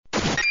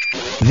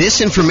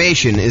This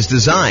information is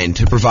designed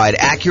to provide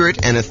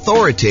accurate and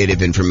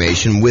authoritative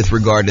information with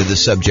regard to the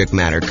subject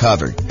matter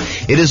covered.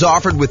 It is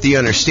offered with the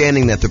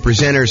understanding that the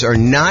presenters are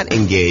not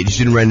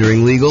engaged in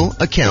rendering legal,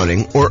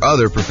 accounting, or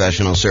other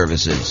professional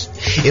services.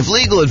 If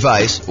legal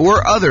advice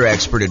or other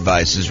expert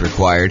advice is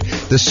required,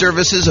 the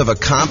services of a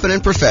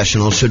competent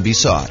professional should be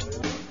sought.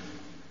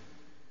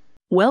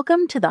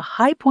 Welcome to the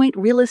High Point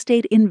Real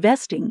Estate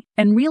Investing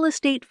and Real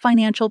Estate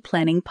Financial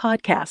Planning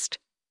Podcast.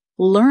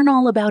 Learn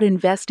all about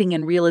investing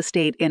in real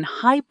estate in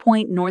High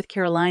Point, North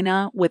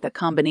Carolina, with a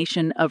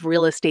combination of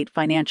real estate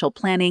financial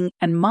planning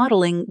and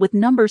modeling with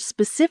numbers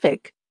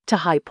specific to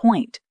High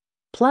Point,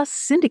 plus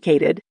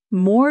syndicated,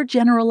 more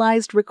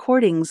generalized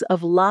recordings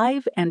of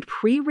live and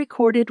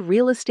pre-recorded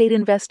real estate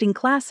investing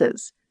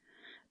classes,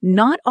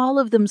 not all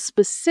of them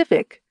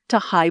specific to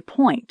High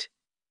Point.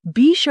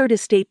 Be sure to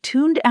stay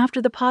tuned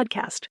after the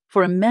podcast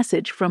for a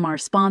message from our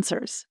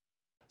sponsors.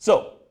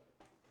 So,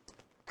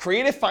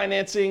 creative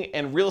financing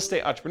and real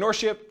estate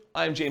entrepreneurship.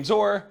 I'm James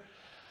Orr.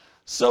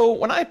 So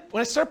when I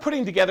started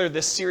putting together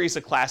this series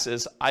of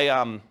classes,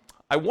 I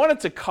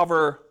wanted to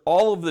cover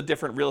all of the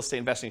different real estate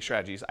investing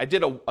strategies. I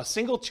did a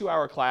single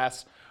 2-hour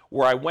class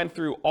where I went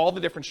through all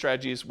the different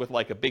strategies with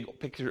like a big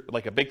picture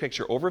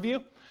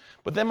overview.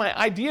 But then my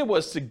idea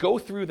was to go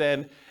through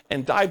then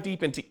and dive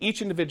deep into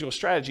each individual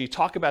strategy,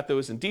 talk about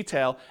those in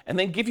detail, and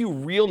then give you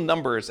real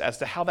numbers as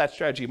to how that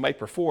strategy might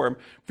perform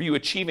for you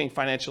achieving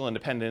financial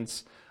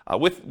independence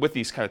with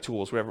these kind of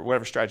tools,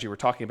 whatever strategy we're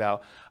talking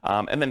about,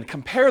 and then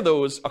compare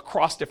those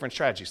across different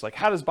strategies. Like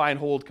how does buy and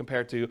hold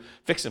compare to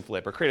fix and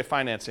flip or creative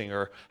financing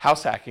or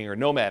house hacking or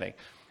nomading?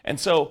 And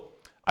so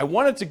I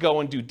wanted to go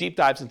and do deep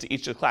dives into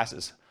each of the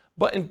classes.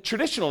 But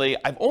traditionally,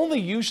 I've only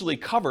usually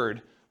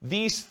covered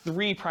these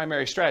 3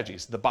 primary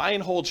strategies: the buy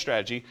and hold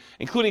strategy,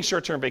 including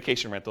short-term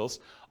vacation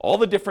rentals, all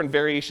the different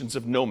variations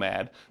of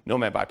nomad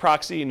by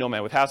proxy,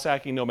 nomad with house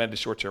hacking, nomad to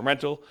short-term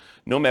rental,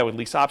 nomad with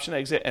lease option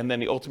exit, and then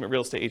the ultimate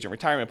real estate agent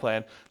retirement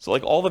plan. So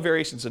like all the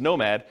variations of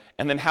nomad,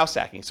 and then house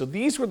hacking. So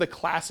these were the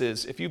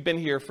classes. If you've been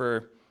here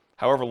for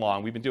however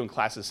long, we've been doing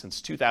classes since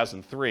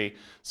 2003.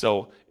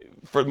 So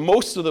for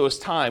most of those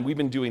time, we've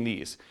been doing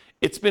these.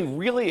 It's been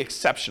really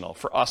exceptional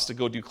for us to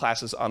go do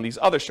classes on these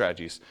other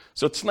strategies.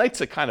 So tonight's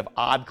a kind of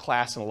odd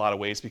class in a lot of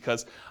ways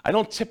because I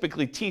don't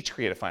typically teach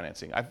creative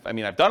financing.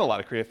 I've done a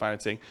lot of creative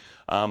financing,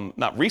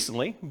 not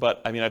recently,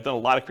 but I've done a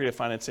lot of creative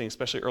financing,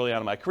 especially early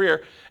on in my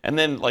career. And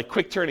then like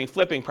quick turning,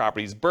 flipping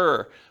properties,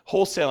 BRRRR,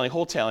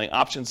 wholesaling,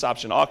 options,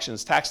 option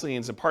auctions, tax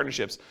liens, and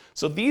partnerships.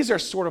 So these are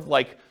sort of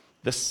like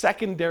the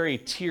secondary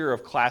tier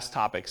of class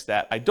topics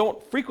that I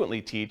don't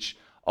frequently teach,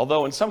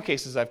 although in some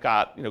cases I've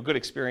got good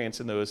experience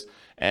in those,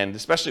 and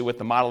especially with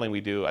the modeling we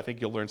do, I think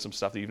you'll learn some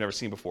stuff that you've never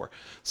seen before.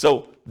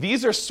 So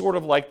these are sort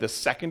of like the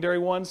secondary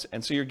ones,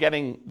 and so you're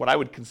getting what I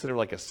would consider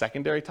like a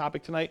secondary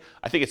topic tonight.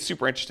 I think it's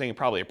super interesting and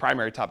probably a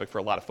primary topic for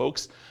a lot of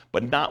folks,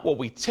 but not what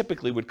we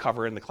typically would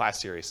cover in the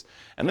class series.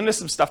 And then there's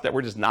some stuff that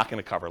we're just not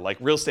going to cover, like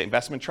real estate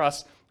investment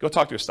trusts. Go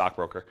talk to a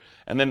stockbroker.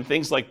 And then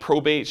things like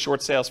probate,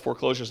 short sales,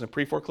 foreclosures, and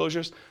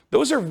pre-foreclosures,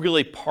 those are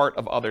really part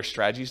of other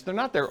strategies. They're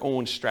not their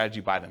own strategy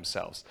by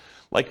themselves.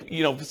 Like,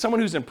 someone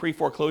who's in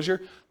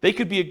pre-foreclosure, they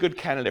could be a good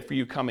candidate for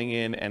you coming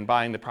in and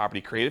buying the property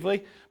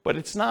creatively, but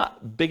it's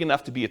not big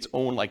enough to be its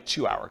own like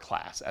 2-hour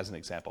class, as an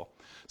example.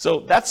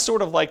 So that's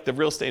sort of like the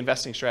real estate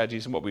investing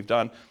strategies and what we've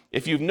done.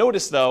 If you've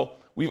noticed though,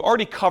 we've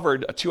already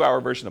covered a 2-hour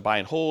version of buy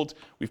and hold.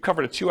 We've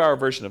covered a 2-hour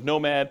version of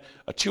nomad,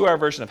 a 2-hour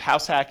version of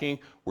house hacking.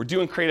 We're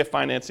doing creative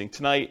financing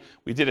tonight.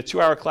 We did a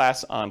 2-hour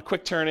class on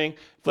quick turning,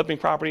 flipping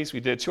properties. We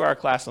did a 2-hour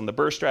class on the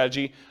BRRRR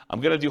strategy. I'm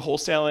going to do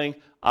wholesaling,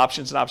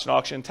 options and option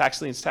auction,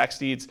 tax liens, tax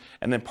deeds,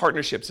 and then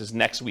partnerships is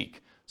next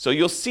week. So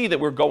you'll see that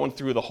we're going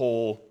through the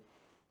whole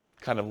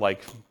kind of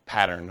like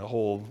pattern, the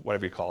whole,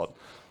 whatever you call it.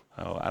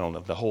 Oh, I don't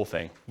know, the whole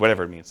thing,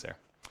 whatever it means there.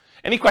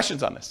 Any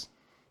questions on this?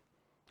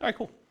 All right,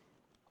 cool.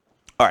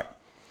 All right.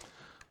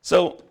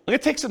 So I'm going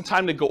to take some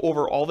time to go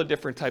over all the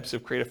different types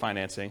of creative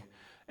financing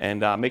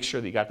and make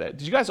sure that you got that.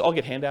 Did you guys all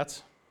get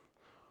handouts?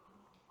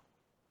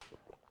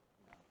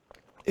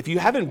 If you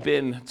haven't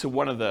been to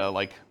one of the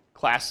like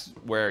class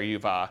where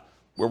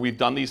we've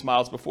done these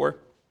models before,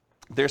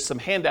 there's some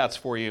handouts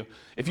for you.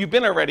 If you've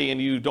been already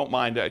and you don't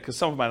mind, because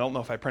some of them I don't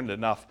know if I printed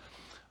enough,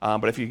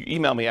 but if you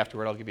email me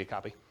afterward, I'll give you a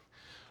copy.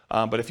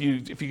 But if you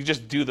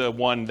just do the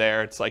one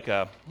there, it's like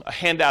a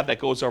handout that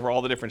goes over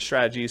all the different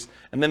strategies,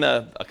 and then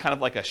a kind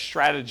of like a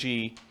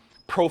strategy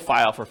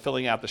profile for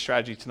filling out the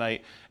strategy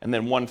tonight, and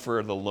then one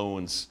for the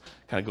loans,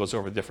 kind of goes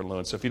over the different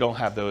loans. So if you don't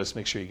have those,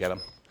 make sure you get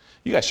them.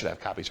 You guys should have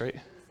copies, right?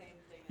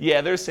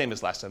 Yeah, they're the same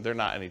as last time. They're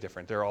not any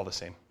different. They're all the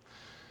same.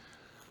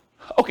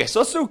 Okay, so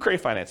let's do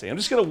creative financing. I'm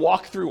just going to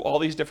walk through all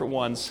these different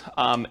ones.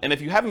 And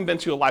if you haven't been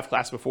to a live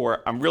class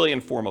before, I'm really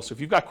informal. So if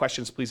you've got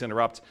questions, please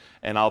interrupt,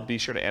 and I'll be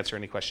sure to answer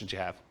any questions you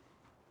have.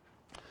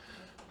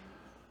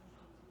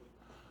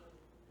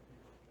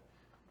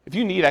 If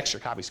you need extra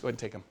copies, go ahead and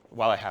take them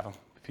while I have them,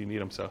 if you need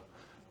them,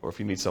 or if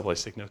you need someplace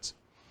to take notes.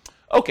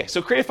 Okay,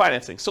 so creative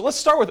financing. So let's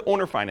start with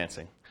owner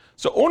financing.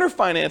 So owner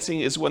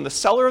financing is when the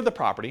seller of the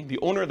property, the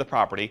owner of the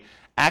property,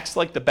 acts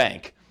like the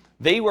bank.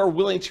 they are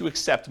willing to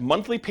accept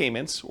monthly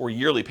payments or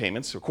yearly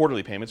payments or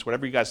quarterly payments,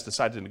 whatever you guys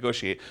decide to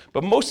negotiate.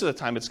 But most of the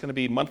time, it's going to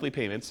be monthly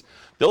payments.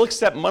 They'll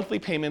accept monthly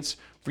payments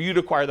for you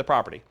to acquire the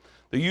property.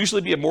 There'll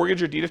usually be a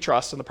mortgage or deed of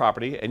trust on the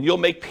property, and you'll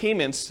make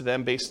payments to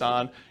them based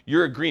on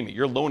your agreement,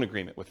 your loan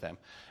agreement with them.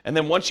 And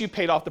then once you've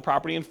paid off the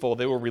property in full,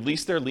 they will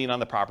release their lien on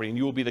the property, and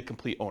you will be the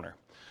complete owner.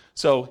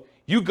 So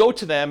you go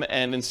to them,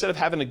 and instead of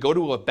having to go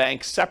to a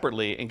bank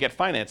separately and get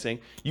financing,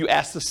 you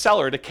ask the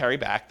seller to carry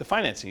back the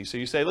financing. So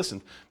you say,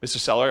 listen, Mr.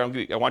 Seller,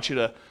 I want you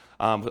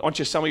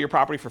to sell me your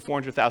property for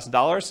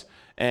 $400,000,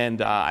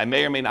 and I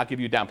may or may not give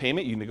you a down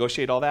payment. You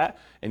negotiate all that,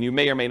 and you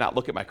may or may not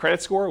look at my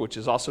credit score, which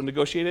is also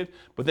negotiated,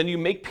 but then you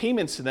make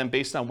payments to them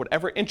based on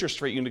whatever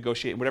interest rate you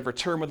negotiate and whatever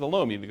term of the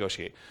loan you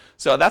negotiate.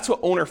 So that's what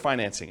owner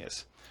financing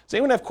is. Does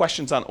anyone have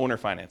questions on owner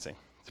financing?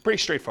 It's a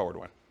pretty straightforward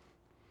one.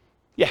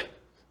 Yeah?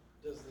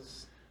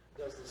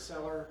 Does the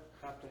seller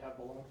have to have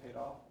the loan paid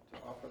off to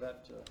offer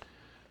that to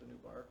the new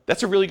buyer?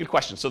 That's a really good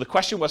question. So the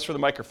question was for the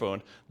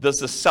microphone, does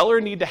the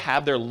seller need to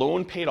have their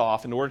loan paid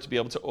off in order to be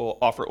able to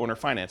offer owner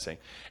financing?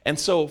 And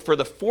so for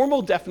the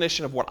formal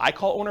definition of what I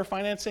call owner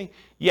financing,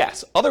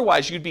 yes.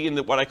 Otherwise, you'd be in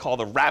what I call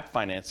the wrap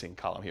financing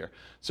column here.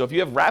 So if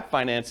you have wrap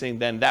financing,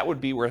 then that would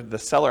be where the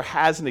seller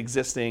has an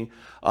existing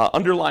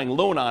underlying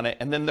loan on it,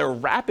 and then they're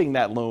wrapping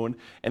that loan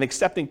and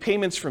accepting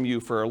payments from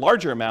you for a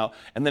larger amount,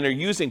 and then they're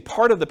using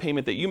part of the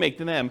payment that you make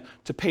to them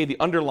to pay the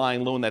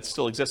underlying loan that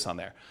still exists on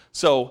there.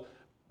 So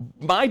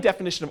my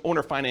definition of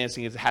owner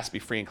financing is it has to be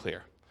free and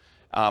clear.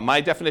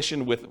 My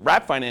definition with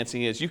wrap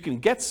financing is you can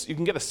get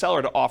a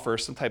seller to offer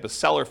some type of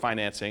seller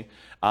financing,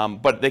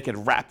 but they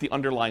can wrap the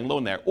underlying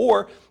loan there.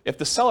 Or if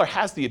the seller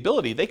has the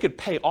ability, they could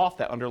pay off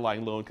that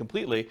underlying loan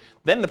completely.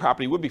 Then the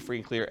property would be free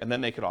and clear, and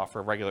then they could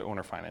offer regular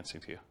owner financing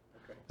to you.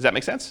 Okay. Does that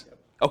make sense? Yep.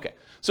 Okay.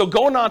 So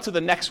going on to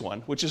the next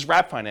one, which is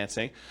wrap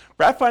financing.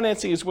 Wrap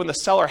financing is when the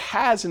seller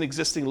has an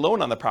existing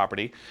loan on the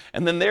property,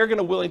 and then they're going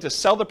to willing to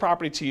sell the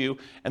property to you,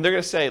 and they're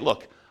going to say,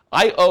 look,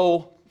 I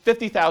owe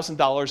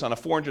 $50,000 on a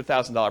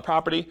 $400,000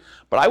 property,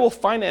 but I will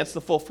finance the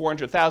full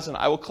 $400,000.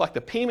 I will collect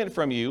a payment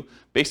from you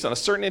based on a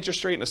certain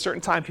interest rate and a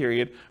certain time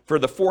period for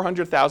the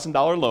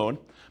 $400,000 loan.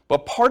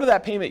 But part of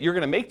that payment you're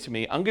going to make to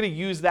me, I'm going to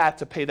use that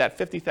to pay that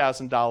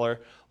 $50,000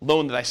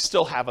 loan that I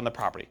still have on the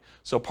property.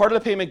 So part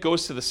of the payment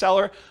goes to the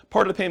seller,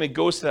 part of the payment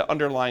goes to that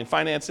underlying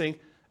financing.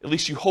 At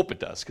least you hope it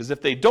does, because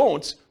if they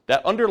don't,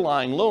 that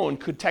underlying loan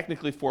could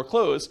technically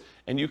foreclose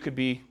and you could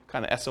be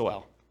kind of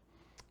SOL.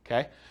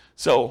 Okay?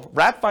 So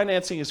wrap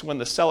financing is when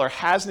the seller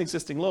has an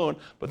existing loan,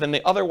 but then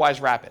they otherwise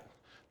wrap it.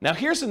 Now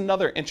here's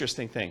another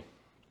interesting thing.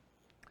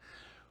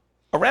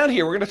 Around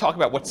here, we're going to talk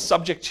about what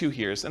subject to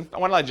here is, and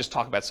why don't I just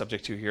talk about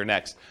subject to here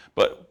next.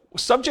 But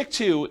subject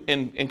to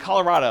in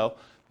Colorado,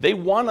 they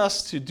want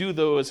us to do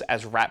those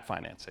as wrap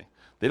financing.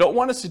 They don't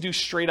want us to do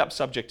straight up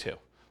subject to.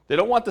 They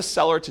don't want the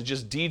seller to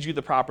just deed you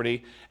the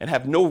property and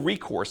have no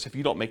recourse if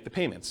you don't make the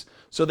payments.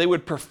 So they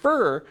would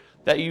prefer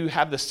that you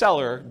have the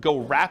seller go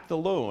wrap the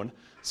loan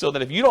so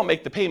that if you don't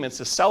make the payments,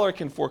 the seller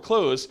can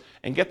foreclose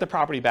and get the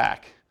property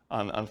back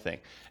on thing.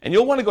 And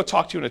you'll want to go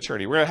talk to an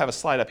attorney. We're going to have a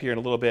slide up here in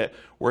a little bit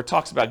where it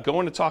talks about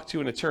going to talk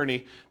to an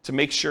attorney to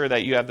make sure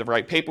that you have the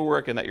right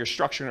paperwork and that you're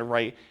structuring it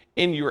right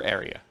in your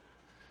area.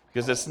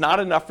 Because it's not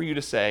enough for you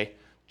to say,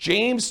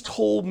 James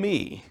told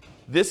me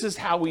this is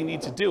how we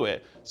need to do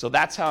it, so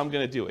that's how I'm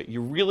going to do it.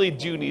 You really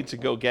do need to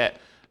go get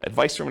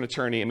advice from an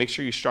attorney and make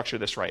sure you structure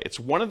this right. It's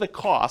one of the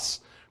costs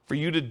for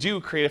you to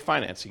do creative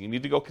financing. You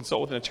need to go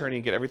consult with an attorney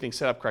and get everything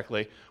set up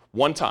correctly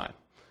one time.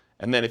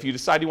 And then if you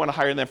decide you want to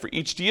hire them for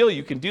each deal,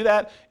 you can do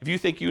that. If you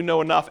think you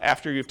know enough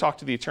after you've talked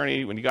to the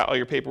attorney, when you got all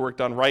your paperwork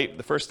done right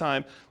the first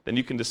time, then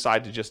you can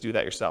decide to just do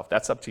that yourself.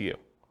 That's up to you.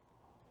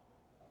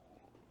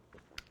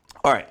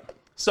 All right,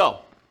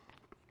 so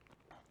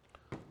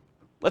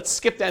let's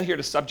skip down here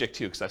to subject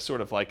to, because I sort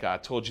of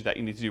told you that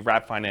you need to do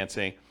wrap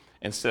financing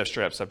instead of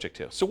straight up subject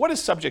to. So what is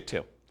subject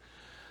to?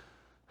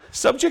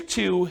 Subject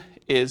to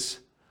is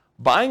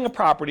buying a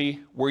property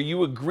where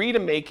you agree to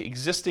make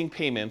existing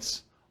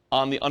payments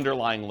on the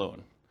underlying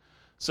loan.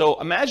 So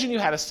imagine you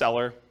had a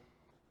seller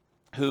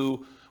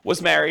who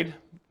was married,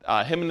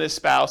 him and his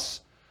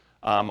spouse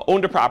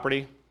owned a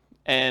property,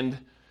 and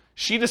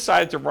she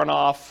decided to run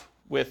off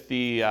with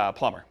the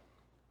plumber.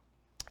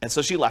 And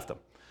so she left him.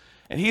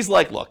 And he's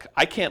like, look,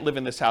 I can't live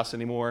in this house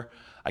anymore.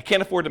 I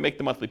can't afford to make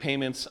the monthly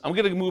payments. I'm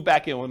going to move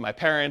back in with my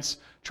parents,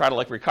 try to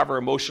recover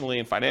emotionally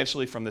and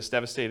financially from this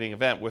devastating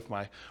event with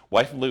my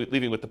wife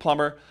leaving with the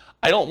plumber.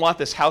 I don't want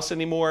this house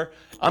anymore.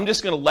 I'm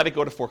just going to let it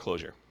go to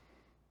foreclosure.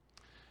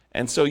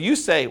 And so you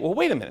say, well,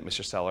 wait a minute,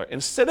 Mr. Seller.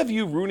 Instead of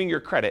you ruining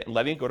your credit and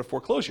letting it go to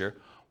foreclosure,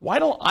 why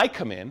don't I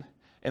come in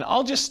and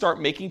I'll just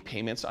start making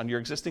payments on your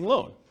existing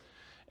loan?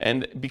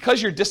 And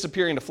because you're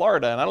disappearing to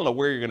Florida, and I don't know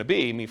where you're going to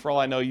be, I mean, for all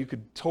I know, you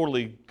could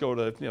totally go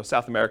to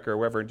South America or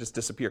wherever and just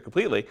disappear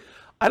completely.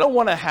 I don't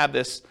want to have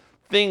this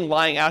thing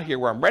lying out here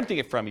where I'm renting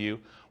it from you.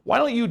 Why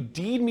don't you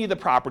deed me the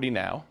property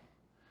now,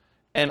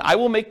 and I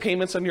will make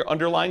payments on your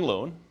underlying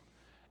loan,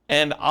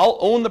 and I'll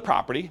own the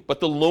property, but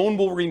the loan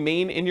will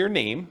remain in your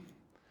name,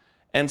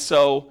 and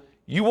so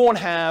you won't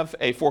have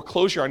a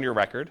foreclosure on your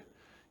record.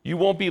 You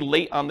won't be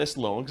late on this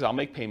loan because I'll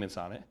make payments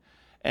on it,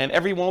 and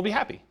everyone will be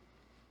happy.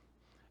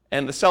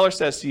 And the seller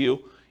says to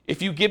you,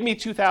 if you give me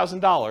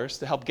 $2,000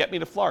 to help get me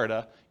to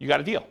Florida, you got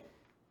a deal.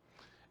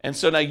 And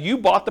so now you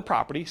bought the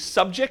property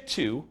subject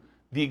to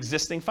the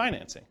existing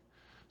financing.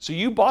 So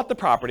you bought the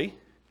property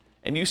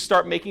and you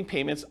start making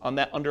payments on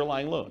that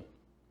underlying loan.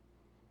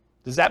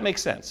 Does that make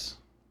sense?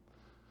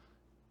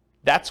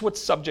 That's what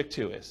subject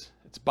to is.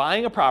 It's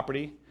buying a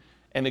property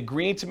and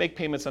agreeing to make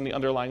payments on the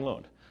underlying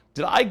loan.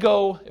 Did I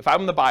go, if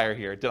I'm the buyer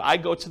here, did I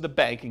go to the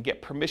bank and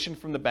get permission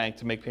from the bank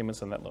to make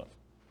payments on that loan?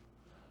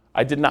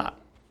 I did not,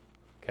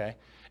 okay?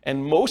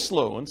 And most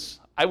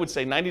loans, I would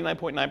say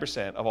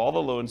 99.9% of all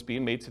the loans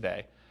being made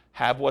today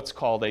have what's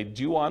called a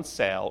due on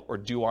sale or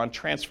due on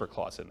transfer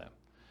clause in them.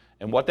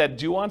 And what that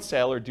due on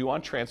sale or due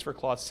on transfer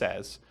clause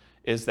says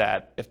is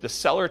that if the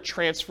seller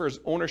transfers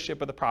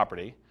ownership of the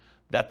property,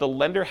 that the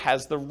lender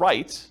has the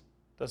right,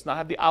 does not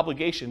have the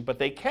obligation, but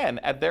they can,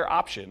 at their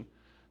option,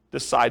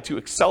 decide to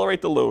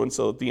accelerate the loan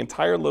so that the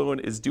entire loan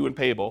is due and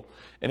payable.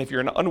 And if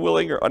you're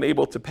unwilling or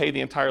unable to pay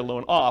the entire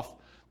loan off,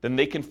 then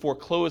they can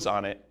foreclose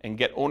on it and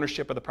get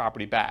ownership of the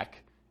property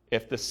back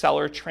if the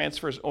seller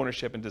transfers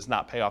ownership and does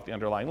not pay off the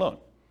underlying loan.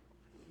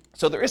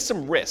 So there is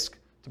some risk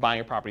to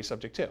buying a property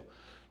subject to.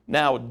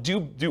 Now,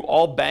 do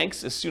all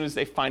banks, as soon as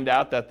they find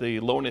out that the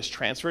loan is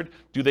transferred,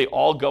 do they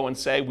all go and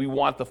say, we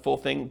want the full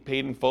thing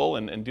paid in full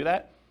and do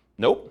that?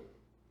 Nope.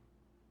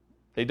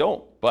 They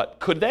don't. But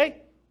could they?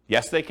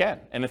 Yes, they can.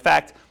 And in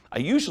fact, I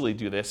usually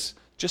do this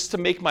just to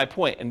make my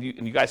point, and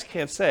you guys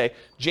can't say,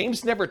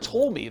 James never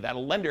told me that a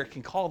lender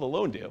can call the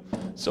loan due.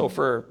 So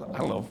for, I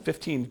don't know,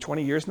 15,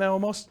 20 years now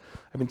almost,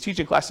 I've been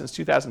teaching class since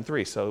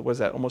 2003, so what is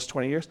that, almost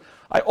 20 years?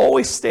 I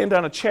always stand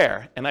on a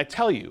chair and I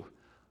tell you,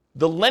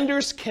 the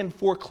lenders can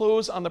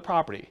foreclose on the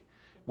property.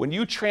 When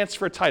you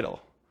transfer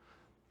title,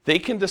 they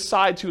can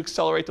decide to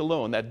accelerate the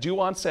loan. That due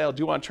on sale,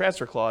 due on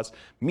transfer clause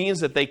means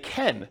that they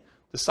can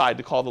decide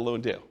to call the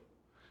loan due.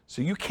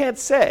 So you can't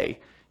say,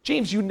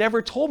 James, you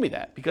never told me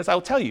that, because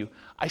I'll tell you,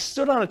 I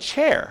stood on a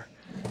chair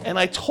and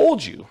I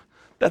told you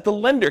that the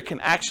lender can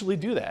actually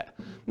do that.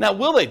 Now,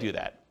 will they do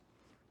that?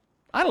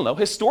 I don't know.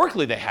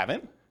 Historically, they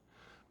haven't.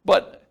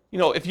 But,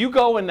 if you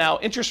go and now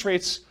interest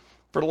rates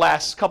for the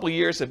last couple of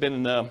years have been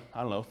in the,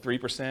 3%,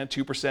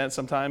 2%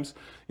 sometimes,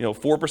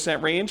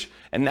 4% range,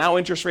 and now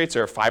interest rates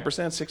are 5%,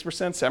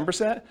 6%,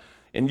 7%,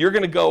 and you're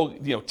going to go,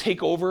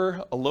 take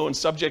over a loan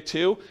subject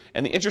to,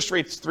 and the interest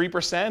rate's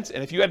 3%,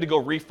 and if you had to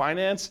go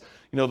refinance,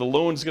 the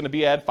loan's going to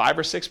be at 5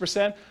 or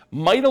 6%,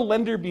 might a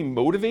lender be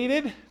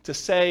motivated to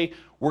say,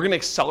 we're going to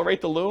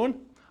accelerate the loan?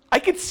 I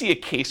could see a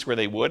case where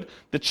they would.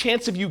 The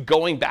chance of you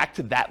going back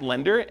to that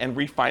lender and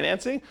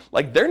refinancing,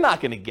 they're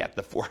not going to get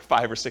the 4,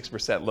 5, or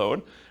 6%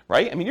 loan,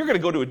 right? I mean, you're going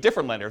to go to a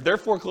different lender. If they're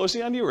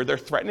foreclosing on you or they're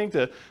threatening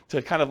to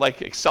kind of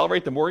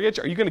accelerate the mortgage,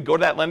 are you going to go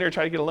to that lender and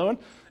try to get a loan?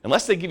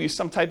 Unless they give you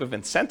some type of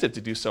incentive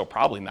to do so,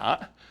 probably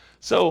not.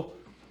 So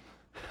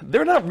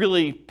they're not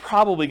really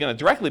probably going to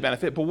directly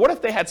benefit, but what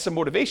if they had some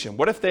motivation?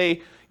 What if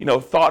they,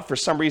 thought for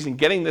some reason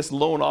getting this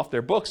loan off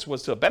their books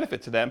was a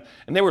benefit to them,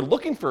 and they were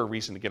looking for a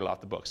reason to get it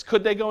off the books?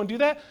 Could they go and do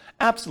that?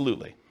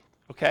 Absolutely,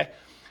 okay?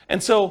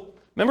 And so,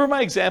 remember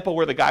my example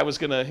where the guy was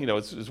going to,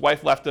 his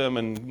wife left him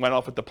and went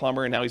off with the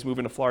plumber, and now he's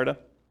moving to Florida?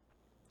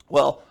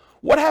 Well,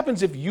 what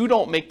happens if you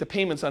don't make the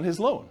payments on his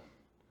loan?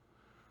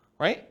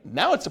 Right?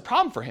 Now it's a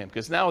problem for him,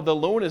 because now the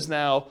loan is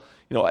now,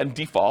 in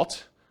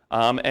default,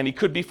 and he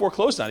could be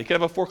foreclosed on. He could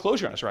have a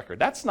foreclosure on his record.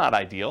 That's not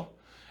ideal.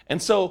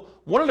 And so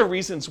one of the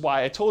reasons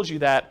why I told you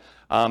that,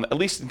 at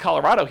least in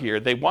Colorado here,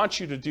 they want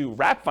you to do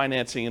wrap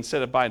financing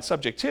instead of buying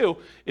subject to,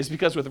 is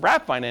because with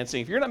wrap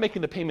financing, if you're not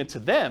making the payment to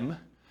them,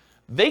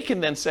 they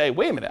can then say,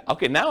 wait a minute,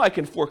 okay, now I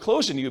can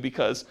foreclose on you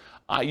because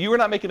you are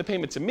not making the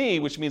payment to me,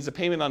 which means the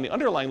payment on the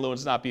underlying loan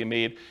is not being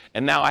made,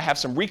 and now I have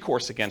some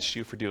recourse against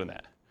you for doing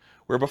that.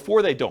 Where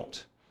before they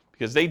don't,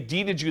 because they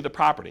deeded you the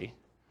property.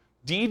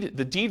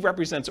 The deed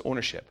represents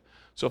ownership.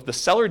 So if the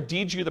seller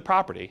deeds you the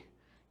property,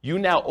 you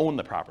now own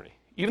the property,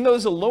 even though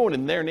there's a loan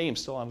in their name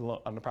still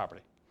on the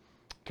property.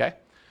 Okay?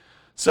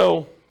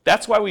 So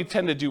that's why we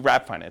tend to do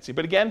wrap financing.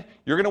 But again,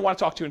 you're going to want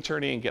to talk to an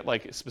attorney and get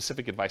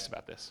specific advice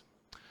about this.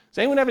 Does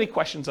anyone have any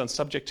questions on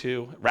subject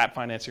to wrap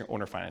financing or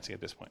owner financing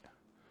at this point?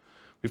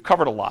 We've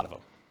covered a lot of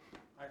them.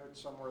 I heard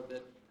somewhere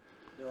that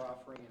they're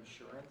offering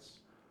insurance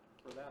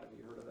for that. Have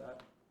you heard of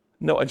that?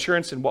 No,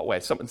 insurance in what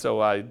way? So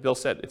Bill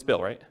said, it's Bill,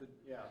 right?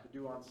 The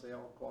due on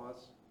sale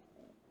clause.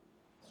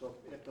 So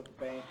if the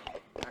bank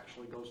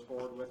actually goes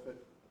forward with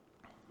it,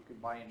 you can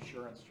buy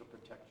insurance to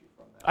protect you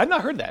from that. I've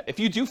not heard that. If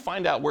you do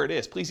find out where it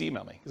is, please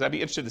email me, because I'd be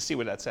interested to see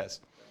what that says.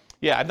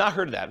 Yeah, I've not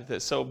heard of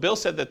that. So Bill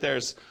said that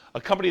there's a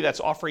company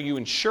that's offering you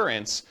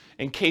insurance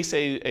in case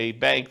a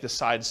bank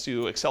decides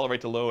to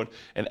accelerate the loan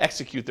and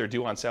execute their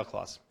due on sale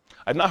clause.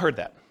 I've not heard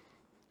that.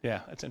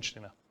 Yeah, that's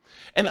interesting though.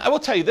 And I will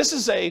tell you, this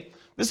is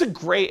a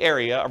gray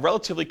area, a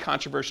relatively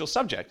controversial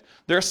subject.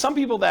 There are some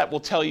people that will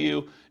tell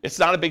you it's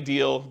not a big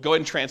deal, go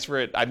ahead and transfer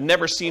it. I've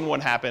never seen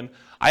one happen.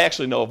 I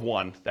actually know of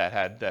one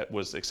that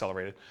was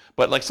accelerated.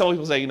 But like some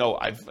people say,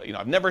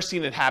 I've never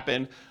seen it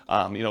happen.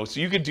 So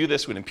you could do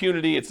this with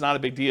impunity. It's not a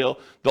big deal.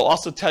 They'll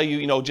also tell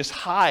you, just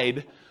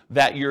hide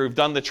that you've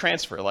done the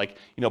transfer. Like,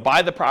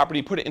 buy the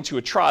property, put it into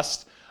a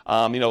trust.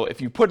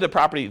 If you put the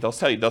property, they'll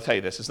tell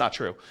you this, it's not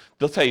true.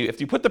 They'll tell you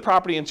if you put the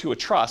property into a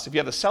trust, if you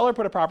have the seller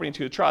put a property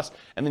into a trust,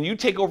 and then you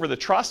take over the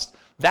trust,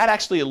 that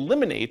actually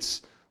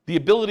eliminates the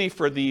ability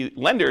for the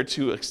lender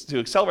to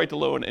accelerate the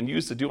loan and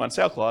use the due on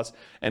sale clause,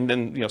 and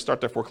then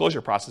start their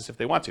foreclosure process if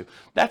they want to.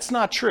 That's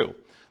not true.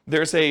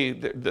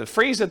 The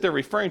phrase that they're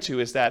referring to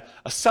is that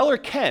a seller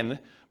can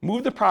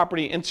move the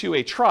property into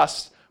a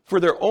trust for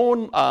their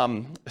own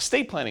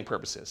estate planning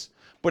purposes.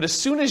 But as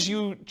soon as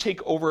you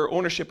take over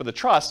ownership of the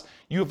trust,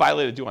 you have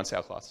violated due on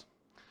sale clause.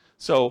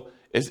 So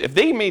if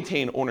they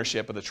maintain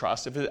ownership of the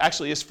trust, if it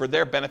actually is for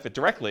their benefit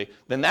directly,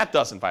 then that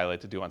doesn't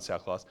violate the due on sale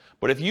clause.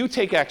 But if you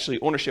take actually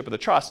ownership of the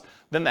trust,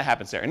 then that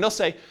happens there. And they'll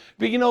say,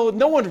 but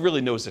no one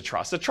really knows the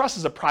trust. The trust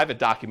is a private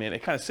document.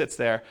 It kind of sits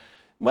there.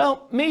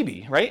 Well,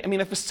 maybe, right? I mean,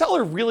 if a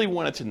seller really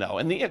wanted to know,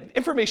 and the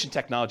information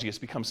technology has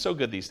become so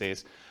good these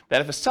days,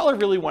 that if a seller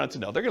really wanted to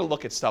know, they're going to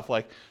look at stuff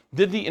like,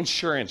 did the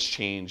insurance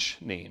change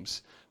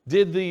names?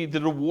 Did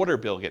the water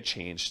bill get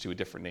changed to a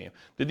different name?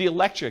 Did the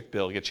electric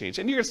bill get changed?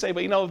 And you're going to say,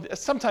 but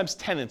sometimes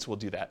tenants will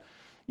do that.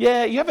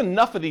 Yeah, you have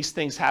enough of these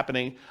things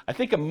happening. I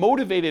think a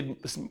motivated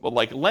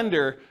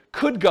lender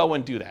could go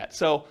and do that.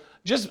 So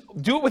just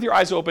do it with your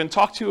eyes open.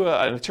 Talk to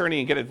an attorney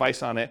and get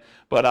advice on it.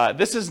 But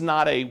this is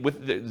not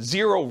with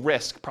zero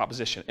risk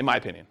proposition, in my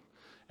opinion.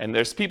 And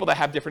there's people that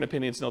have different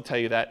opinions, and they'll tell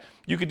you that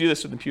you could do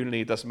this with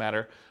impunity. It doesn't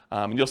matter.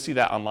 And you'll see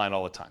that online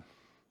all the time.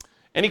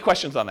 Any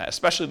questions on that,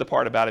 especially the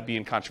part about it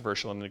being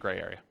controversial in the gray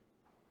area?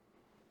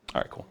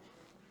 All right, cool.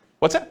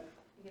 What's that?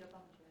 You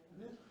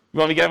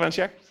want me to get up on a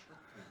chair?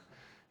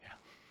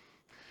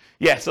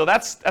 Yeah, so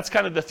that's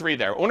kind of the three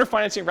there. Owner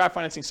financing, wrap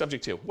financing,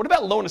 subject to. What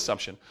about loan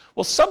assumption?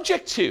 Well,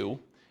 subject to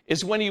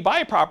is when you buy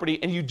a property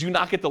and you do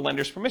not get the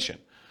lender's permission.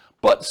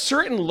 But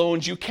certain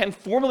loans, you can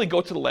formally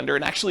go to the lender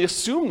and actually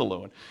assume the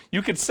loan.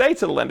 You could say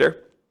to the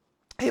lender,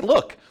 hey,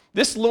 look,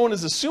 this loan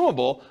is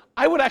assumable.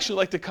 I would actually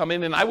like to come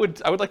in and I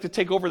would like to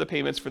take over the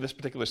payments for this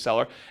particular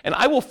seller, and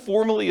I will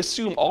formally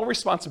assume all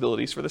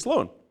responsibilities for this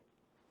loan.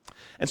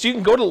 And so you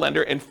can go to the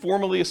lender and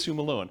formally assume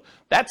a loan.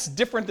 That's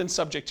different than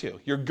subject to.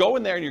 You're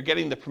going there and you're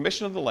getting the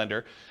permission of the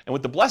lender, and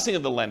with the blessing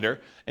of the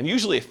lender, and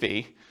usually a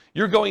fee,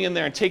 you're going in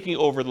there and taking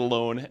over the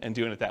loan and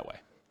doing it that way.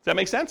 Does that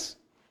make sense?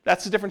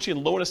 That's the difference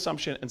between loan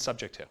assumption and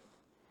subject to.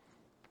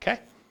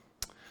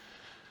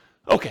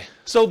 Okay,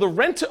 so the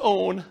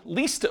rent-to-own,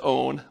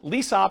 lease-to-own,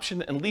 lease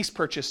option, and lease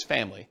purchase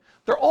family,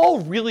 they're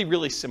all really,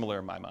 really similar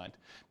in my mind,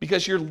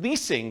 because you're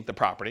leasing the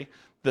property.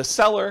 The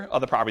seller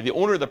of the property, the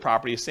owner of the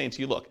property, is saying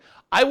to you, look,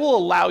 I will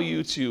allow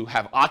you to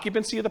have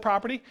occupancy of the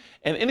property,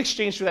 and in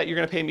exchange for that, you're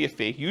going to pay me a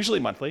fee, usually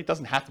monthly. It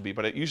doesn't have to be,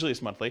 but it usually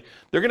is monthly.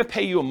 They're going to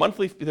pay you a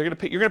monthly. You're going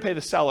to pay the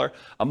seller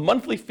a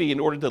monthly fee in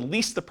order to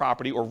lease the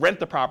property or rent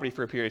the property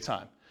for a period of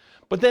time.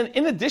 But then,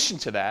 in addition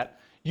to that,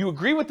 you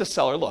agree with the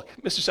seller. Look,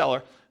 Mr.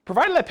 Seller,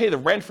 provided I pay the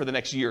rent for the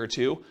next year or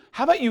two,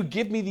 how about you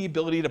give me the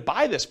ability to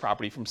buy this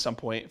property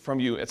from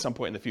you at some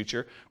point in the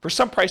future for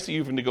some price that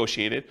you've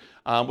negotiated,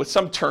 with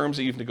some terms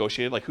that you've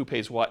negotiated, like who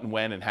pays what and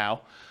when and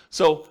how.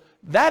 So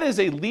that is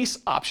a lease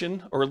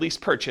option or a lease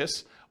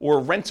purchase or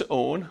rent to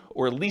own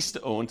or lease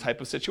to own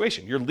type of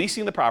situation. You're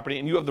leasing the property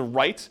and you have the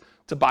right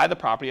to buy the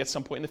property at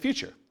some point in the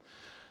future.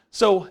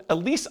 So a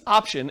lease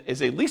option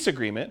is a lease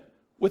agreement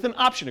with an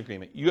option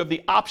agreement. You have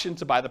the option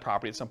to buy the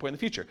property at some point in the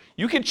future.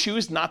 You can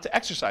choose not to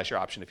exercise your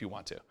option if you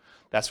want to.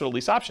 That's what a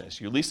lease option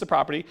is. You lease the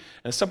property,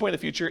 and at some point in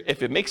the future,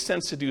 if it makes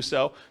sense to do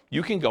so,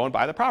 you can go and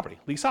buy the property.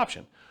 Lease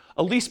option.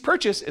 A lease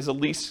purchase is a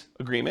lease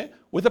agreement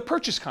with a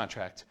purchase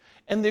contract.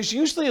 And there's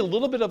usually a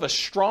little bit of a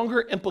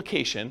stronger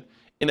implication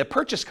in a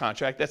purchase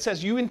contract that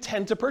says you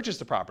intend to purchase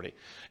the property.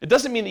 It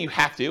doesn't mean that you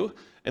have to,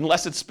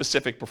 unless it's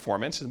specific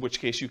performance, in which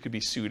case you could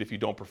be sued if you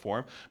don't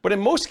perform. But in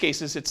most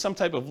cases, it's some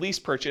type of lease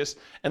purchase,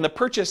 and the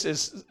purchase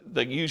is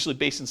usually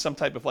based in some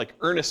type of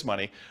earnest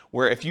money,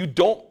 where if you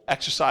don't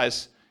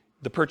exercise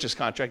the purchase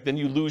contract, then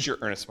you lose your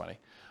earnest money.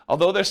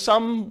 Although there's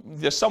some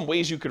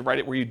ways you could write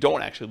it where you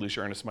don't actually lose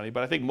your earnest money,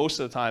 but I think most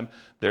of the time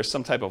there's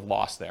some type of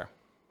loss there.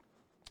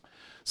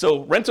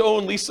 So rent to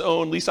own, lease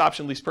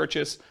option, lease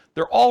purchase,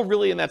 they're all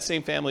really in that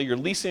same family. You're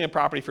leasing a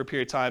property for a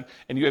period of time,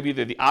 and you have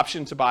either the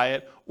option to buy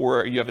it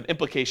or you have an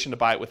implication to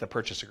buy it with a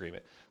purchase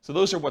agreement. So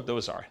those are what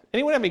those are.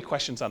 Anyone have any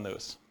questions on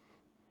those?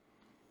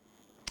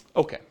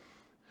 Okay.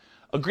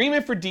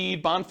 Agreement for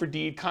deed, bond for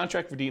deed,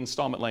 contract for deed,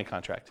 installment land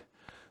contract.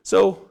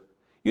 So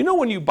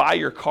when you buy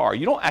your car,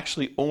 you don't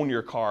actually own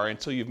your car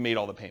until you've made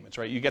all the payments,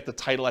 right? You get the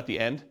title at the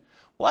end.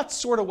 Well, that's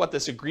sort of what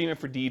this agreement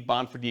for deed,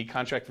 bond for deed,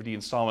 contract for deed,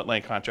 installment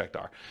land contract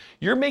are.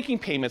 You're making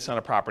payments on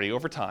a property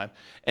over time,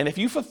 and if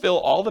you fulfill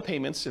all the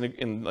payments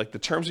in the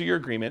terms of your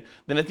agreement,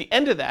 then at the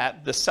end of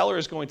that, the seller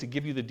is going to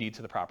give you the deed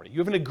to the property. You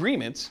have an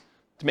agreement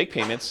to make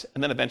payments,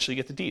 and then eventually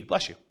get the deed.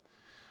 Bless you.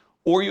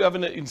 Or you have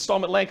an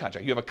installment land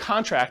contract. You have a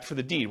contract for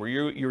the deed where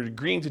you're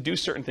agreeing to do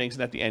certain things,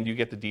 and at the end you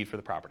get the deed for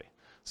the property.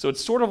 So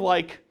it's sort of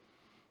like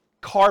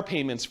car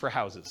payments for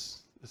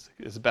houses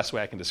is the best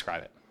way I can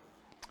describe it.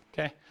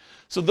 Okay?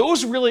 So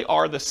those really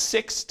are the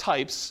 6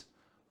 types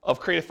of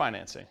creative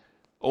financing.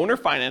 Owner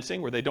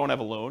financing, where they don't have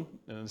a loan,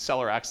 and the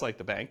seller acts like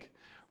the bank.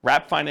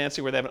 Wrap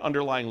financing, where they have an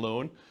underlying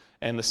loan,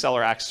 and the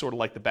seller acts sort of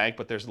like the bank,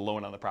 but there's a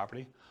loan on the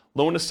property.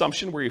 Loan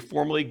assumption, where you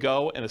formally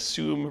go and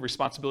assume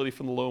responsibility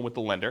from the loan with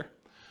the lender.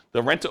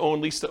 The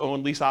rent-to-own,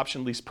 lease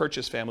option, lease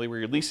purchase family, where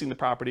you're leasing the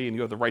property and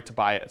you have the right to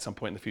buy it at some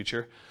point in the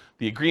future.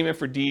 The agreement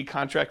for deed,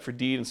 contract for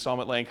deed,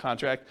 installment land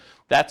contract,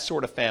 that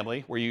sort of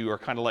family, where you are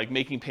kind of like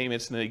making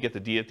payments and then you get the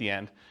deed at the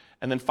end.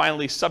 And then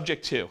finally,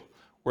 subject to,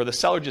 where the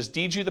seller just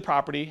deeds you the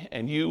property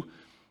and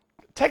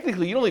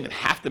technically you don't even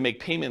have to make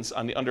payments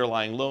on the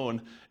underlying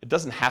loan. It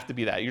doesn't have to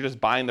be that. You're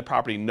just buying the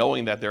property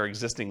knowing that there are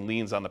existing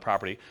liens on the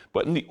property.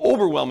 But in the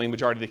overwhelming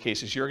majority of the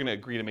cases, you're going to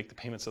agree to make the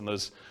payments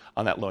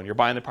on that loan. You're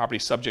buying the property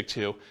subject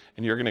to,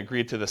 and you're going to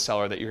agree to the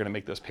seller that you're going to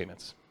make those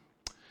payments.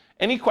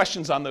 Any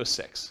questions on those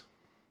 6?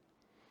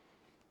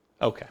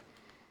 Okay.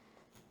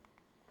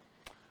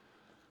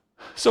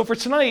 So for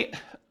tonight,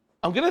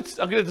 I'm gonna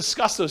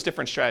discuss those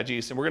different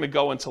strategies, and we're gonna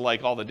go into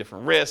like all the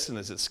different risks and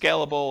is it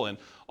scalable and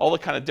all the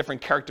kind of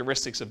different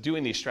characteristics of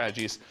doing these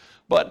strategies.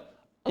 But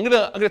I'm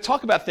gonna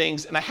talk about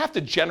things, and I have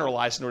to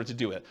generalize in order to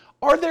do it.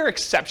 Are there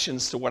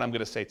exceptions to what I'm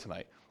gonna say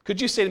tonight? Could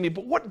you say to me,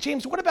 but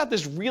James, what about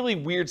this really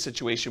weird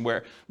situation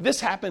where this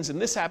happens and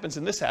this happens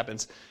and this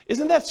happens?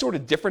 Isn't that sort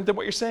of different than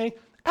what you're saying?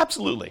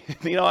 Absolutely.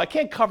 I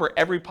can't cover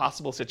every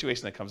possible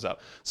situation that comes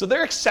up. So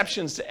there are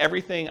exceptions to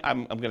everything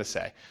I'm going to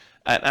say.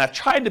 And I've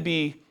tried to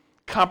be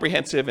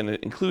comprehensive and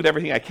include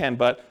everything I can,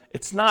 but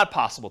it's not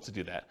possible to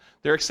do that.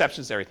 There are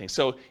exceptions to everything.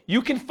 So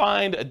you can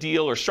find a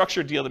deal or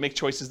structure a deal to make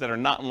choices that are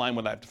not in line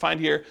with what I've defined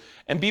here.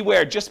 And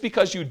beware, just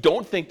because you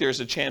don't think there's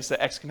a chance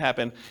that X can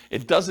happen,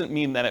 it doesn't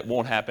mean that it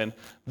won't happen.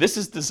 This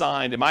is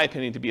designed, in my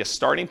opinion, to be a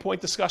starting point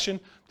discussion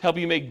to help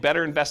you make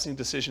better investing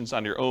decisions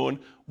on your own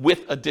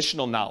with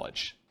additional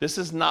knowledge. This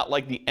is not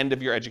like the end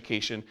of your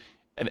education.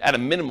 And at a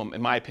minimum,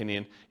 in my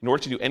opinion, in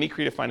order to do any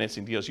creative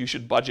financing deals, you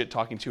should budget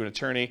talking to an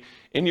attorney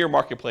in your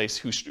marketplace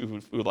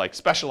who like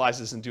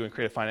specializes in doing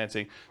creative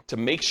financing to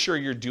make sure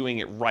you're doing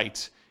it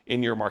right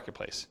in your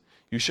marketplace.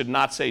 You should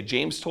not say,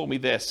 James told me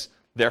this,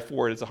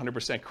 therefore it is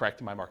 100% correct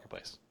in my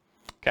marketplace.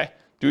 Okay?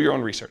 Do your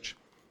own research.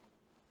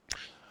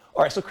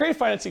 All right, so creative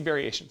financing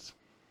variations.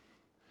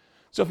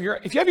 So if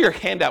you have your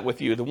handout with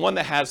you, the one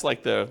that has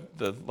like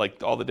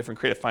all the different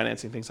creative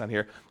financing things on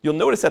here, you'll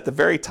notice at the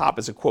very top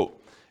is a quote.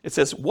 It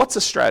says, what's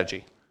a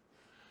strategy?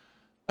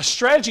 A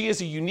strategy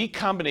is a unique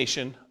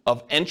combination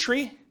of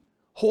entry,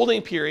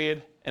 holding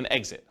period, and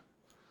exit.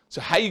 So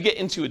how you get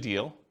into a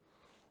deal,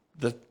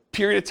 the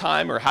period of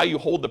time or how you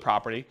hold the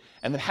property,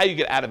 and then how you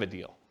get out of a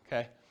deal,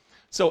 okay?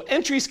 So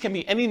entries can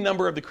be any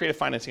number of the creative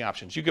financing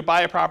options. You could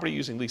buy a property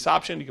using lease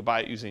option, you could buy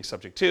it using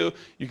subject to,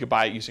 you could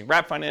buy it using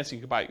wrap financing,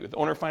 you could buy it with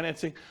owner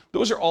financing.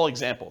 Those are all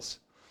examples.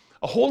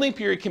 A holding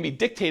period can be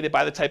dictated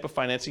by the type of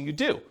financing you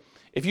do.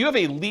 If you have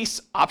a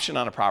lease option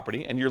on a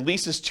property and your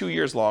lease is 2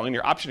 years long and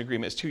your option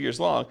agreement is 2 years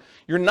long,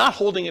 you're not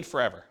holding it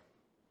forever.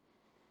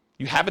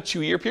 You have a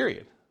 2-year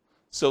period.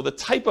 So the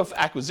type of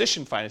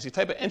acquisition financing, the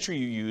type of entry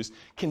you use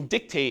can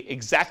dictate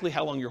exactly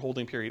how long your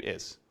holding period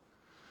is.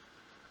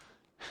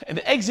 And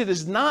the exit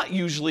is not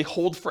usually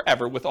hold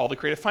forever with all the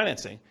creative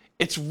financing.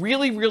 It's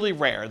really, really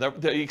rare.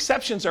 The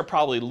exceptions are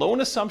probably loan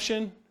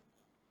assumption,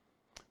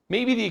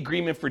 maybe the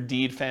agreement for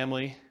deed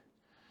family,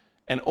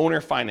 and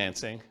owner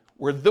financing,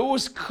 where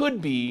those could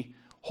be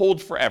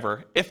hold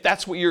forever if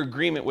that's what your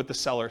agreement with the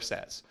seller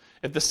says.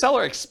 If the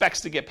seller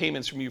expects to get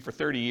payments from you for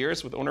 30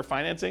 years with owner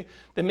financing,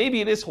 then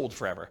maybe it is hold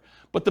forever.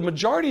 But the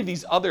majority of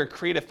these other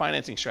creative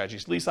financing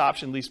strategies, lease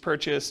option, lease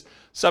purchase,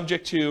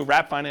 subject to,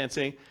 wrap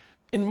financing,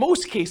 in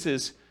most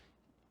cases,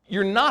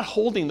 you're not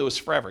holding those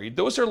forever.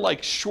 Those are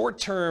like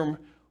short-term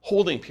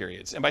holding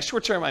periods. And by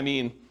short-term, I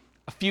mean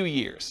a few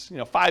years,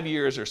 5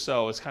 years or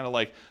so is kind of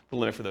like the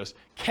limit for those.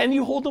 Can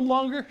you hold them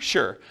longer?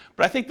 Sure.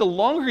 But I think the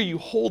longer you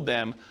hold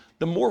them,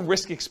 the more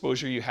risk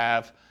exposure you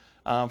have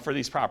for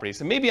these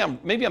properties. And maybe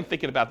I'm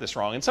thinking about this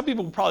wrong. And some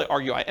people would probably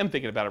argue I am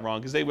thinking about it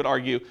wrong because they would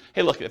argue,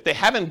 hey, look, if they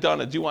haven't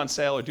done a due on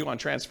sale or due on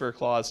transfer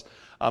clause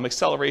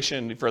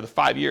acceleration for the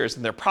 5 years,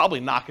 then they're probably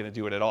not going to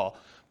do it at all.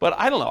 But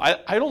I don't know.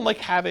 I don't like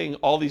having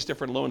all these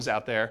different loans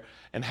out there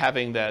and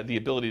having the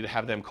ability to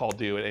have them call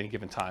due at any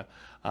given time.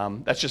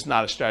 That's just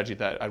not a strategy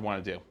that I'd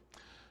want to do.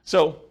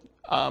 So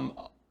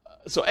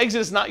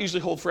exit is not usually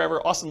hold forever.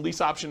 Also,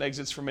 lease option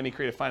exits for many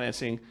creative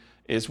financing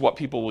is what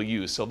people will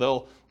use. So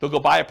they'll go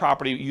buy a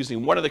property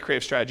using one of the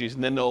creative strategies,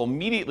 and then they'll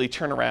immediately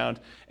turn around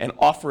and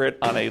offer it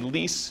on a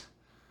lease,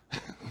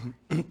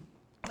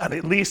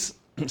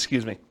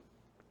 excuse me,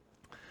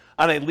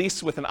 on a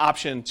lease with an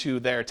option to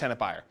their tenant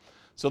buyer.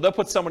 So they'll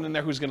put someone in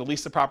there who's going to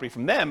lease the property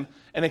from them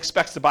and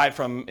expects to buy it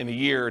from in a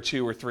year or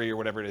 2 or 3 or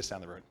whatever it is down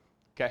the road.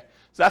 Okay,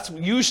 so that's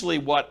usually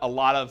what a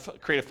lot of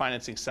creative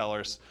financing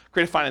sellers,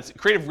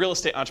 creative real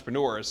estate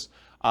entrepreneurs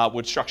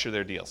would structure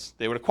their deals.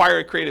 They would acquire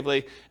it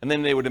creatively, and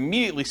then they would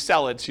immediately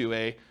sell it to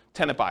a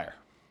tenant buyer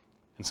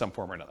in some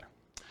form or another.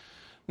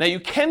 Now, you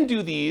can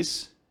do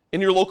these in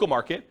your local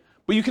market,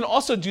 but you can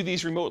also do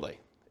these remotely.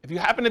 If you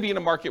happen to be in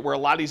a market where a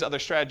lot of these other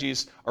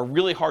strategies are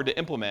really hard to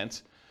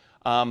implement,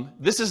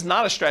 this is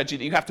not a strategy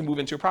that you have to move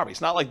into a property.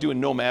 It's not like doing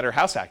nomad or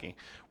house hacking,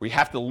 where you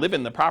have to live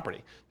in the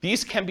property.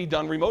 These can be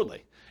done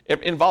remotely.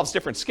 It involves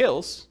different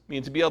skills. I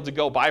mean, to be able to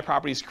go buy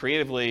properties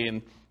creatively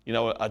in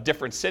a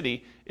different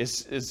city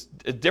is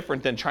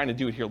different than trying to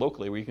do it here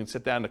locally, where you can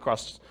sit down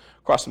across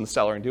from the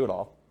seller and do it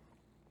all.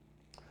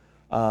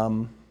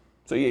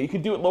 So yeah, you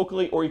can do it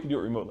locally or you can do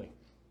it remotely.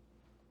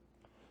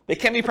 They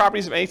can be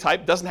properties of any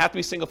type. Doesn't have to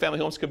be single-family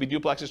homes. Could be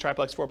duplexes,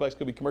 triplexes, fourplexes.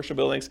 Could be commercial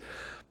buildings.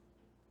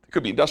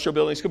 Could be industrial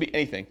buildings. Could be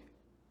anything.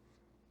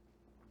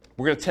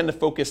 We're going to tend to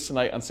focus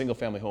tonight on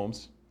single-family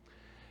homes.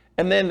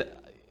 And then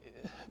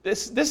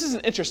this is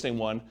an interesting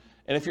one.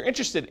 And if you're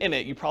interested in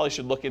it, you probably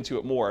should look into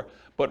it more.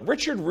 But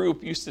Richard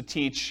Roop used to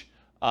teach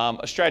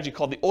a strategy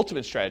called the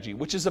ultimate strategy,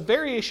 which is a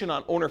variation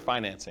on owner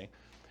financing.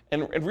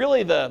 And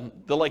really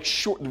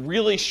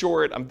really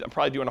short, I'm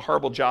probably doing a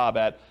horrible job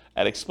at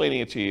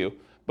explaining it to you.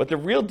 But the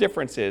real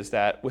difference is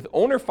that with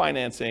owner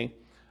financing,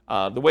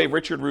 the way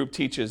Richard Roop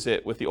teaches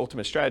it with the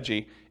ultimate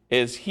strategy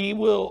is he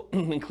will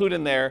include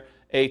in there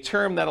a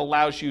term that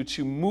allows you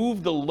to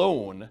move the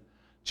loan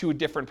to a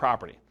different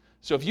property.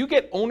 So if you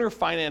get owner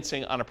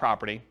financing on a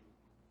property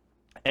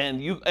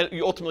and you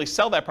ultimately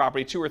sell that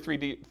property 2 or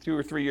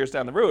 3 years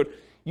down the road,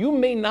 you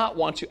may not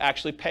want to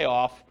actually pay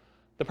off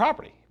the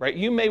property, right?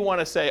 You may want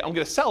to say, I'm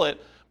going to sell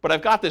it, but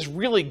I've got this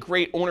really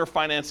great owner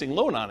financing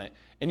loan on it.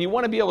 And you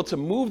want to be able to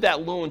move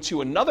that loan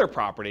to another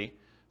property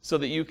so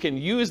that you can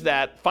use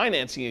that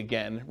financing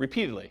again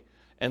repeatedly.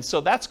 And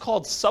so that's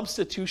called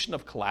substitution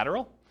of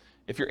collateral.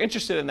 If you're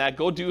interested in that,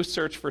 go do a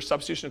search for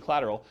substitution of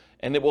collateral,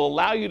 and it will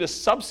allow you to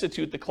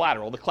substitute the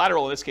collateral. The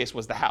collateral in this case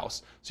was the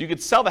house. So you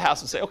could sell the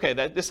house and say, okay,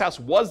 this house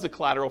was the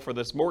collateral for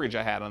this mortgage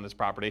I had on this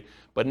property,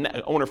 but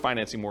owner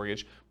financing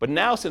mortgage. But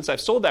now, since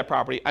I've sold that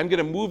property, I'm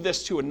going to move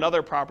this to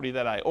another property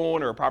that I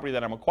own or a property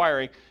that I'm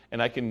acquiring,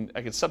 and I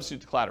can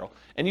substitute the collateral.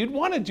 And you'd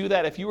want to do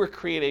that if you were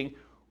creating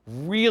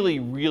really,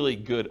 really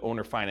good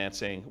owner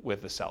financing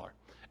with the seller.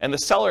 And the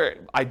seller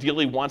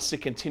ideally wants to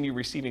continue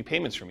receiving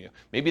payments from you.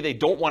 Maybe they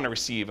don't want to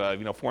receive a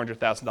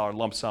 $400,000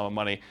 lump sum of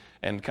money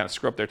and kind of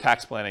screw up their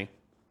tax planning.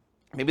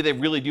 Maybe they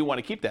really do want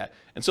to keep that.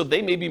 And so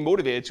they may be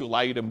motivated to allow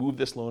you to move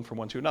this loan from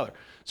one to another.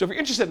 So if you're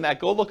interested in that,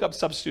 go look up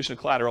substitution of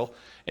collateral,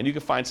 and you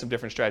can find some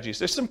different strategies.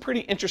 There's some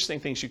pretty interesting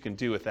things you can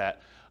do with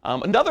that.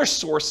 Another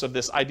source of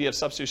this idea of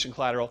substitution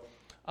collateral,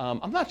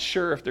 I'm not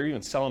sure if they're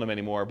even selling them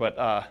anymore,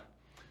 but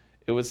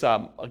it was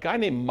a guy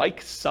named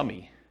Mike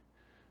Summey.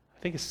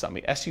 I think it's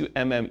Summey,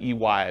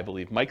 S-U-M-M-E-Y, I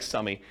believe, Mike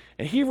Summey.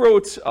 And he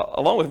wrote,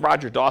 along with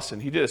Roger Dawson,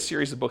 he did a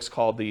series of books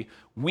called The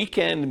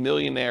Weekend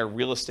Millionaire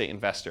Real Estate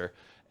Investor.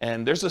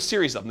 And there's a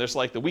series of them. There's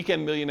like the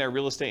Weekend Millionaire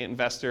Real Estate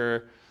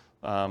Investor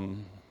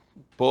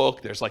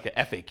book. There's like an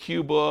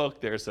FAQ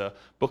book. There's a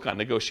book on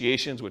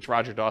negotiations, which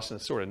Roger Dawson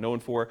is sort of known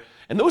for.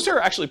 And those are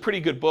actually pretty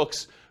good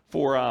books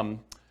for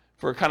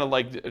kind of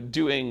like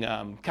doing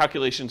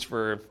calculations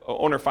for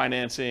owner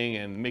financing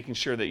and making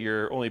sure that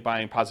you're only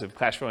buying positive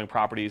cash flowing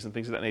properties and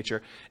things of that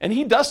nature. And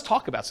he does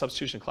talk about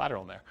substitution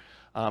collateral in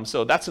there.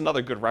 So that's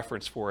another good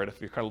reference for it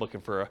if you're kind of looking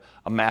for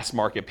a mass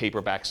market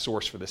paperback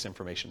source for this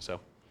information.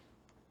 So,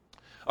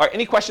 all right,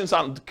 any questions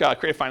on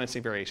creative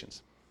financing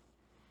variations?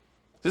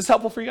 Is this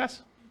helpful for you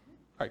guys?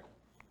 All right.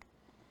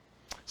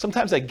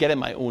 Sometimes I get in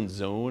my own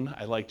zone.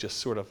 I like just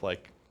sort of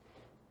like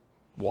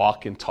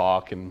walk and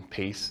talk and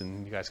pace,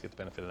 and you guys get the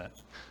benefit of that.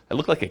 I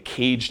look like a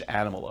caged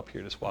animal up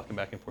here just walking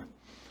back and forth.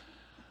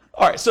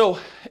 All right, so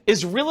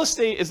is real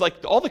estate, is like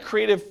all the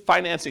creative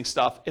financing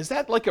stuff, is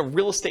that like a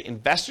real estate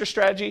investor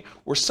strategy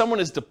where someone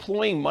is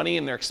deploying money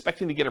and they're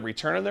expecting to get a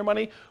return on their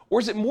money? Or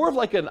is it more of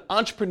like an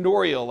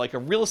entrepreneurial, like a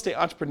real estate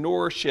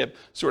entrepreneurship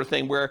sort of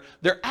thing where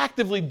they're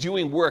actively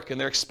doing work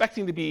and they're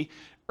expecting to be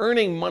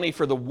earning money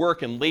for the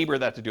work and labor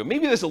that to do it?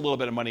 Maybe there's a little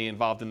bit of money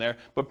involved in there,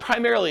 but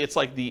primarily it's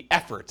like the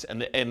effort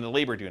and the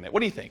labor doing it.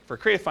 What do you think? For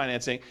creative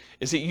financing,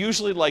 is it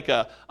usually like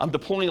I'm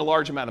deploying a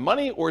large amount of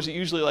money, or is it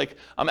usually like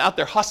I'm out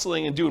there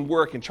hustling and doing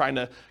work and trying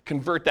to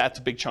convert that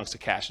to big chunks of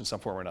cash in some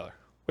form or another?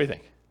 What do you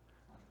think?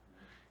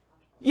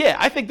 Yeah,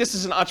 I think this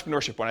is an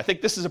entrepreneurship one. I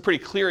think this is a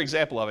pretty clear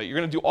example of it. You're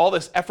going to do all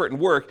this effort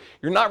and work.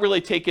 You're not really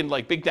taking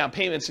like big down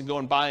payments and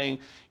going buying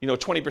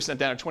 20%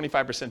 down or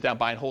 25% down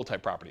buying whole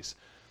type properties.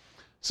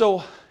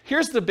 So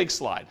here's the big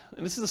slide.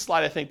 And this is a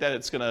slide I think that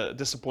it's going to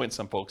disappoint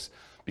some folks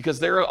because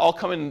they're all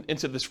coming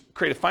into this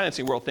creative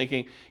financing world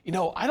thinking,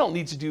 I don't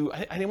need to do,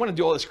 I didn't want to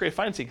do all this creative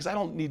financing because I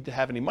don't need to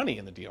have any money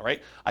in the deal,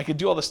 right? I could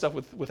do all this stuff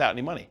without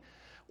any money.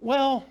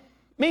 Well,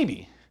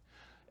 maybe.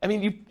 I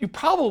mean, you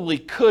probably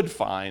could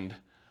find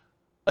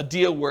a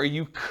deal where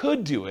you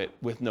could do it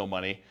with no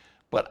money,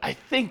 but I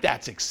think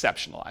that's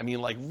exceptional. I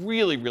mean, like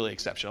really, really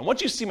exceptional. Once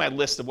you see my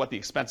list of what the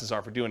expenses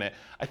are for doing it,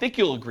 I think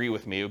you'll agree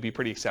with me. It would be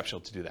pretty exceptional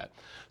to do that.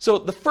 So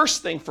the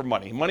first thing for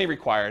money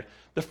required,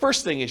 the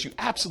first thing is you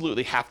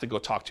absolutely have to go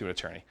talk to an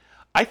attorney.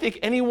 I think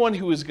anyone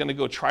who is going to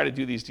go try to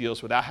do these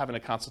deals without having a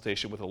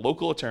consultation with a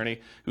local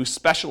attorney who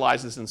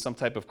specializes in some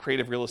type of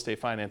creative real estate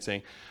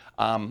financing,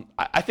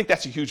 I think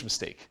that's a huge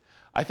mistake.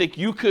 I think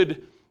you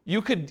could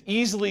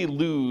easily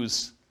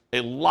lose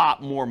a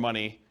lot more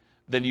money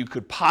than you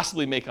could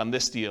possibly make on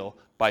this deal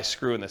by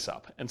screwing this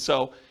up. And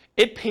so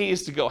it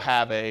pays to go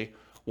have a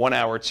 1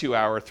 hour, 2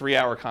 hour, 3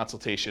 hour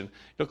consultation.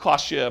 It'll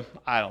cost you,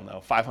 I don't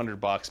know,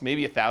 $500,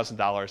 maybe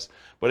 $1,000.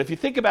 But if you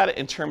think about it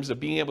in terms of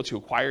being able to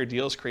acquire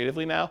deals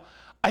creatively now,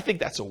 I think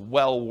that's a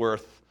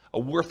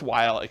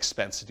worthwhile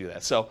expense to do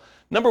that. So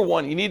number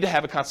one, you need to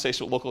have a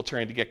consultation with a local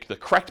attorney to get the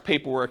correct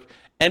paperwork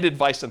and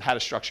advice on how to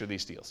structure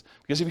these deals.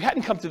 Because if you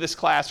hadn't come to this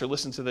class or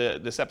listened to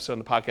this episode on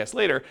the podcast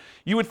later,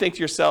 you would think to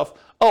yourself,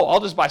 oh, I'll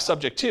just buy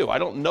subject to. I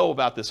don't know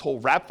about this whole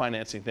wrap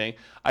financing thing.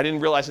 I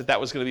didn't realize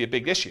that was going to be a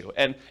big issue.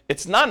 And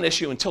it's not an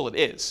issue until it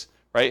is,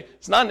 right?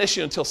 It's not an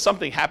issue until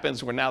something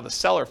happens where now the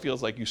seller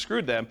feels like you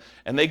screwed them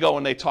and they go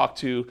and they talk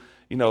to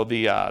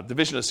the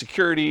Division of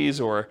Securities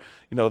or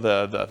what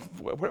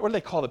do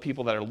they call the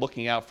people that are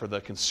looking out for the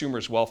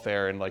consumer's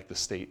welfare in like the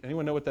state?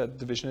 Anyone know what that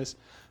division is?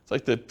 It's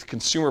like the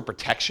Consumer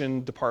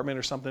Protection Department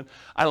or something.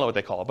 I don't know what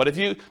they call it. But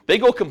if they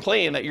go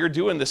complain that you're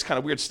doing this kind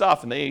of weird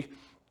stuff and a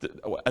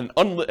kind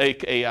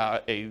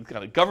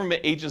of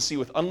government agency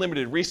with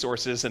unlimited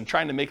resources and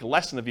trying to make a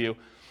lesson of you,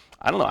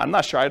 I don't know. I'm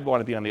not sure I'd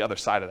want to be on the other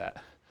side of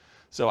that.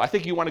 So I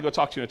think you want to go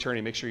talk to an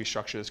attorney, make sure you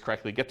structure this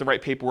correctly, get the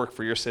right paperwork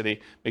for your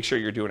city, make sure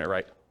you're doing it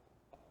right.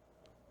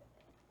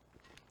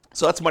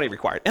 So that's money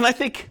required. And I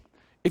think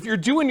if you're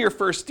doing your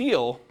first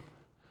deal,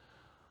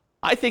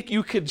 I think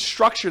you could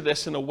structure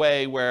this in a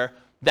way where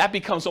that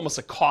becomes almost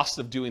a cost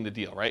of doing the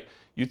deal, right?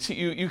 You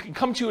can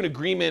come to an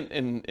agreement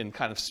in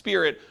kind of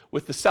spirit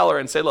with the seller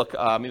and say, look,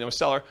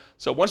 seller,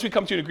 so once we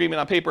come to an agreement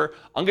on paper,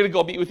 I'm going to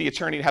go meet with the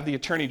attorney and have the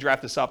attorney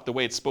draft this up the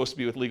way it's supposed to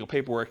be with legal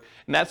paperwork.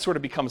 And that sort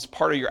of becomes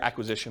part of your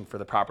acquisition for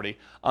the property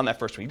on that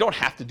first one. You don't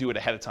have to do it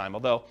ahead of time,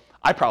 although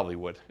I probably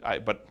would.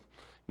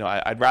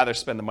 I'd rather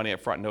spend the money up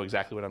front and know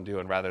exactly what I'm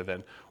doing rather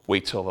than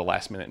wait till the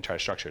last minute and try to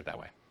structure it that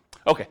way.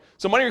 Okay,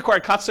 so money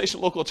required, consultation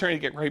with local attorney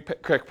to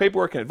get correct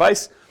paperwork and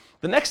advice.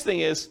 The next thing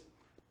is,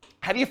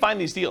 how do you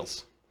find these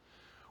deals?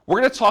 We're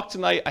going to talk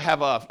tonight, I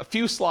have a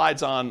few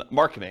slides on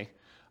marketing.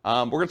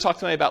 We're going to talk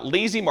tonight about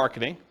lazy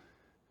marketing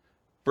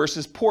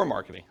versus poor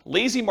marketing.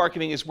 Lazy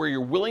marketing is where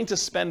you're willing to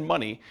spend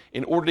money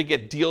in order to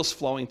get deals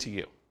flowing to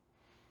you.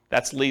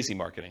 That's lazy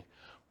marketing.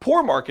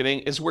 Poor marketing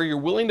is where you're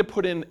willing to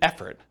put in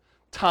effort,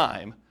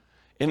 time,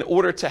 in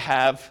order to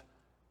have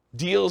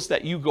deals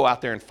that you go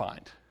out there and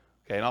find.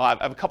 Okay, and I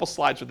have a couple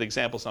slides with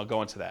examples and I'll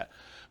go into that.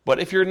 But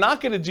if you're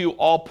not going to do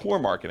all poor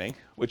marketing,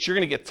 which you're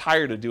going to get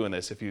tired of doing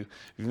this if you've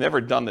never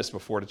done this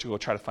before to go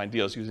try to find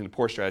deals using the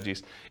poor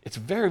strategies, it's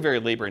very, very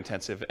labor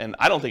intensive and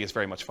I don't think it's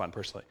very much fun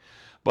personally.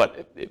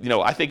 But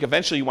I think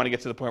eventually you want to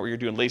get to the point where you're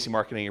doing lazy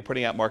marketing, you're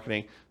putting out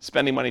marketing,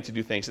 spending money to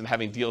do things and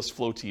having deals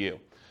flow to you.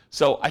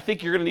 So I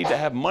think you're going to need to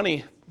have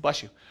money,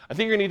 bless you, I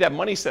think you're going to need to have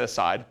money set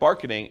aside,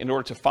 marketing, in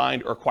order to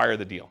find or acquire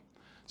the deal.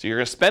 So you're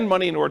going to spend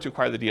money in order to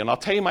acquire the deal. And I'll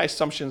tell you my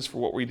assumptions for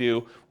what we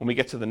do when we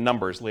get to the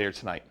numbers later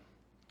tonight.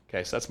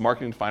 Okay, so that's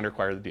marketing to find or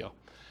acquire the deal.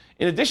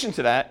 In addition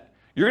to that,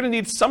 you're going to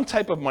need some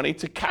type of money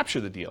to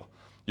capture the deal.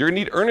 You're going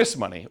to need earnest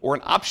money or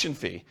an option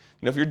fee.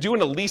 If you're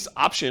doing a lease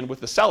option with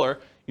the seller,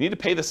 you need to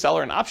pay the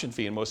seller an option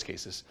fee in most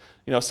cases.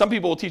 Some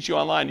people will teach you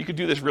online, you could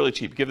do this really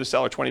cheap. Give the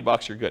seller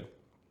 $20, you're good.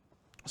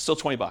 Still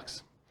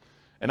 $20.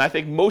 And I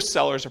think most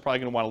sellers are probably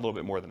going to want a little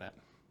bit more than that.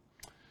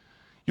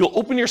 You'll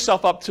open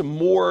yourself up to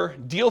more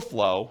deal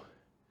flow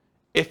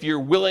if you're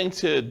willing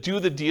to do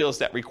the deals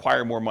that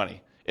require more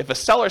money. If a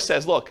seller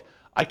says, look,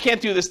 I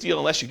can't do this deal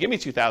unless you give me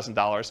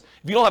 $2,000. If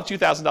you don't have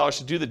 $2,000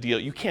 to do the deal,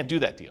 you can't do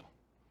that deal,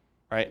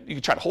 right? You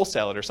can try to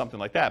wholesale it or something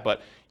like that,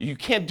 but you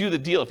can't do the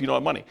deal if you don't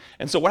have money.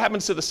 And so what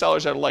happens to the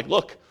sellers that are like,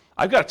 look,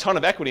 I've got a ton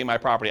of equity in my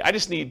property. I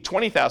just need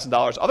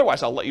 $20,000.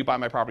 Otherwise, I'll let you buy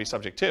my property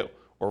subject to,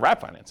 or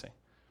wrap financing.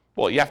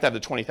 Well, you have to have the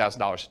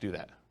 $20,000 to do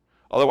that.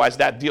 Otherwise,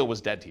 that deal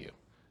was dead to you.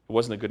 It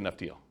wasn't a good enough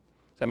deal.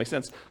 Does that make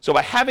sense? So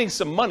by having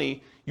some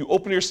money, you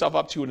open yourself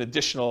up to an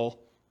additional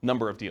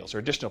number of deals or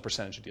additional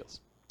percentage of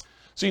deals.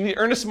 So you need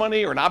earnest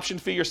money or an option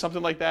fee or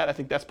something like that. I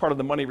think that's part of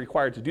the money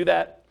required to do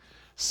that.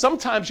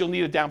 Sometimes you'll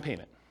need a down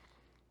payment.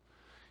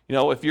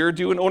 If you're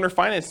doing owner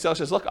finance, the seller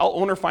says, look, I'll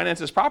owner finance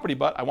this property,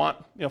 but I want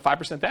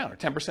 5% down or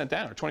 10%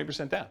 down or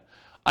 20% down.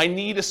 I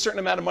need a certain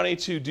amount of money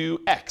to do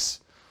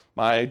X.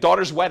 My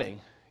daughter's wedding.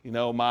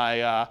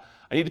 I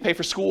need to pay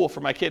for school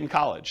for my kid in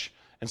college.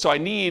 And so I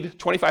need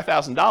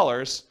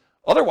 $25,000.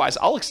 Otherwise,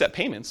 I'll accept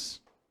payments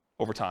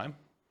over time,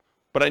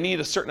 but I need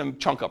a certain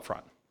chunk up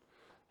front.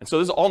 And so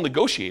this is all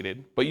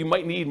negotiated, but you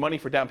might need money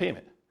for down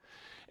payment.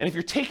 And if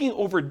you're taking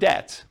over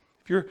debt,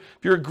 if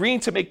you're agreeing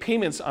to make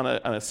payments on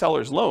a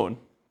seller's loan,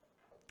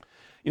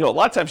 a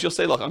lot of times you'll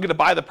say, look, I'm going to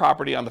buy the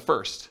property on the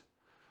first.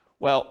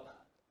 Well,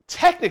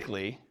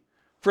 technically,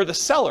 for the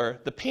seller,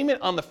 the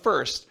payment on the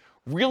first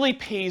really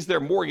pays their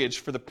mortgage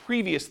for the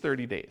previous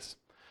 30 days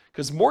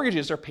because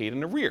mortgages are paid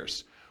in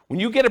arrears. When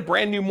you get a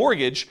brand new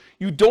mortgage,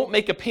 you don't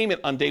make a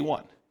payment on day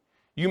one.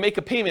 You make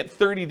a payment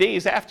 30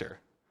 days after,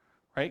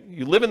 right?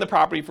 You live in the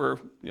property for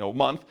a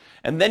month,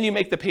 and then you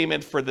make the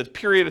payment for the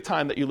period of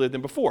time that you lived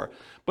in before.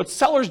 But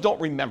sellers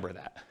don't remember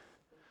that,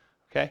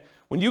 okay?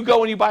 When you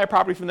go and you buy a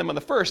property from them on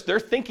the 1st, they're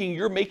thinking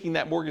you're making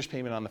that mortgage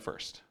payment on the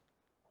 1st.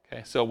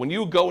 Okay, so when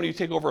you go and you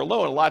take over a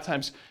loan, a lot of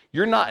times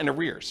you're not in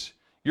arrears.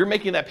 You're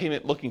making that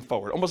payment looking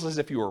forward, almost as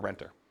if you were a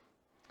renter.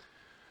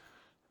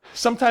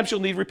 Sometimes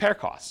you'll need repair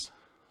costs.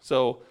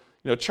 So,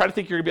 try to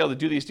think you're gonna be able to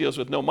do these deals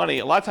with no money.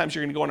 A lot of times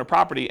you're gonna go on a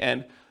property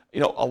and,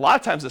 a lot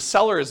of times the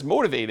seller is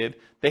motivated.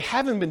 They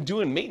haven't been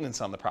doing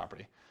maintenance on the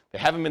property. They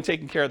haven't been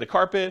taking care of the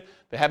carpet.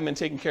 They haven't been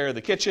taking care of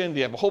the kitchen.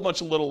 They have a whole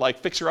bunch of little like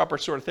fixer-upper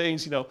sort of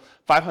things, $500,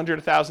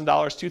 $1,000,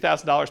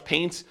 $2,000,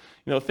 paints,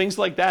 things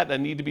like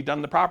that need to be done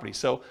in the property.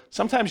 So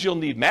sometimes you'll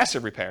need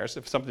massive repairs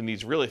if something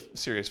needs really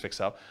serious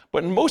fix-up.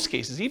 But in most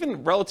cases,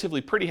 even relatively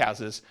pretty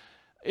houses,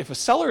 if a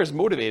seller is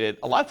motivated,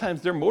 a lot of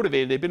times they're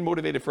motivated. They've been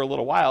motivated for a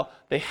little while.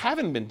 They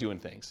haven't been doing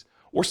things.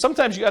 Or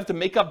sometimes you have to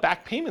make up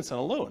back payments on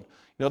a loan.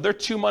 They're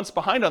 2 months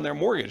behind on their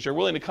mortgage. They're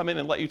willing to come in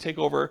and let you take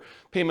over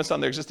payments on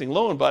their existing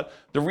loan, but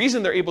the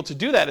reason they're able to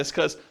do that is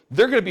because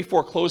they're going to be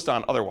foreclosed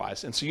on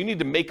otherwise, and so you need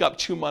to make up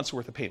 2 months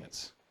worth of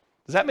payments.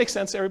 Does that make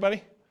sense to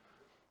everybody?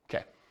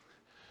 Okay.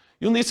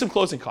 You'll need some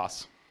closing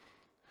costs.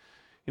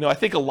 I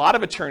think a lot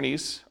of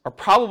attorneys are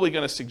probably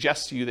going to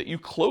suggest to you that you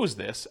close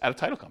this at a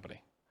title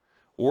company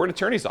or an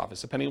attorney's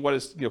office, depending on what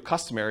is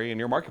customary in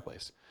your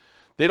marketplace.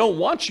 They don't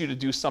want you to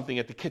do something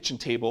at the kitchen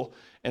table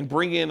and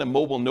bring in a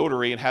mobile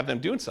notary and have them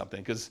doing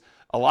something, because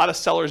a lot of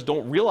sellers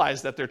don't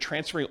realize that they're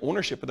transferring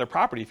ownership of their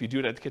property if you do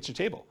it at the kitchen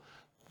table.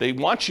 They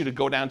want you to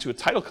go down to a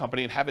title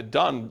company and have it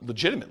done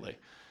legitimately.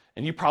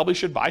 And you probably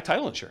should buy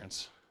title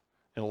insurance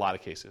in a lot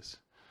of cases.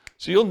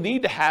 So you'll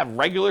need to have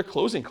regular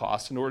closing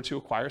costs in order to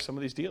acquire some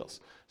of these deals,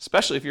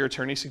 especially if your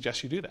attorney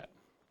suggests you do that.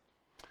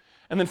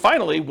 And then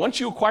finally, once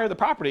you acquire the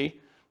property,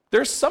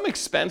 there's some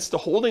expense to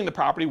holding the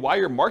property while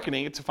you're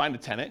marketing it to find a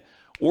tenant,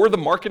 or the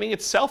marketing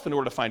itself in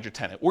order to find your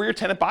tenant, or your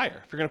tenant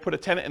buyer. If you're going to put a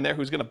tenant in there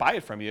who's going to buy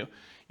it from you,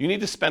 you need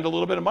to spend a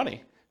little bit of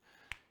money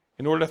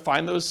in order to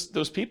find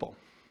those people.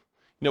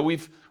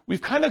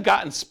 We've kind of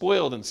gotten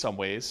spoiled in some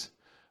ways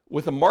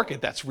with a market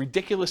that's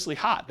ridiculously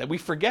hot, that we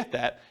forget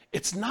that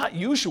it's not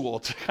usual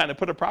to kind of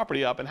put a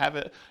property up and have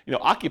it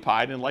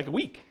occupied in like a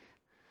week.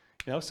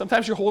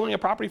 Sometimes you're holding a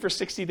property for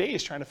 60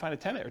 days trying to find a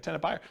tenant or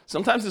tenant buyer.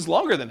 Sometimes it's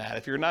longer than that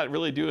if you're not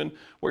really doing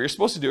what you're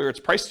supposed to do, or it's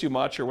priced too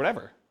much or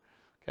whatever.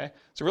 Okay?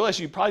 So realize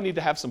you probably need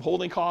to have some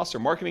holding costs or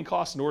marketing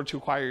costs in order to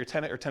acquire your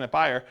tenant or tenant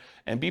buyer,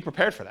 and be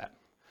prepared for that.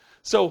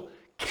 So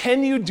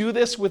can you do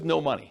this with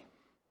no money?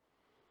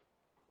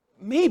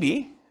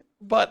 Maybe,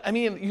 but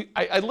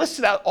I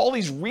listed out all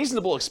these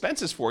reasonable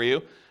expenses for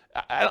you.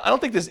 I don't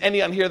think there's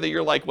any on here that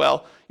you're like,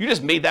 well, you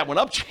just made that one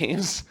up,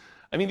 James.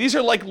 These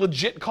are like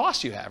legit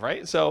costs you have,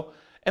 right? So,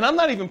 and I'm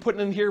not even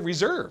putting in here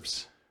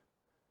reserves,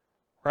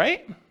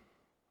 right?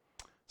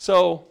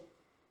 So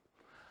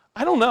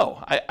I don't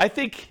know. I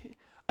think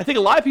a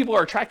lot of people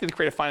are attracted to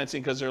creative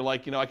financing because they're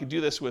like, I could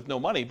do this with no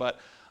money, but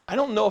I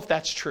don't know if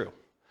that's true.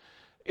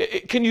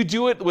 Can you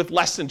do it with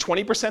less than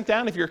 20%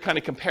 down if you're kind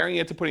of comparing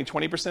it to putting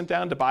 20%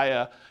 down to buy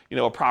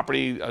a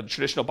property, a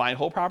traditional buy and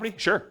hold property?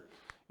 Sure.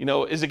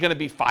 Is it going to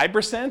be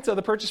 5% of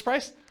the purchase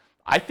price?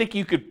 I think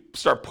you could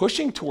start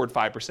pushing toward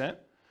 5%,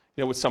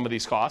 with some of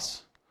these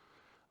costs.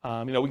 We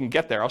can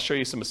get there. I'll show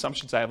you some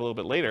assumptions I have a little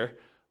bit later,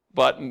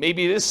 but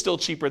maybe it is still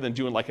cheaper than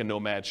doing like a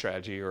nomad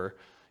strategy, or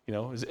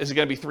is it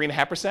going to be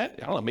 3.5%?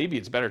 I don't know. Maybe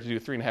it's better to do a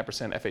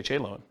 3.5% FHA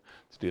loan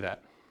to do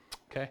that.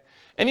 Okay.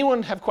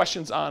 Anyone have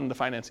questions on the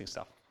financing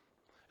stuff?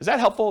 Is that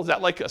helpful? Is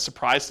that like a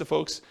surprise to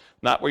folks?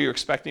 Not what you're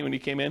expecting when you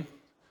came in?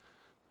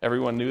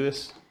 Everyone knew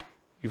this?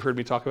 You've heard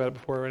me talk about it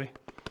before already?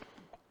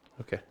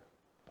 Okay.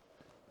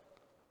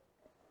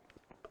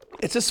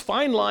 It's this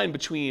fine line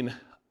between,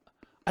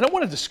 I don't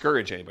want to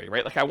discourage anybody,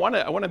 right? Like I want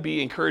to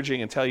be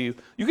encouraging and tell you,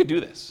 you could do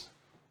this.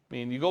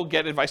 You go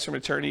get advice from an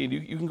attorney, and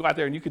you can go out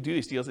there and you could do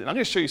these deals. And I'm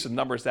going to show you some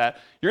numbers that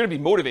you're going to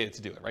be motivated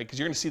to do it, right? Because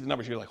you're going to see the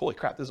numbers, you're like, holy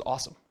crap, this is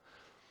awesome.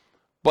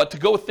 But to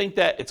go think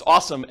that it's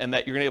awesome and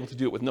that you're going to be able to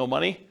do it with no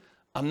money,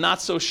 I'm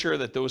not so sure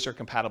that those are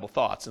compatible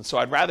thoughts. And so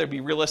I'd rather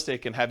be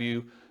realistic and have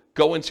you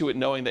go into it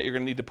knowing that you're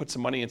going to need to put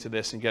some money into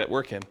this and get it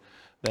working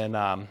than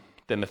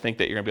to think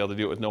that you're going to be able to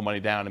do it with no money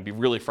down and be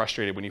really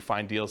frustrated when you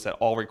find deals that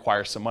all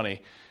require some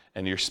money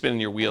and you're spinning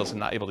your wheels and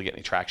not able to get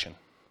any traction.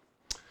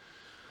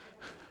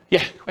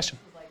 Yeah, question?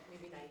 Like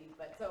maybe naive,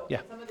 but so yeah.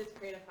 Some of this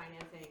creative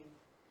financing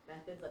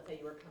methods, let's say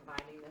you were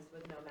combining this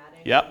with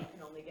nomading, yep. You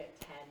can only get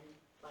 10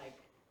 like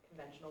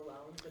conventional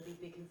loans. Would these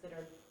be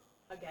considered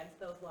against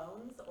those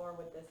loans, or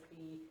would this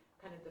be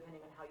kind of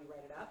depending on how you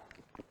write it up?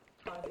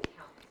 How does it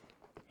count?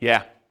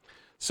 Yeah.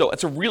 So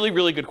it's a really,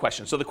 really good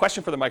question. So the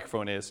question for the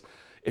microphone is,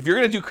 if you're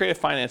going to do creative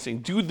financing,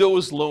 do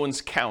those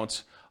loans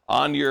count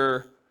on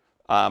your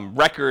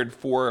record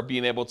for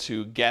being able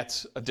to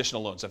get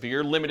additional loans? If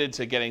you're limited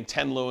to getting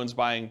 10 loans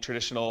buying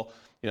traditional,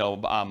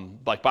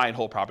 like buy and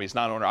hold properties,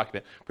 non-owner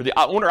occupant. For the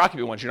owner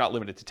occupant ones, you're not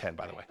limited to 10,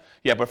 by the way.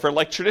 Yeah, but for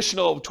like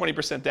traditional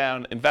 20%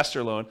 down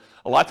investor loan,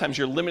 a lot of times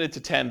you're limited to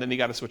 10, then you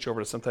got to switch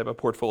over to some type of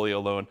portfolio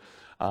loan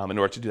in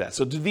order to do that.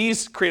 So do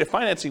these creative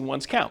financing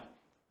ones count?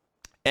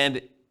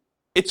 And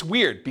it's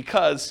weird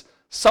because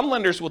some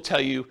lenders will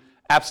tell you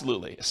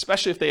absolutely,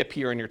 especially if they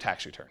appear in your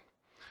tax return,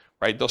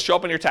 right? They'll show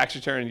up in your tax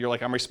return and you're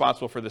like, I'm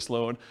responsible for this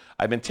loan.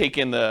 I've been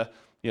taking the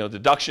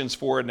deductions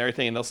for it and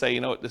everything, and they'll say,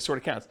 this sort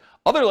of counts.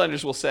 Other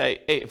lenders will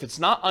say, hey, if it's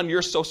not on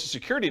your social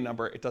security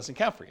number, it doesn't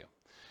count for you.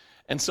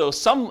 And so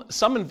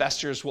some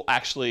investors will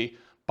actually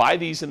buy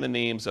these in the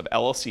names of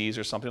LLCs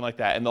or something like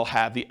that, and they'll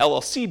have the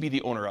LLC be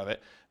the owner of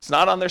it. It's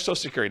not on their social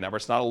security number.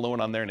 It's not a loan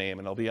on their name,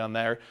 and it'll be on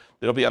the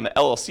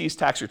LLC's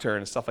tax return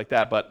and stuff like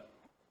that. But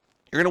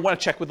you're going to want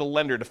to check with the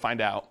lender to find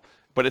out.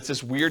 But it's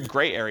this weird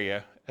gray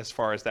area as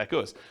far as that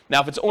goes.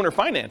 Now, if it's owner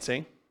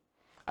financing,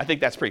 I think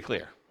that's pretty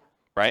clear,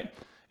 right?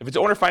 If it's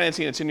owner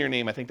financing and it's in your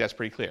name, I think that's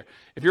pretty clear.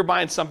 If you're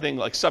buying something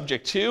like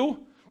subject to,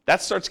 that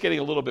starts getting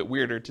a little bit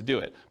weirder to do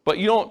it. But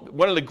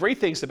one of the great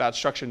things about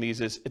structuring these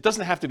is it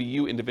doesn't have to be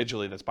you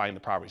individually that's buying the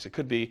properties. It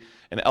could be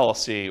an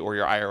LLC or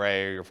your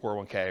IRA or your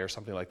 401k or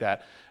something like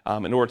that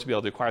in order to be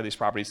able to acquire these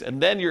properties. And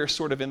then you're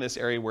sort of in this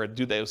area where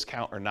do those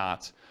count or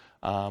not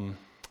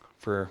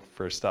for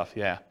stuff,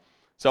 yeah.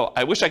 So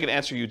I wish I could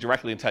answer you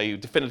directly and tell you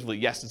definitively,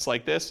 yes, it's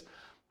like this,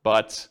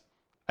 but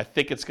I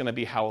think it's going to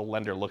be how a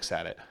lender looks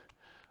at it.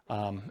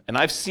 And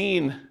I've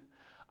seen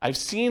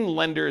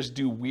lenders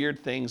do weird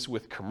things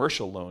with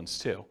commercial loans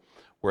too,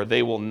 where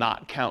they will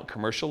not count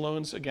commercial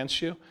loans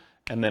against you,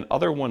 and then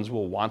other ones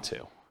will want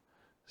to.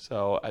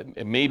 So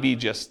it may be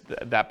just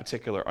that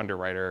particular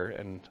underwriter,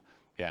 and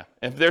yeah.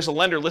 If there's a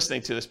lender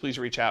listening to this, please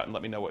reach out and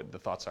let me know what the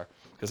thoughts are,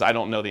 because I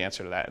don't know the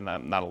answer to that, and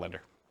I'm not a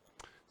lender.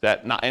 Does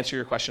that not answer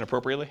your question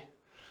appropriately?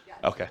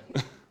 Yeah. Okay.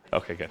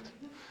 Okay, good.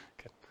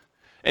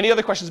 Any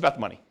other questions about the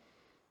money?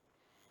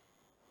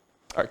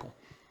 All right, cool.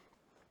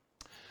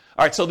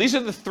 All right, so these are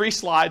the 3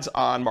 slides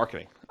on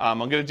marketing. I'm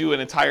going to do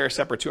an entire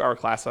separate 2-hour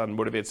class on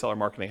motivated seller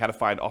marketing, how to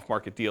find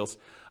off-market deals.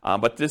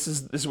 But this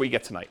is what you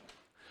get tonight.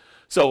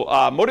 So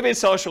motivated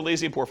sellers for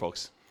lazy and poor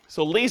folks.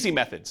 So lazy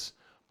methods: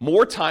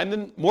 more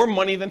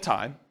money than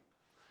time.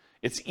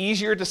 It's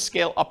easier to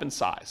scale up in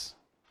size.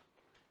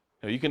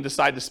 You can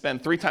decide to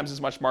spend 3 times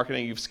as much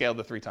marketing. You've scaled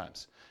it 3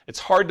 times. It's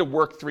hard to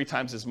work 3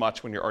 times as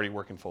much when you're already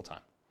working full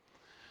time.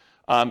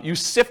 You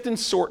sift and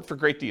sort for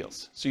great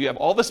deals. So you have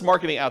all this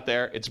marketing out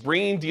there. It's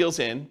bringing deals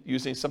in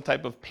using some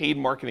type of paid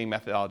marketing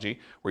methodology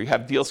where you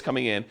have deals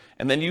coming in,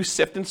 and then you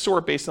sift and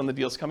sort based on the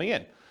deals coming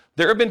in.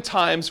 There have been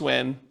times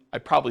when I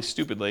probably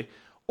stupidly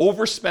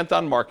overspent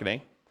on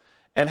marketing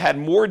and had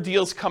more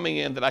deals coming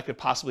in than I could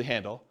possibly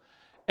handle.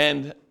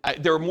 And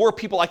there were more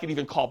people I could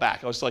even call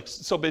back. I was like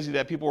so busy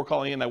that people were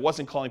calling in, I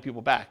wasn't calling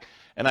people back.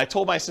 And I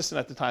told my assistant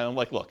at the time, I'm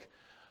like, look,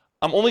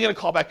 I'm only going to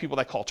call back people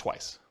that call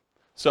twice.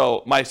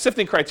 So my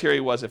sifting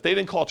criteria was if they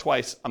didn't call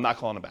twice, I'm not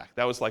calling them back.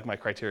 That was like my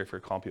criteria for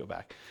calling people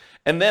back.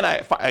 And then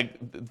I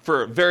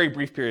for a very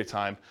brief period of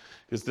time,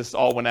 because this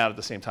all went out at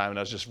the same time and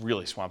I was just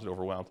really swamped and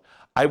overwhelmed,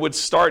 I would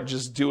start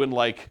just doing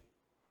like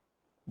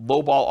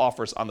lowball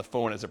offers on the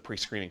phone as a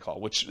pre-screening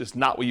call, which is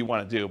not what you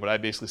want to do. But I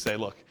basically say,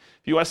 look,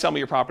 if you want to sell me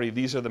your property,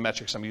 these are the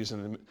metrics I'm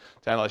using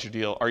to analyze your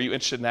deal. Are you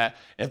interested in that?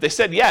 And if they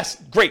said yes,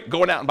 great,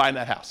 going out and buying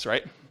that house,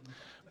 right?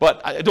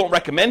 But I don't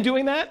recommend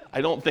doing that. I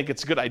don't think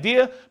it's a good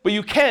idea. But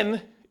you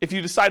can if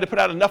you decide to put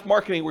out enough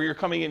marketing where you're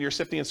coming in, you're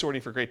sifting and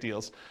sorting for great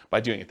deals by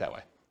doing it that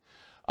way.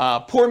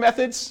 Poor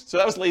methods, so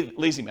that was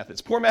lazy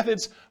methods. Poor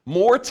methods: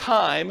 more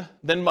time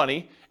than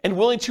money and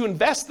willing to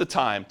invest the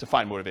time to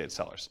find motivated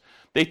sellers.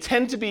 They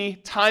tend to be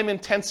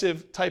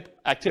time-intensive type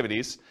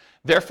activities,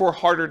 therefore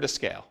harder to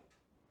scale.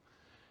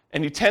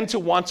 And you tend to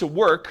want to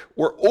work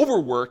or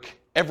overwork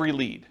every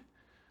lead,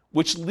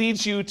 which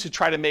leads you to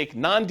try to make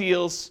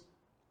non-deals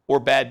or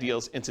bad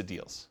deals into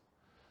deals.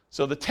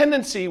 So the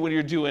tendency when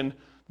you're doing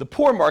the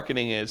poor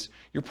marketing is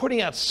you're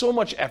putting out so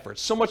much effort,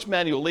 so much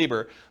manual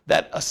labor,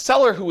 that a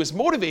seller who is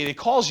motivated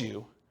calls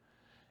you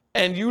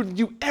and you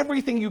do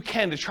everything you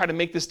can to try to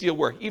make this deal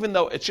work, even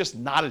though it's just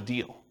not a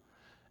deal.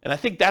 And I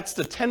think that's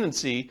the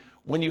tendency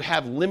when you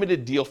have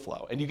limited deal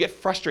flow and you get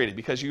frustrated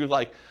because you're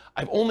like,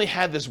 I've only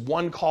had this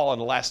one call in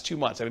the last 2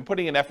 months. I've been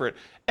putting in effort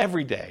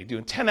every day,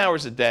 doing 10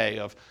 hours a day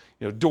of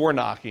door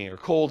knocking or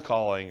cold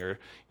calling or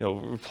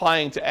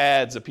replying to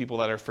ads of people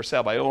that are for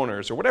sale by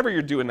owners or whatever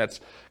you're doing that's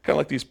kind of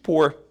like these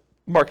poor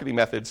marketing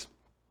methods.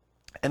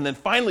 And then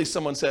finally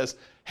someone says,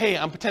 hey,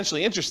 I'm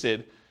potentially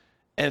interested,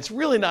 and it's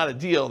really not a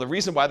deal. The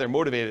reason why they're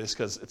motivated is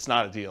because it's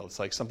not a deal. It's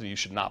like something you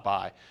should not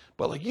buy.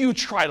 But like you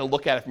try to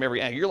look at it from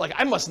every angle. You're like,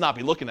 I must not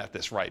be looking at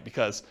this right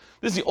because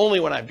this is the only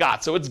one I've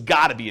got, so it's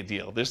got to be a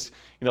deal. There's,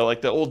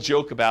 like the old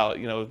joke about,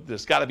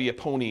 there's got to be a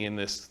pony in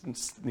this,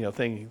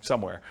 thing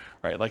somewhere,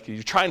 right? Like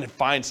you're trying to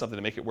find something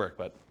to make it work,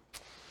 but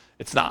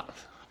it's not,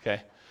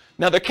 okay?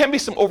 Now there can be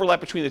some overlap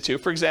between the two.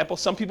 For example,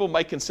 some people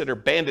might consider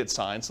bandit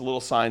signs, the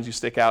little signs you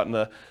stick out in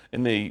the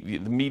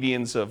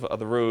medians of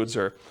the roads,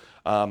 or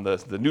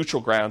the neutral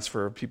grounds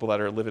for people that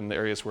live in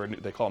areas where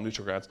they call them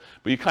neutral grounds.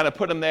 But you kind of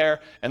put them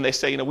there and they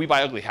say, we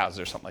buy ugly houses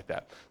or something like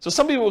that. So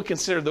some people would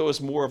consider those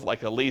more of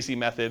like a lazy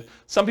method.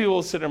 Some people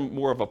will consider them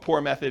more of a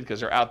poor method because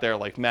they're out there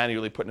like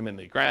manually putting them in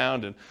the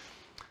ground. And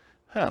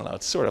I don't know,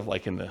 it's sort of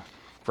like in the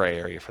gray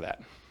area for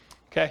that.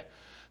 Okay?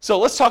 So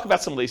let's talk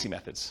about some lazy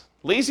methods.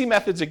 Lazy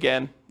methods,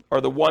 again,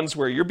 are the ones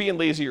where you're being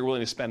lazy, you're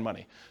willing to spend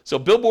money. So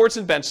billboards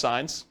and bench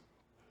signs,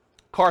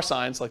 car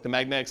signs, like the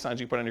magnetic signs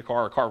you put on your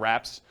car or car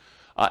wraps,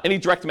 any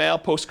direct mail,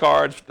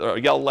 postcards,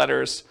 yellow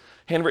letters,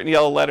 handwritten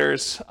yellow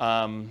letters,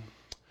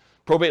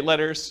 probate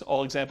letters,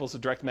 all examples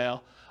of direct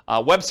mail.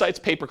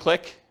 Websites,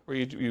 pay-per-click, where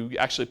you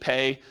actually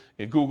pay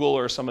Google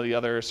or some of the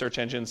other search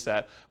engines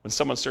that when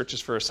someone searches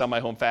for sell my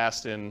home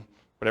fast in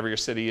whatever your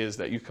city is,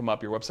 that you come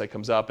up, your website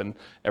comes up, and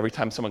every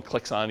time someone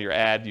clicks on your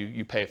ad,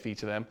 you pay a fee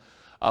to them.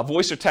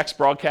 Voice or text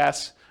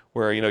broadcasts,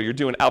 where you're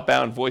doing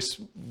outbound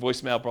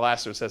voicemail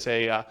blast that says,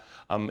 hey,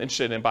 I'm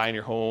interested in buying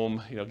your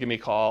home, give me a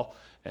call,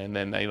 and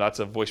then lots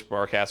of voice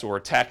broadcasts or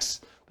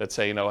texts that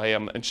say, hey,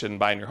 I'm interested in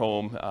buying your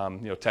home,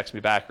 text me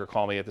back or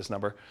call me at this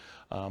number.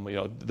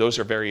 Those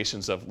are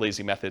variations of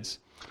lazy methods.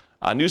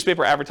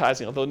 Newspaper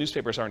advertising, although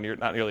newspapers are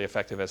not nearly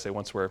effective as they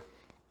once were.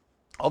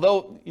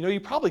 Although, you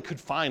probably could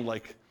find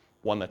like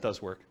one that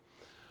does work.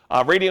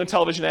 Radio and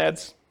television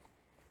ads,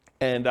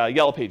 and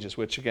Yellow Pages,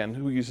 which again,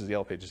 who uses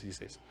Yellow Pages these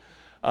days?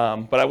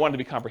 But I wanted to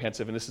be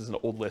comprehensive, and this is an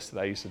old list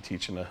that I used to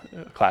teach in a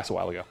class a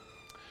while ago.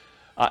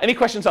 Any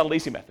questions on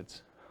lazy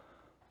methods?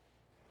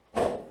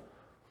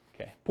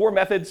 Okay, poor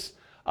methods,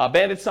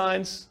 bandit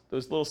signs,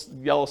 those little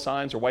yellow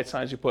signs or white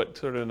signs you put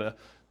sort of in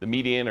the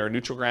median or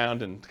neutral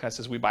ground, and kind of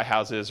says we buy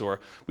houses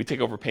or we take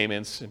over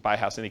payments and buy a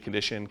house any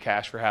condition,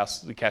 cash for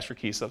house, cash for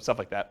keys, stuff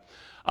like that.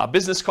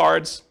 Business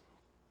cards,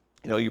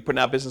 you're putting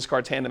out business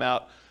cards, hand them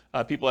out.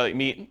 People that you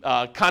meet,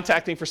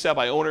 contacting for sale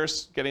by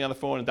owners, getting on the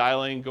phone and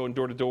dialing, going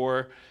door to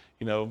door,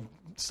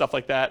 stuff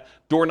like that.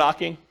 Door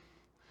knocking,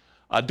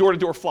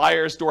 door-to-door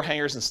flyers, door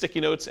hangers, and sticky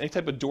notes, any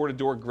type of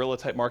door-to-door guerrilla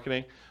type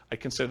marketing. I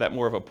consider that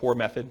more of a poor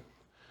method.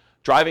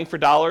 Driving for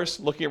dollars,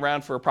 looking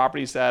around for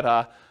properties that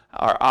are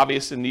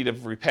obvious in need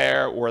of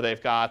repair, or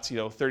they've got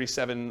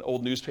 37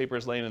 old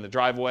newspapers laying in the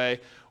driveway,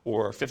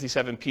 or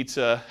 57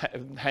 pizza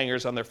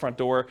hangers on their front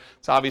door.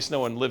 It's obvious no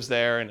one lives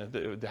there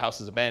and the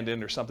house is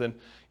abandoned or something.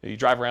 You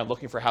drive around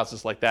looking for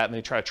houses like that, and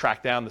they try to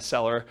track down the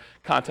seller,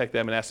 contact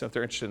them and ask them if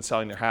they're interested in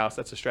selling their house.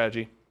 That's a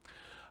strategy.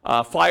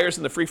 Flyers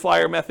and the free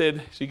flyer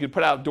method. So you could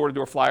put out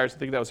door-to-door flyers. I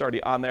think that was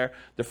already on there.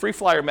 The free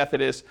flyer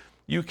method is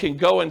you can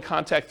go and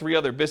contact 3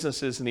 other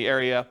businesses in the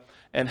area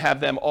and have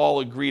them all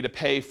agree to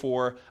pay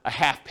for a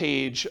half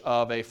page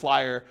of a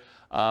flyer.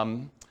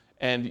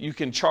 And you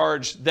can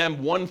charge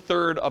them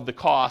 1/3 of the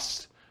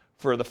cost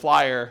for the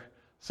flyer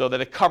so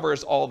that it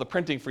covers all the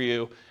printing for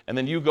you. And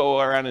then you go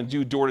around and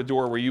do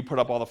door-to-door where you put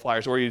up all the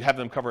flyers, or you have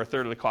them cover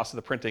 1/3 of the cost of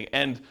the printing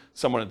and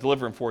someone to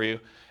deliver them for you.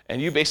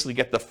 And you basically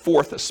get the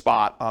 4th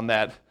spot on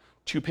that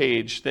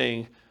 2-page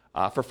thing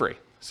for free.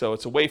 So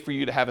it's a way for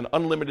you to have an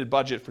unlimited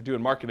budget for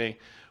doing marketing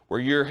where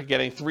you're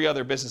getting 3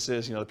 other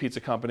businesses, the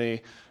pizza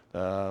company,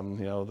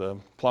 the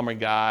plumbing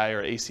guy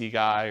or AC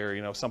guy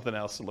or, something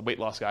else, the weight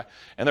loss guy.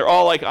 And they're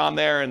all like on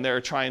there and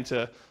they're trying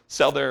to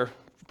sell their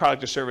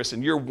product or service,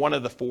 and you're one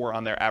of the 4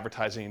 on their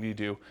advertising, and you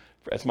do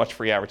as much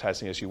free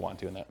advertising as you want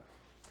doing that.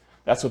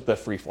 That's what the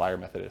free flyer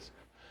method is.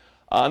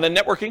 And then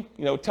networking,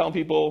 telling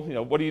people,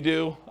 what do you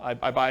do? I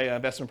buy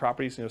investment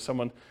properties.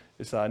 Someone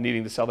is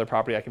needing to sell their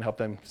property, I can help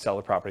them sell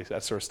their properties,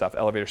 that sort of stuff,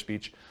 elevator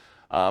speech.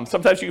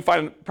 Sometimes you can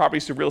find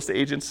properties through real estate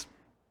agents.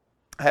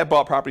 I have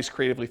bought properties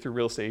creatively through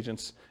real estate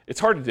agents. It's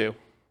hard to do.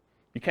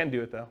 You can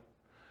do it though.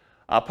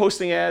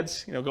 Posting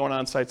ads, going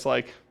on sites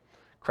like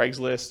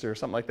Craigslist or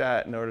something like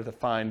that in order to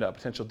find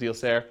potential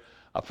deals there.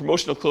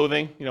 Promotional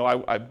clothing,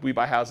 we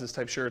buy houses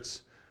type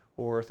shirts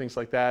or things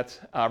like that.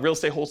 Real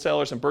estate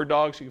wholesalers and bird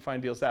dogs, you can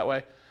find deals that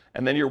way.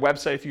 And then your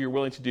website, if you're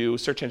willing to do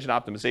search engine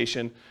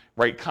optimization,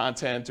 write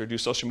content, or do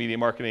social media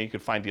marketing, you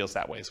can find deals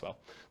that way as well.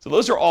 So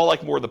those are all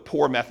like more the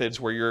poor methods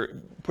where you're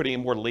putting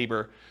in more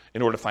labor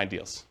in order to find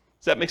deals.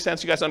 Does that make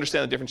sense? You guys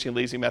understand the difference between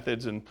lazy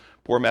methods and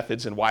poor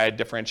methods and why I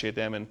differentiate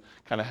them and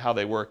kind of how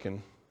they work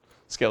and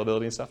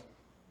scalability and stuff?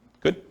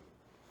 Good?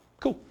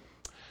 Cool.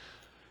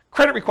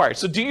 Credit required.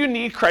 So do you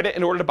need credit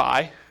in order to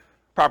buy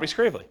properties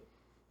creatively?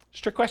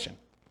 Strict question.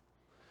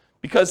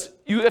 Because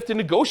you have to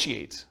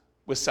negotiate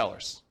with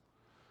sellers.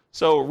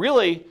 So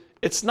really,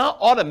 it's not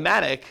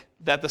automatic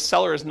that the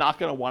seller is not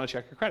going to want to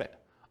check your credit.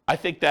 I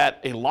think that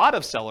a lot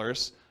of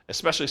sellers,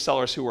 especially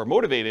sellers who are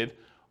motivated,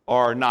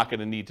 are not going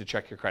to need to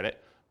check your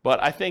credit.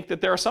 But I think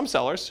that there are some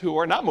sellers who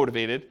are not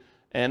motivated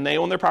and they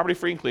own their property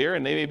free and clear,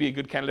 and they may be a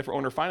good candidate for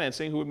owner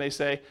financing, who may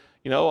say,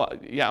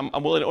 yeah,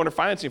 I'm willing to owner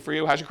financing for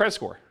you. How's your credit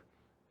score?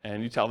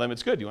 And you tell them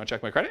it's good. You want to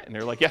check my credit? And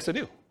they're like, yes, I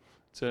do.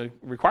 It's a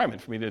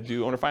requirement for me to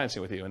do owner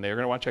financing with you, and they're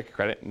going to want to check your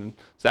credit, and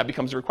so that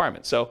becomes a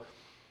requirement. So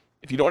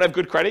if you don't have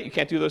good credit, you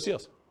can't do those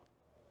deals.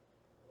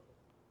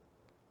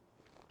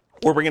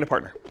 Or bring in a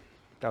partner.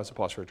 That was a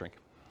pause for a drink.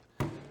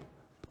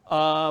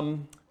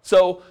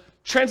 So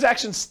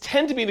transactions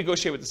tend to be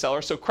negotiated with the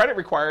seller, so credit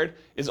required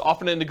is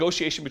often a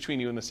negotiation between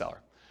you and the seller.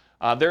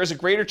 There is a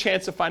greater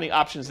chance of finding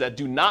options that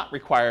do not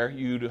require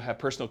you to have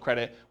personal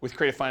credit with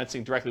creative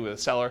financing directly with a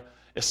seller,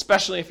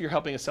 especially if you're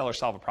helping a seller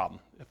solve a problem,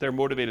 if they're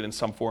motivated in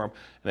some form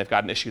and they've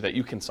got an issue that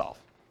you can solve.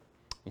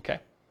 Okay?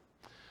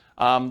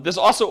 This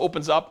also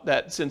opens up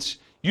that since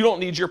you don't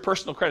need your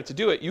personal credit to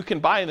do it, you can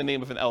buy in the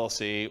name of an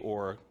LLC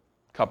or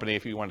company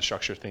if you want to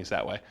structure things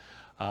that way,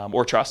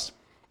 or trust,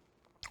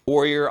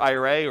 or your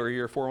IRA or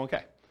your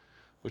 401k,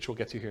 which we'll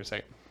get to here in a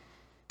second.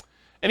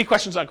 Any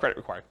questions on credit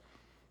required?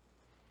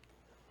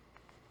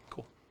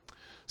 Cool.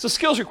 So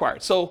skills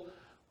required. So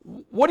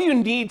what do you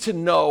need to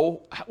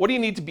know? What do you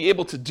need to be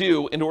able to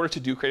do in order to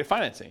do creative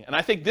financing? And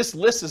I think this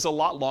list is a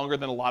lot longer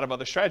than a lot of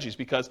other strategies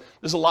because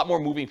there's a lot more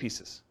moving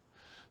pieces.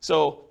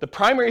 So the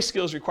primary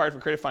skills required for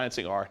creative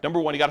financing are, number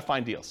one, you got to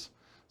find deals.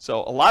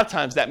 So a lot of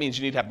times that means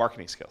you need to have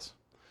marketing skills.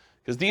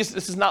 Because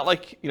this is not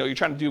like, you're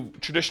trying to do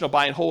traditional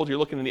buy and hold, you're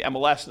looking in the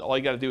MLS, and all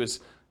you got to do is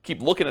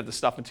keep looking at the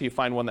stuff until you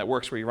find one that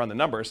works where you run the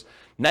numbers.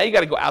 Now you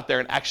got to go out there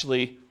and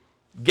actually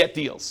get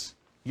deals.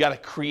 You got to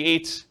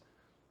create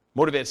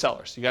motivated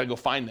sellers. You got to go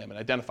find them and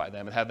identify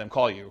them and have them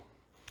call you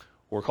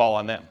or call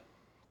on them.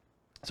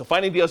 So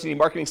finding deals, you need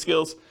marketing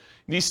skills.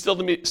 You still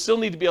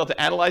need to be able to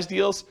analyze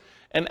deals.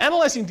 And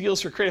analyzing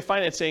deals for creative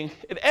financing,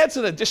 it adds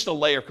an additional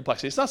layer of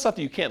complexity. It's not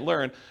something you can't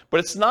learn, but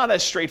it's not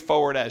as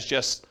straightforward as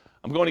just,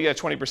 I'm going to get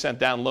a 20%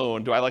 down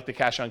loan. Do I like the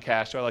cash on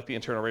cash? Do I like the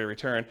internal rate of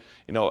return?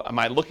 Am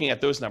I looking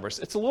at those numbers?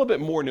 It's a little bit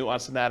more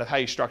nuanced than that of how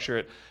you structure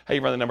it, how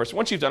you run the numbers.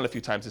 Once you've done it a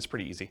few times, it's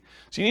pretty easy.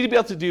 So you need to be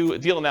able to do a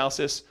deal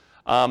analysis.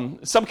 In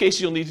some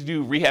cases, you'll need to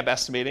do rehab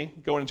estimating,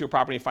 going into a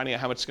property and finding out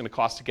how much it's going to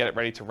cost to get it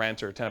ready to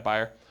rent or a tenant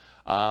buyer.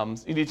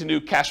 You need to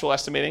do cash flow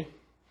estimating,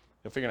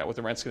 figuring out what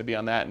the rent's going to be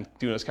on that and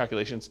doing those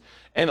calculations.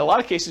 And in a lot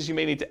of cases, you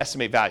may need to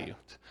estimate value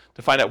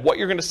to find out what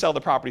you're going to sell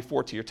the property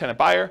for to your tenant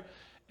buyer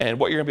and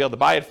what you're going to be able to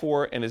buy it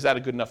for, and is that a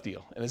good enough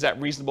deal? And is that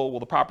reasonable? Will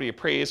the property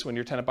appraise when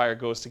your tenant buyer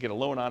goes to get a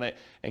loan on it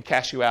and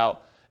cash you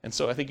out? And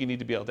so I think you need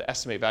to be able to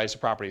estimate values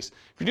of properties.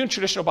 If you're doing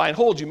traditional buy and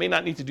hold, you may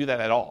not need to do that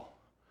at all.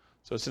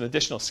 So it's an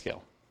additional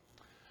skill.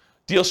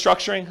 Deal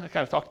structuring, I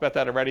kind of talked about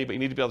that already, but you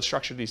need to be able to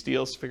structure these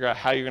deals, figure out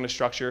how you're going to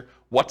structure,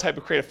 what type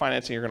of creative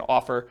financing you're going to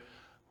offer,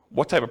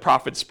 what type of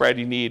profit spread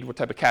you need, what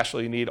type of cash flow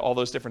you need, all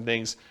those different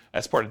things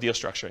as part of deal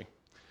structuring.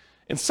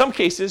 In some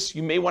cases,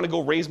 you may want to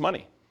go raise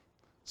money.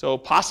 So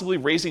possibly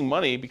raising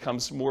money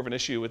becomes more of an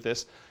issue with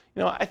this.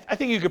 I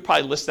think you could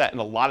probably list that in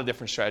a lot of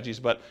different strategies,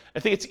 but I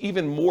think it's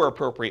even more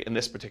appropriate in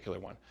this particular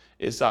one,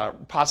 is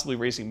possibly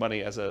raising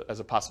money as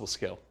a possible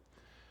skill.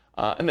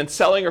 And then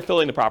selling or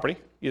filling the property,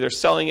 either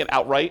selling it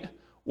outright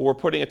or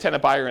putting a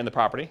tenant buyer in the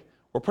property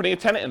or putting a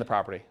tenant in the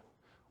property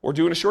or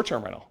doing a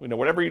short-term rental.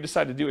 Whatever you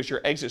decide to do as your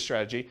exit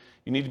strategy,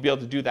 you need to be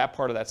able to do that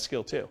part of that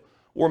skill too,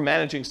 or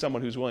managing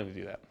someone who's willing to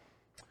do that.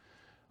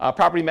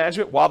 Property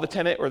management, while the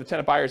tenant or the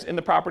tenant buyer is in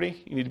the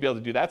property, you need to be able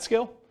to do that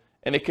skill.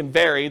 And it can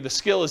vary. The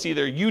skill is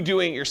either you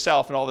doing it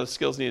yourself and all the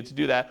skills needed to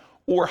do that,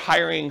 or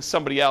hiring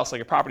somebody else like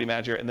a property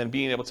manager and then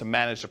being able to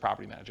manage the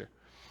property manager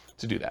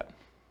to do that.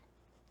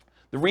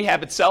 The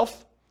rehab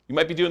itself, you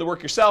might be doing the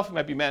work yourself, you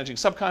might be managing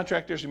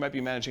subcontractors, you might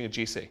be managing a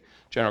GC,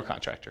 general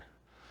contractor.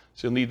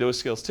 So you'll need those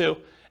skills too.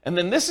 And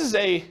then this is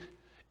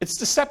it's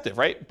deceptive,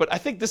 right? But I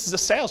think this is a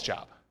sales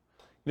job.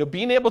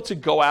 Being able to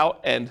go out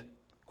and,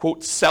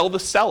 quote, sell the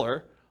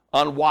seller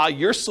on why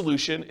your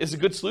solution is a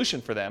good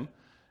solution for them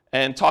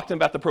and talk to them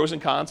about the pros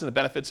and cons and the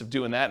benefits of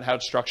doing that and how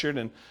it's structured.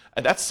 And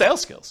that's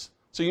sales skills.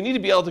 So you need to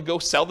be able to go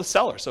sell the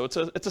seller. So it's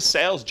a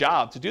sales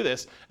job to do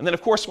this. And then,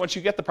 of course, once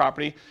you get the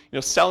property,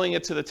 selling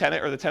it to the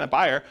tenant or the tenant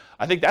buyer,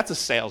 I think that's a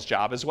sales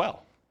job as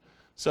well.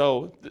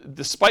 So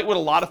despite what a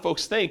lot of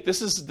folks think,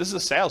 this is a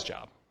sales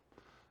job.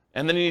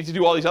 And then you need to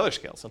do all these other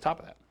skills on top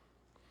of that.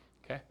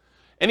 Okay.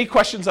 Any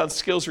questions on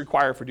skills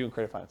required for doing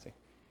creative financing?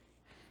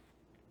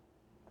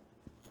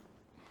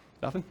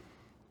 Nothing?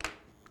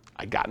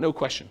 I got no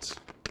questions.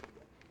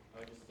 I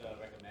would just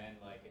recommend,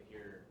 if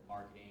you're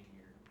marketing,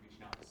 you're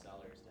reaching out to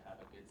sellers to have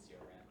a good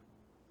CRM.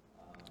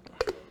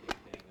 That's a big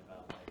thing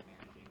about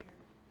managing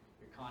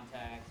your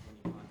contacts, when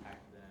you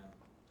contact them,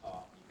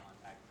 how often you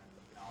contact them.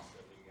 You can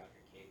also figure out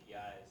your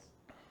KPIs.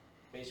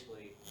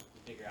 Basically,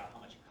 you figure out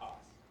how much it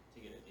costs to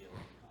get a deal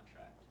in the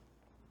contract.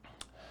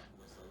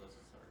 So those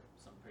are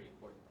some pretty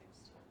important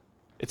things.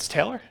 It's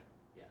Taylor?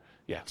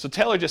 Yeah. So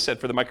Taylor just said,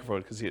 for the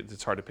microphone, because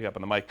it's hard to pick up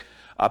on the mic,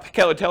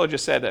 Taylor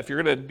just said if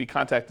you're going to be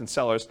contacting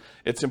sellers,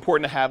 it's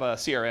important to have a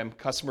CRM,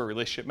 customer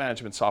relationship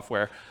management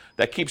software,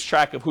 that keeps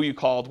track of who you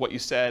called, what you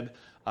said,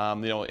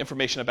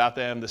 information about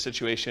them, the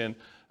situation,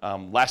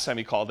 last time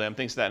you called them,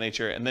 things of that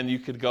nature. And then you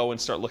could go and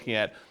start looking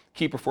at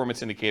key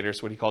performance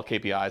indicators, what he called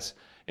KPIs,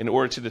 in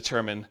order to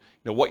determine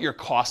what your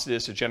cost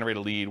is to generate a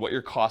lead, what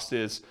your cost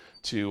is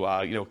to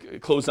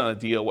close on a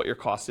deal, what your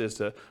cost is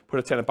to put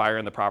a tenant buyer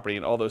in the property,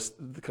 and all those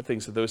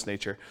things of those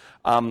nature.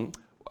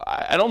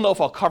 I don't know if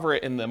I'll cover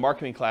it in the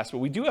marketing class,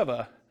 but I do have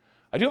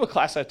a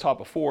class I taught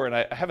before, and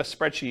I have a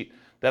spreadsheet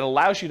that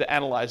allows you to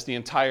analyze the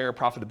entire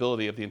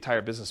profitability of the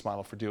entire business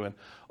model for doing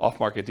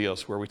off-market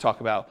deals, where we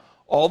talk about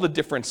all the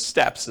different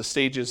steps, the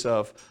stages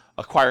of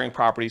acquiring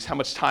properties, how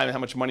much time and how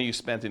much money you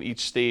spent in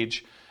each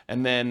stage,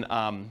 and then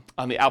on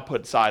the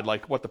output side,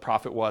 like what the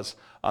profit was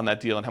on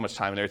that deal and how much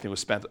time and everything was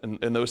spent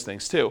in those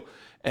things too.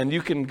 And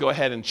you can go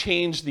ahead and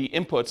change the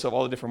inputs of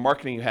all the different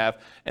marketing you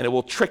have, and it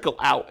will trickle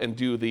out and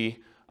do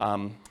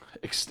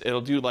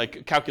it'll do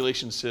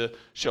calculations to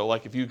show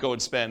if you go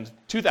and spend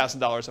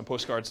 $2,000 on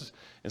postcards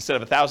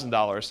instead of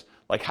 $1,000,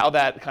 how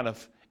that kind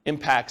of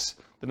impacts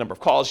the number of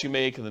calls you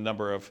make and the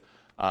number of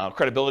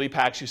credibility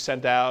packs you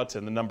send out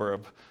and the number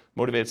of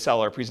motivated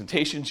seller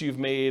presentations you've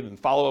made and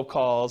follow-up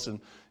calls and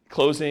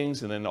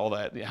closings and then all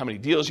that, how many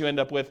deals you end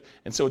up with.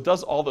 And so it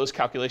does all those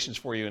calculations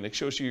for you and it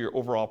shows you your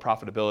overall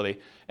profitability.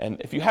 And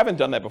if you haven't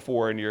done that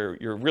before and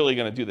you're really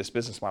going to do this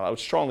business model, I would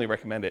strongly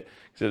recommend it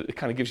because it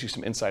kind of gives you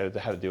some insight into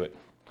how to do it.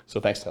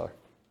 So thanks, Taylor.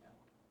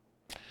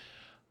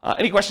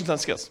 Any questions on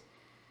skills?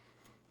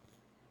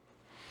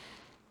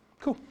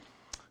 Cool.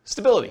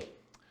 Stability.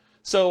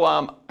 So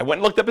I went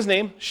and looked up his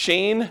name,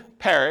 Shane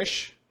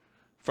Parrish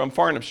from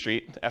Farnham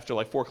Street. After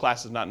like 4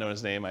 classes not knowing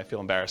his name, I feel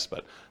embarrassed,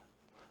 but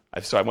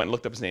so I went and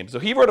looked up his name. So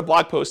he wrote a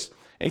blog post,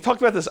 and he talked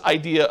about this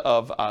idea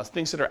of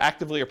things that are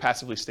actively or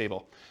passively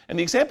stable. And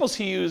the examples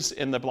he used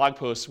in the blog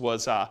post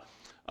was a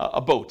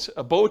boat.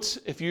 A boat,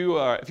 if you're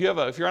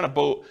on a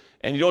boat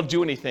and you don't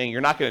do anything,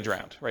 you're not going to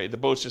drown, right? The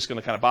boat's just going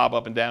to kind of bob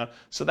up and down.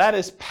 So that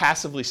is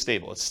passively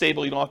stable. It's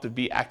stable. You don't have to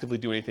be actively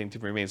doing anything to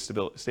remain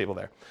stable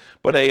there.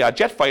 But a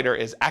jet fighter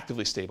is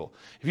actively stable.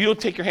 If you don't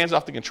take your hands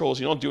off the controls,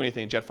 you don't do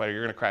anything in jet fighter,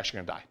 you're going to crash,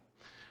 you're going to die.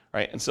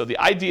 Right? And so the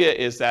idea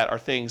is that are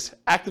things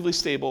actively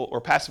stable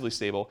or passively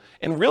stable?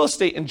 And real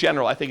estate in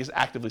general, I think, is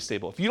actively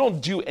stable. If you don't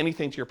do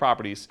anything to your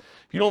properties,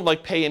 if you don't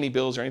like pay any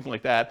bills or anything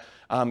like that,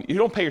 you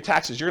don't pay your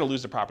taxes, you're going to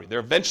lose the property. They're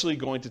eventually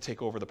going to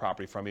take over the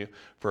property from you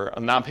for a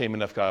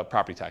non-payment of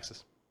property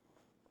taxes.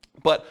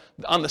 But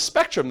on the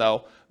spectrum,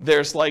 though,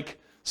 there's like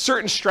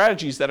certain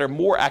strategies that are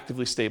more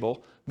actively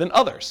stable than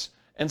others.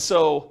 And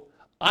so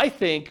I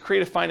think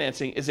creative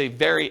financing is a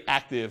very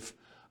active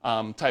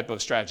type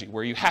of strategy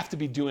where you have to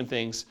be doing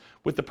things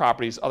with the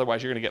properties,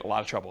 otherwise you're going to get a lot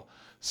of trouble.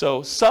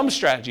 So some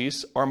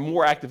strategies are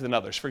more active than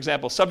others. For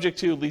example, subject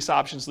to, lease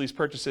options, lease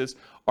purchases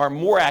are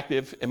more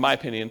active, in my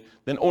opinion,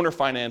 than owner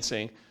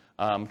financing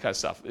kind of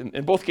stuff.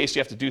 In both cases,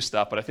 you have to do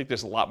stuff, but I think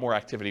there's a lot more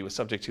activity with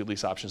subject to,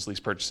 lease options, lease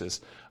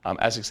purchases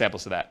as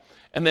examples of that.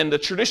 And then the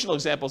traditional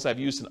examples I've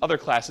used in other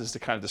classes to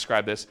kind of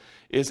describe this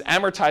is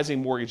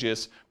amortizing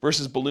mortgages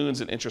versus balloons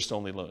and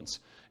interest-only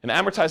loans. An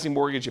amortizing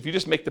mortgage, if you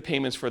just make the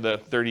payments for the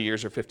 30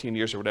 years or 15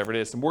 years or whatever it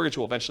is, the mortgage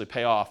will eventually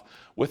pay off.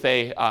 With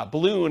a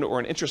balloon or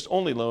an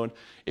interest-only loan,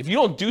 if you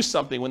don't do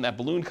something when that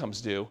balloon comes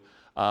due,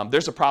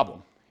 there's a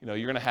problem. You're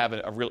going to have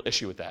a real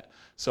issue with that.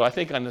 So I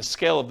think on the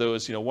scale of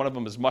those, one of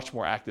them is much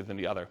more active than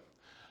the other.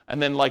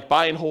 And then like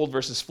buy and hold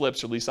versus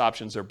flips or lease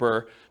options or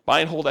BRRRR,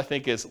 buy and hold I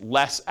think is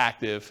less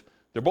active.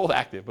 They're both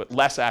active, but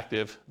less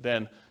active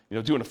than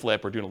doing a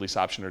flip or doing a lease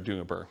option or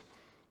doing a BRRRR.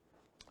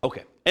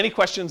 Okay, any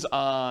questions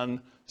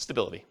on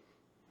stability?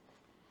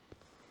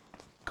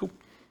 Cool.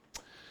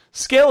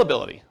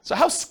 Scalability. So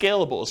how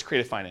scalable is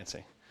creative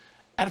financing?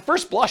 At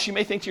first blush, you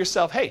may think to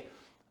yourself, hey,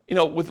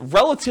 with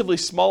relatively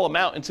small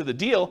amount into the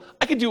deal,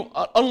 I could do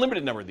an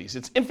unlimited number of these.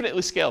 It's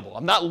infinitely scalable.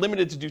 I'm not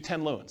limited to do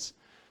 10 loans.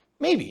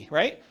 Maybe,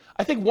 right?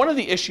 I think one of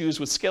the issues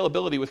with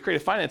scalability with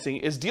creative financing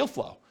is deal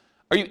flow.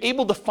 Are you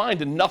able to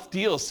find enough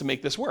deals to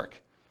make this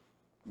work?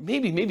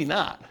 Maybe, maybe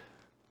not,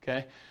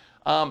 okay?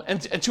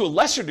 And to a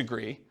lesser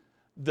degree,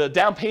 the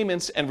down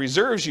payments and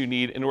reserves you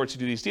need in order to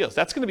do these deals.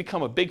 That's going to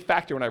become a big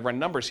factor when I run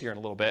numbers here in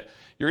a little bit.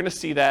 You're going to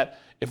see that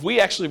if we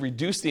actually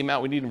reduce the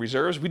amount we need in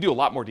reserves, we do a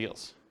lot more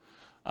deals.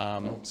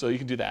 So you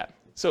can do that.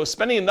 So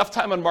spending enough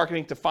time on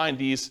marketing to find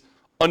these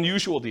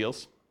unusual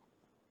deals,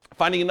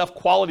 finding enough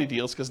quality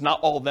deals, because not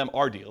all of them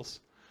are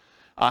deals,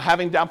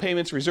 having down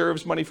payments,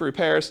 reserves, money for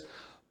repairs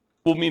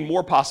will mean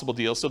more possible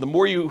deals. So the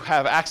more you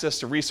have access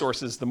to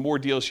resources, the more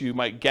deals you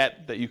might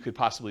get that you could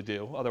possibly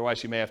do.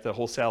 Otherwise, you may have to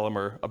wholesale them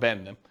or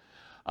abandon them.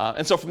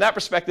 And so from that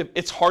perspective,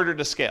 it's harder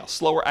to scale,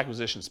 slower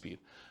acquisition speed.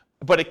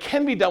 But it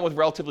can be done with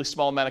relatively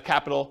small amount of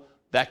capital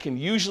that can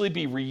usually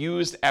be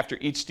reused after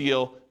each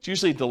deal. It's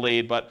usually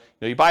delayed, but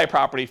you buy a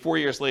property, 4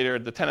 years later,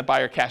 the tenant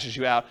buyer cashes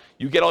you out,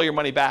 you get all your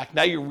money back,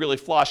 now you're really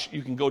flush,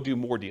 you can go do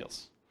more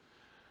deals.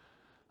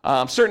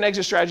 Certain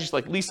exit strategies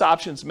like lease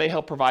options may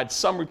help provide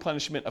some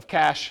replenishment of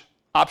cash,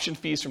 option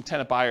fees from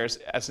tenant buyers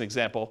as an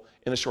example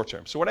in the short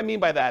term. So what I mean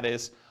by that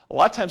is a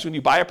lot of times when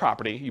you buy a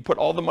property, you put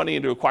all the money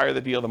in to acquire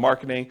the deal, the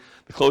marketing,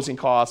 the closing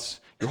costs,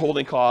 your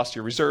holding costs,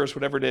 your reserves,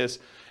 whatever it is,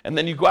 and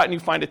then you go out and you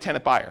find a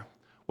tenant buyer.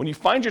 When you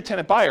find your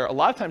tenant buyer, a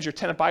lot of times your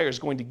tenant buyer is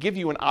going to give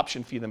you an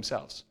option fee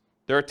themselves.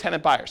 They're a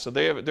tenant buyer, so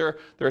they're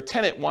a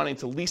tenant wanting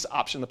to lease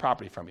option the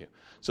property from you.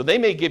 So they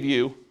may give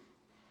you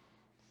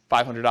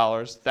 $500,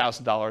 $1,000,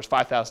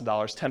 $5,000,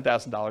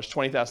 $10,000,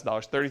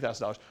 $20,000,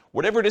 $30,000,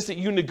 whatever it is that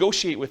you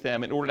negotiate with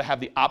them in order to have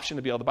the option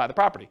to be able to buy the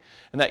property.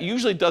 And that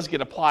usually does get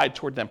applied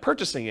toward them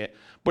purchasing it,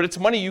 but it's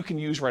money you can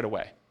use right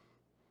away.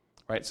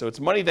 Right? So it's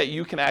money that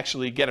you can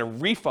actually get a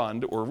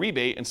refund or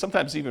rebate, and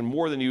sometimes even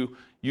more than you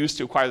used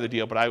to acquire the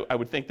deal, but I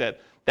would think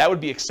that that would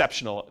be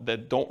exceptional,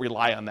 that don't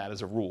rely on that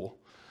as a rule.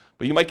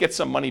 But you might get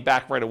some money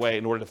back right away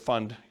in order to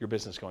fund your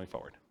business going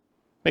forward.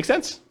 Make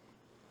sense?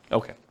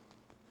 Okay.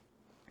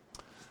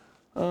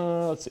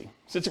 Let's see.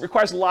 Since it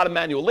requires a lot of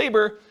manual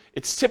labor,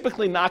 it's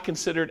typically not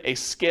considered a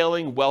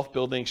scaling wealth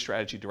building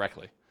strategy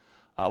directly.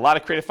 A lot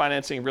of creative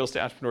financing and real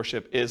estate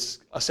entrepreneurship is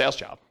a sales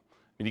job. I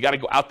mean, you got to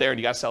go out there and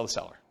you got to sell the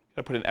seller. You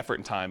got to put in effort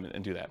and time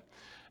and do that.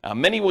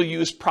 Many will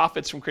use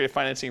profits from creative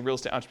financing and real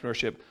estate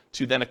entrepreneurship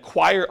to then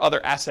acquire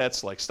other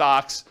assets like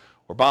stocks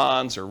or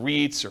bonds or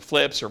REITs or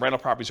flips or rental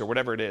properties or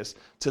whatever it is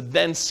to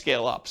then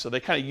scale up. So they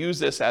kind of use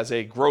this as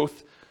a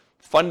growth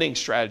funding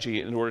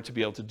strategy in order to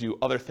be able to do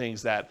other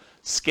things that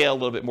scale a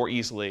little bit more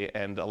easily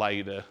and allow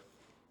you to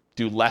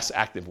do less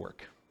active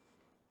work.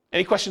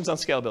 Any questions on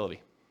scalability?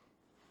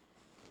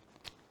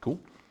 Cool.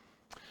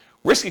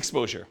 Risk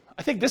exposure.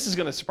 I think this is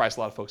going to surprise a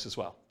lot of folks as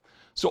well.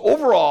 So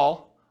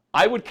overall,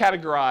 I would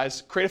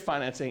categorize creative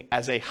financing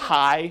as a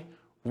high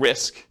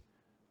risk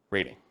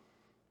rating.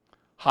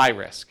 High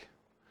risk.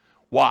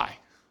 Why?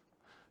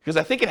 Because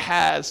I think it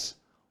has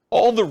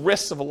all the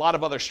risks of a lot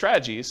of other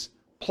strategies,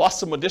 plus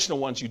some additional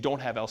ones you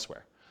don't have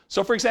elsewhere.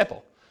 So for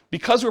example,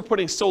 because we're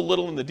putting so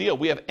little in the deal,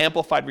 we have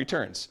amplified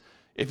returns.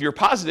 If you're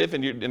positive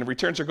and the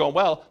returns are going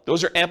well,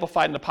 those are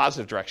amplified in a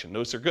positive direction.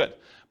 Those are good.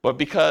 But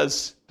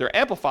because they're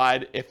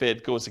amplified, if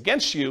it goes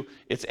against you,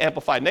 it's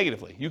amplified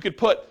negatively. You could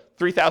put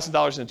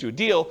 $3,000 into a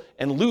deal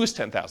and lose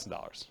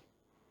 $10,000.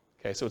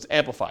 Okay, so it's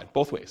amplified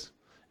both ways.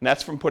 And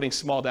that's from putting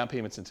small down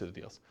payments into the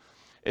deals.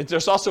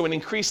 There's also an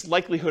increased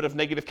likelihood of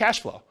negative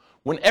cash flow.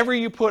 Whenever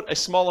you put a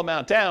small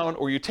amount down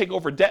or you take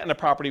over debt in a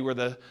property where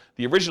the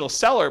original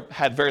seller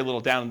had very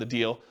little down in the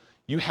deal,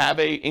 you have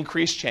an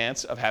increased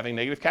chance of having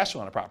negative cash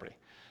flow on a property.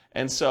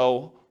 And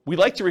so we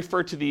like to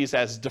refer to these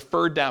as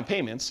deferred down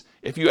payments.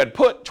 If you had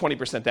put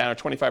 20% down or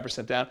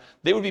 25% down,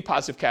 they would be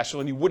positive cash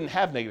flow and you wouldn't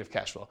have negative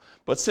cash flow.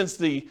 But since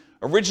the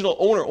original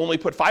owner only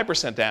put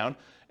 5% down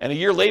and a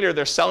year later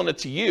they're selling it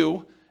to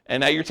you and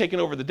now you're taking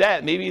over the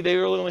debt, maybe they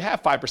really only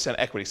have 5%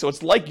 equity. So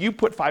it's like you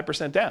put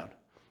 5% down.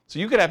 So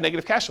you could have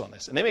negative cash flow on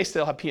this. And they may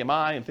still have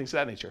PMI and things of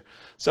that nature.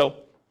 So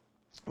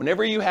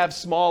whenever you have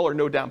small or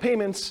no down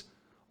payments,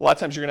 a lot of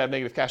times you're going to have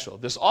negative cash flow.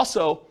 There's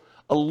also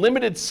a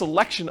limited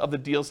selection of the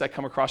deals that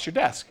come across your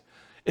desk.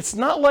 It's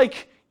not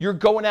like you're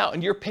going out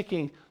and you're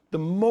picking the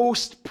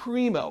most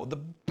primo, the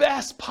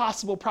best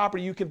possible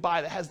property you can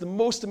buy that has the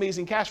most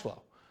amazing cash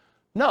flow.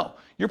 No,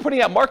 you're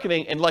putting out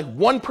marketing and like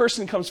one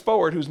person comes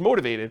forward who's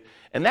motivated,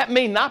 and that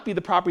may not be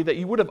the property that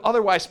you would have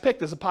otherwise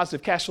picked as a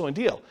positive cash flowing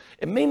deal.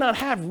 It may not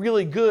have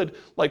really good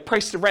like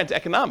price to rent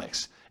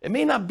economics. It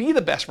may not be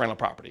the best rental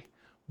property,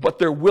 but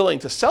they're willing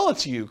to sell it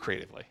to you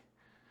creatively.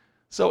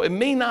 So it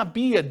may not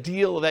be a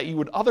deal that you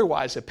would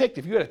otherwise have picked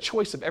if you had a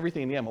choice of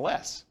everything in the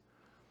MLS.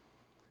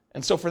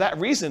 And so for that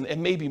reason, it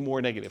may be more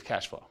negative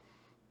cash flow.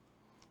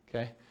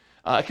 Okay?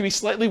 It can be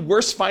slightly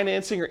worse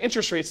financing or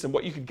interest rates than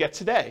what you could get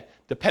today,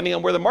 depending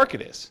on where the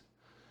market is.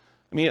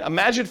 I mean,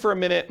 imagine for a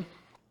minute,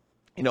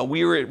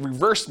 we were at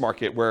reverse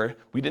market where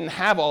we didn't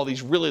have all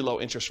these really low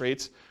interest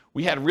rates.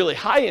 We had really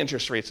high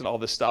interest rates and all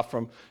this stuff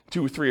from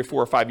 2 or 3 or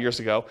 4 or 5 years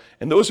ago.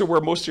 And those are where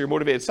most of your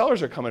motivated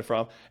sellers are coming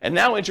from. And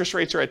now interest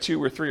rates are at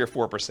 2 or 3 or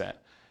 4%.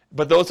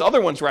 But those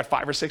other ones were at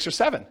 5 or 6 or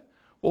 7.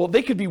 Well,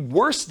 they could be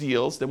worse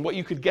deals than what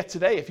you could get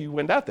today if you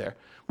went out there.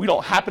 We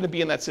don't happen to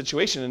be in that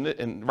situation.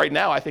 And right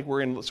now, I think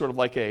we're in sort of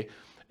like a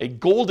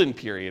golden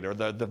period, or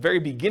the very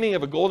beginning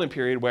of a golden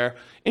period where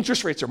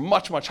interest rates are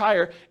much, much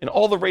higher. And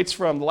all the rates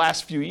from the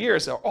last few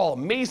years are all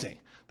amazing.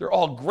 They're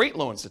all great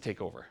loans to take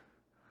over,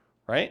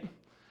 right?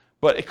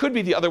 But it could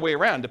be the other way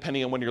around,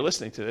 depending on when you're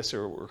listening to this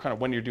or kind of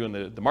when you're doing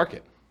the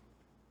market.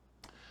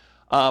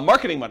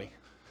 Marketing money.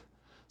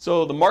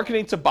 So the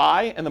marketing to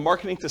buy and the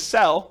marketing to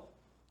sell,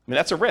 I mean,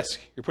 that's a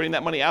risk. You're putting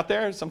that money out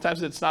there.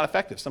 Sometimes it's not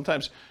effective.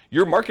 Sometimes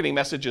your marketing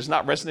message is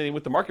not resonating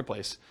with the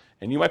marketplace,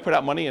 and you might put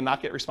out money and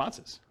not get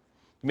responses.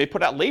 You may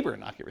put out labor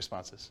and not get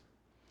responses.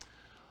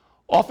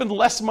 Often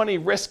less money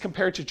risk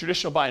compared to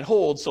traditional buy and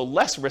hold, so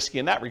less risky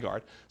in that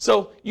regard.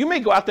 So you may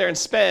go out there and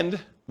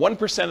spend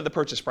 1% of the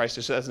purchase price,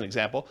 just as an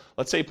example.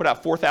 Let's say you put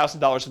out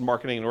 $4,000 in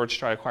marketing in order to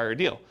try to acquire a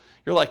deal.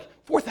 You're like,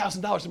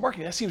 $4,000 in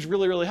marketing, that seems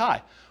really, really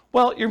high.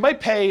 Well, you might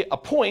pay a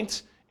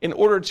point in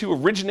order to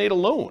originate a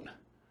loan,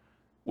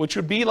 which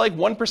would be like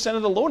 1%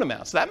 of the loan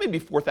amount. So that may be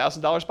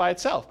 $4,000 by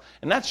itself.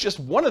 And that's just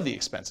one of the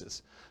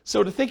expenses.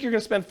 So to think you're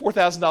going to spend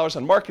 $4,000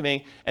 on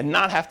marketing and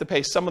not have to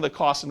pay some of the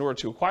costs in order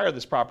to acquire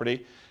this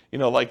property,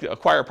 like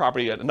acquire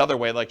property another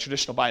way, like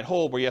traditional buy and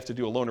hold, where you have to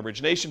do a loan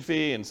origination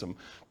fee and some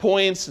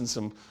points and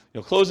some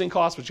closing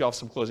costs, but you have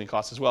some closing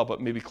costs as well, but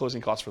maybe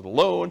closing costs for the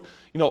loan.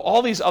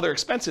 All these other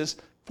expenses,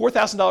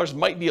 $4,000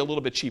 might be a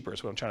little bit cheaper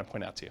is what I'm trying to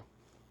point out to you.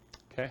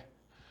 Okay?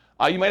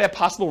 You might have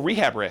possible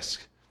rehab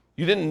risk.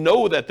 You didn't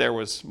know that there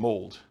was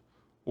mold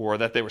or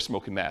that they were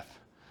smoking meth.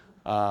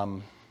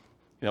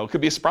 It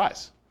could be a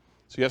surprise.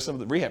 So you have some of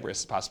the rehab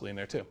risks possibly in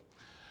there too.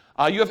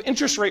 You have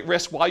interest rate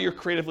risk while you're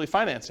creatively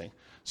financing.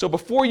 So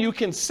before you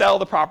can sell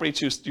the property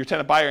to your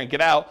tenant buyer and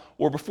get out,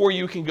 or before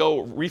you can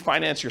go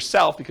refinance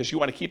yourself because you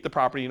want to keep the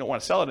property, you don't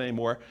want to sell it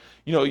anymore,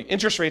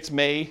 interest rates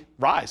may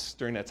rise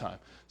during that time.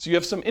 So you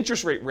have some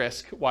interest rate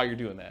risk while you're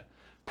doing that.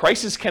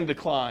 Prices can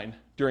decline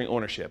during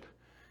ownership.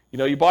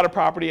 You bought a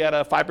property at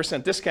a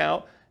 5%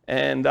 discount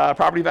and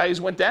property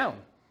values went down,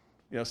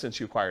 since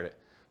you acquired it.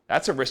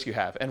 That's a risk you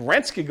have. And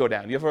rents could go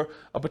down. You have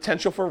a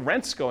potential for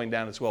rents going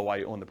down as well while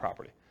you own the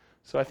property.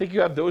 So I think you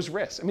have those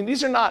risks. I mean,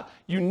 these are not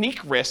unique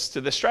risks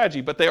to this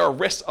strategy, but they are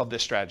risks of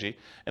this strategy.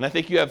 And I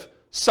think you have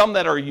some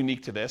that are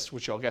unique to this,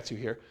 which I'll get to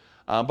here,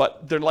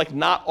 but they're like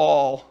not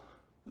all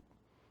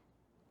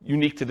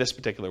unique to this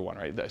particular one,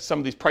 right? Some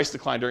of these price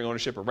decline during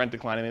ownership or rent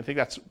decline, and I think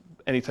that's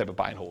any type of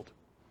buy and hold.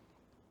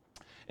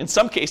 In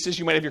some cases,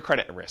 you might have your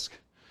credit at risk.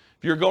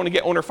 If you're going to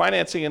get owner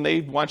financing and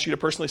they want you to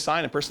personally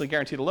sign and personally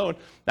guarantee the loan,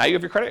 now you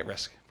have your credit at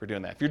risk for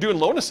doing that. If you're doing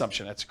loan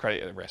assumption, that's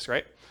credit at risk,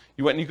 right?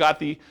 You went and you got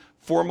the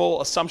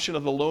formal assumption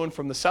of the loan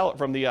from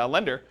the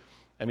lender.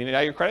 I mean, now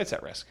your credit's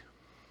at risk.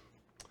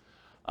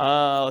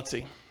 Let's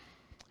see.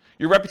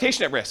 Your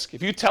reputation at risk.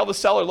 If you tell the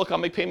seller, look, I'll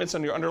make payments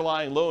on your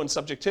underlying loan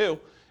subject to,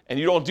 and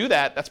you don't do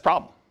that, that's a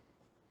problem.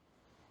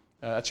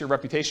 That's your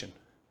reputation.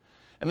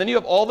 And then you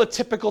have all the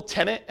typical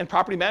tenant and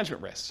property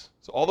management risks.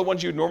 So all the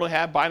ones you would normally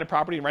have buying a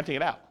property and renting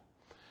it out.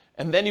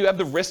 And then you have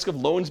the risk of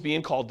loans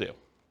being called due,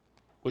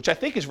 which I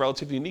think is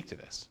relatively unique to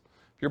this.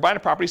 If you're buying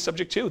a property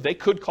subject to, they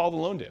could call the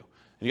loan due. And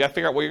you got to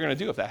figure out what you're going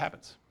to do if that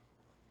happens.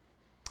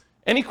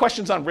 Any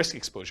questions on risk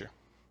exposure?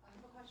 I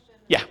have a question.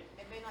 Yeah.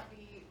 It may not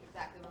be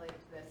exactly related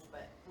to this,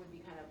 but would be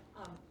kind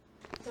of,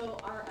 so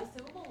are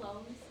assumable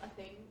loans a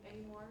thing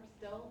anymore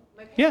still?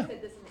 My parents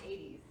did this in the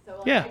 80s. So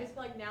like, I just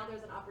feel like now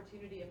there's an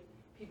opportunity of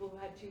people who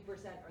had 2% or 3%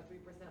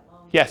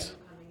 loans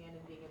coming in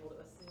and being able to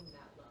assume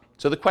that loan.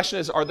 So the question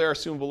is, are there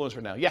assumable loans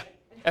right now? Yeah.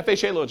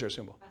 FHA loans are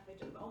assumable.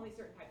 FHA, but only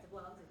certain types of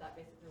loans? Is that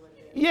basically what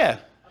it is? Yeah.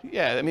 Okay.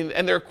 Yeah. I mean,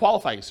 and they're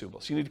qualifying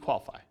assumable, so you need to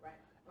qualify. Right.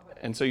 Okay.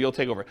 And so you'll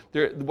take over.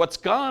 What's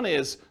gone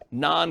is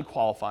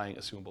non-qualifying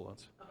assumable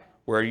loans,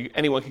 where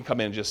anyone can come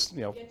in and just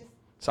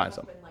sign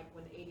something. Like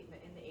when in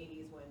the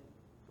 80s when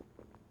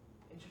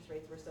interest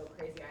rates were so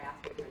crazy, I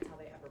asked my parents how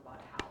they ever bought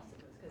a house.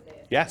 It was because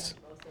they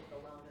assumed most of the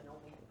loan and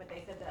only, but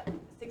they said that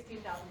 $16,000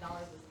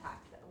 was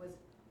taxed.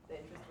 The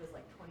interest was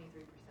like 23%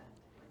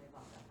 when they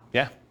bought that house.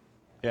 Yeah.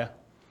 Yeah.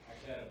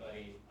 Actually, I had a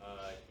buddy,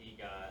 he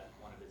got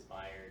one of his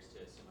buyers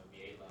to assume a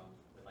VA loan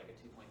with like a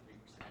 2.3%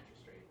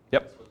 interest rate.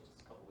 Yep. This was just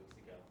a couple weeks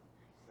ago.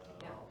 So,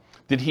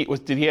 Did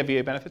he have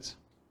VA benefits?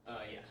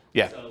 yeah.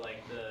 Yeah. So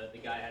like the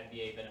guy had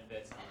VA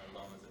benefits and the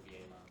loan was a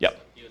VA loan. Yep.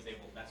 So he was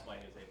able, that's why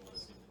he was able to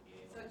assume the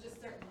VA So loan. just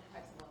certain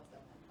types of loans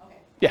then. Okay.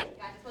 Yeah.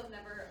 I just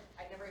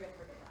I never even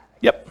heard of that.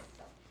 Yep.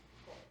 So,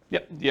 cool.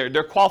 Yep. Yeah,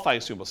 they're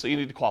qualifying assumable, so you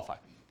need to qualify.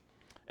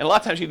 And a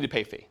lot of times you need to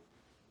pay a fee.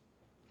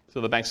 So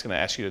the bank's going to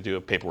ask you to do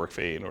a paperwork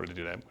fee in order to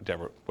do that,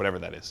 whatever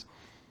that is.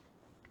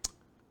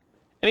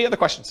 Any other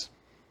questions?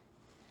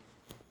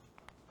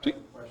 I have a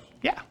question.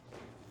 Yeah.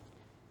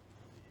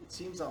 It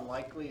seems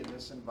unlikely in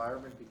this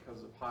environment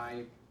because of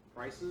high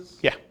prices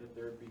Yeah. that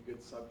there would be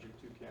good subject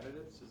to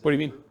candidates. Is What do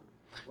that you mean? true?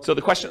 Well, So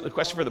the because question they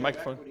for the don't have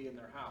microphone. equity in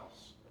their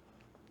house,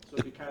 so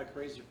it'd be kind of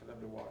crazy for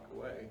them to walk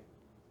away.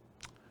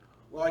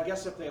 Well, I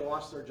guess if they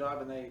lost their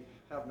job and they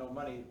have no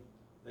money,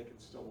 they can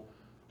still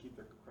keep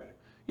their credit.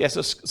 Yeah,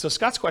 so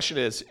Scott's question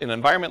is, in an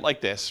environment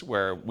like this,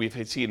 where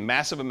we've seen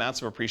massive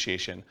amounts of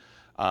appreciation,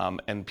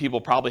 and people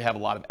probably have a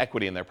lot of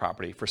equity in their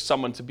property, for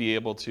someone to be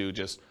able to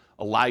just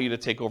allow you to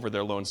take over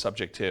their loan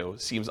subject to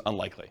seems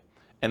unlikely.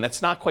 And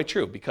that's not quite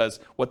true, because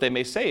what they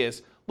may say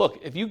is, look,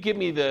 if you give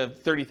me the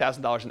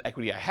 $30,000 in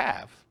equity I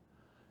have,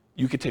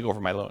 you could take over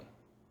my loan.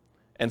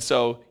 And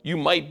so you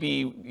might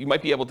be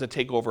able to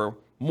take over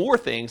more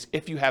things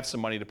if you have some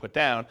money to put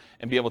down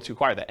and be able to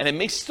acquire that. And it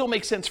may still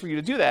make sense for you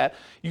to do that.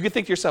 You could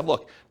think to yourself,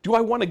 look, do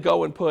I want to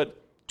go and put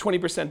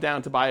 20%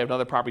 down to buy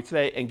another property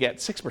today and get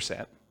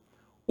 6%?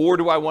 Or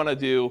do I want to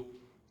do,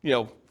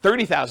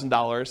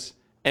 $30,000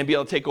 and be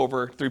able to take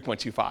over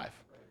 3.25?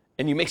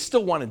 And you may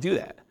still want to do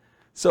that.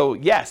 So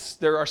yes,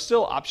 there are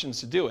still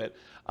options to do it.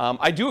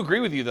 I do agree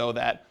with you, though,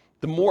 that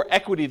the more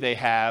equity they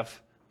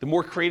have, the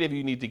more creative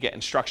you need to get in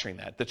structuring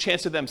that. The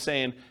chance of them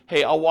saying,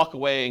 hey, I'll walk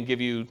away and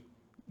give you,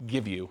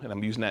 and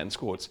I'm using that in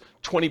quotes,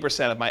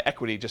 20% of my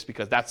equity just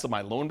because that's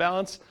my loan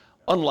balance,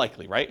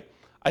 unlikely, right?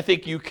 I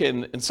think you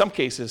can, in some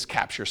cases,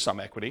 capture some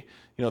equity.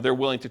 They're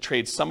willing to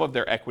trade some of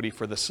their equity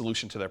for the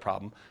solution to their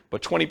problem.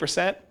 But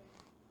 20%,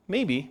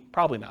 maybe,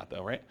 probably not,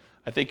 though, right?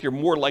 I think you're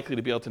more likely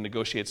to be able to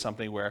negotiate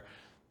something where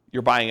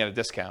you're buying at a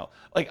discount.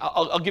 Like,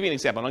 I'll give you an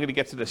example. I'm going to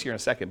get to this here in a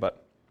second,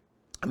 but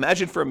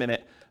imagine for a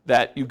minute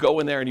that you go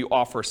in there and you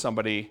offer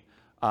somebody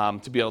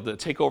to be able to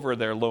take over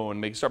their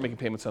loan, start making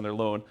payments on their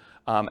loan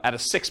at a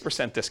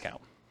 6%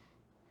 discount.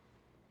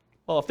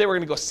 Well, if they were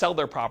going to go sell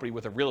their property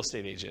with a real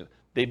estate agent,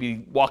 they'd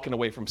be walking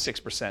away from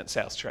 6%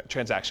 sales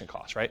transaction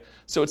costs, right?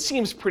 So it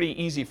seems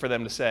pretty easy for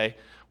them to say,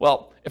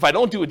 well, if I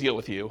don't do a deal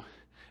with you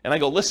and I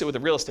go list it with a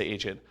real estate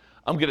agent,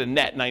 I'm going to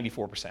net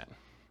 94%.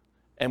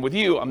 And with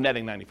you, I'm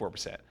netting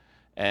 94%.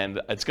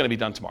 And it's going to be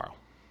done tomorrow.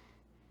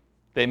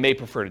 They may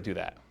prefer to do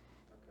that,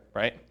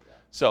 right?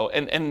 So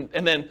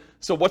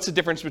so what's the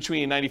difference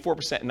between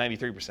 94% and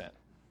 93%?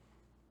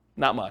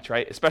 Not much,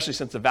 right? Especially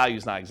since the value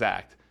is not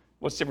exact.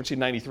 What's the difference between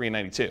 93 and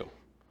 92?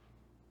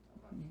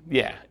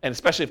 Yeah, and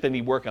especially if they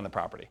need work on the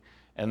property.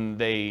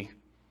 And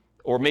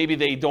or maybe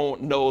they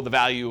don't know the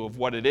value of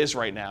what it is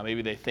right now.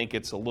 Maybe they think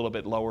it's a little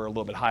bit lower, a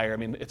little bit higher. I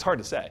mean, it's hard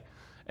to say.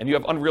 And you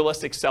have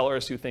unrealistic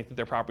sellers who think that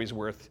their property is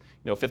worth,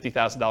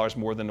 $50,000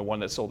 more than the one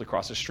that's sold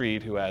across the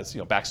street, who has,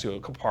 backs to a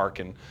park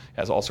and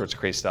has all sorts of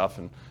crazy stuff,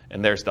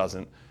 and theirs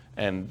doesn't.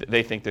 and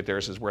they think that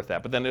theirs is worth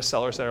that. But then there's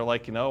sellers that are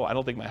like, I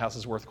don't think my house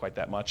is worth quite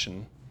that much.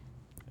 And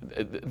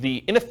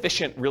the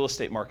inefficient real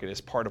estate market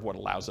is part of what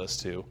allows us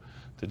to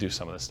do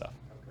some of this stuff.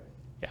 Okay.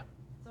 Yeah.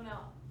 So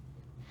now,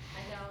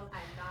 I know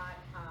I'm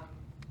not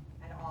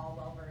at all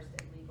well versed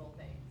in legal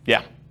things.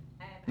 Yeah.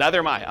 And Neither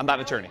am I. I'm not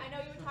an attorney. I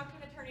know you would talk to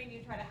an attorney and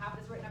you try to have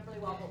this written up really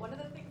well, but one of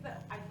the things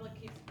that I feel like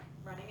keeps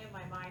running in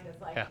my mind is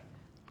like,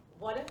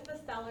 what if the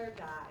seller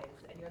dies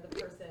and you're the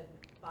person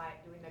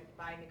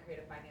buying the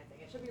creative financing?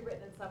 It should be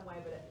written in some way,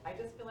 but I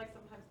just feel like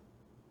sometimes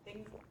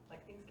things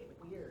get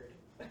weird.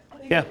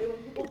 Yeah.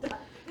 When people die.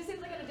 This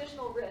seems like an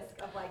additional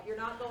risk of like, you're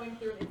not going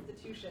through an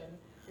institution,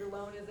 your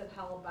loan isn't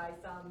held by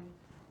some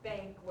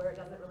bank where it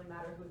doesn't really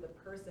matter who the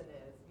person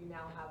is. You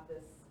now have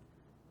this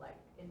like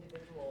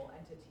individual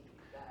entity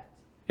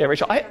that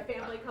Rachel, their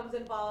family comes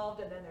involved,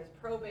 and then there's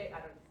probate.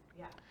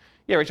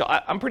 Yeah, Rachel,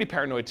 I'm pretty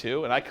paranoid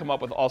too, and I come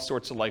up with all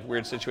sorts of like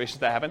weird situations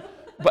that happen.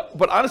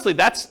 But honestly,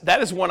 that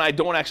is one I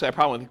don't actually have a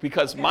problem with,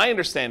 because my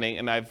understanding,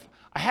 and I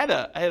had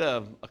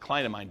a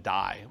client of mine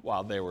die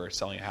while they were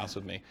selling a house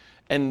with me,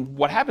 and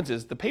what happens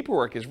is the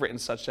paperwork is written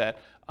such that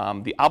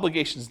the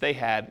obligations they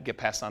had get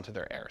passed on to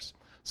their heirs.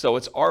 So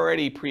it's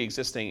already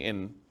pre-existing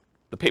in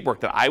the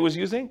paperwork that I was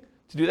using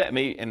to do that,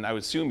 and I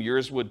would assume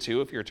yours would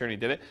too if your attorney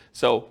did it.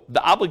 So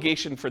the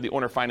obligation for the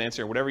owner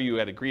financier, whatever you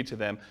had agreed to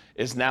them,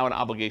 is now an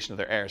obligation of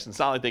their heirs. And it's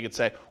not like they could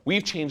say,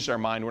 we've changed our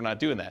mind, we're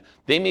not doing that.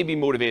 They may be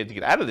motivated to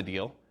get out of the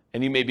deal,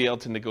 and you may be able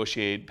to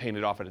negotiate paying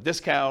it off at a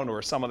discount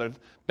or some other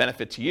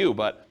benefit to you,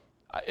 but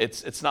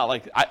it's not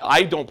like,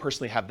 I don't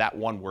personally have that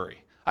one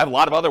worry. I have a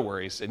lot of other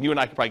worries, and you and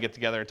I could probably get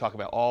together and talk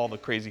about all the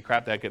crazy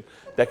crap that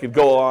could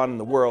go on in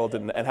the world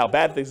and how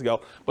bad things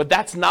go, but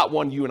that's not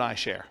one you and I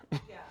share.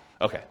 Yeah.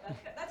 Okay.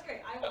 That's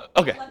great. I will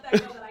Okay. let that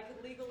know that I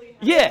could legally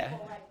have Yeah.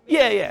 people, like,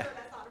 Yeah. sure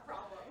that's not a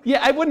problem. Yeah,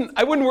 I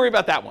wouldn't worry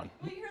about that one.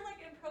 Well, you hear like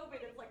in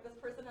probate, it's like this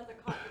person has a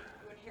car,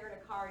 you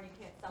inherit a car and you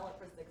can't sell it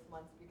for 6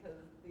 months because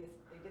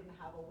they didn't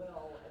have a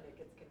will, and it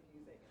gets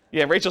confusing.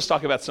 Yeah, Rachel's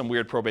talking about some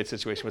weird probate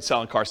situation with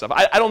selling car stuff.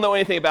 I don't know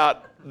anything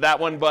about that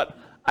one, but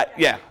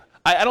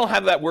I don't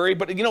have that worry.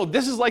 But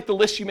this is like the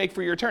list you make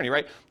for your attorney,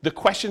 right? The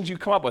questions you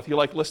come up with, you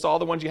like list all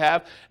the ones you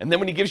have, and then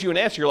when he gives you an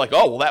answer, you're like,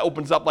 oh, well, that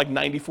opens up like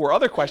 94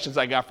 other questions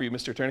I got for you,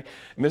 Mr. Attorney,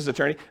 Mrs.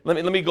 Attorney.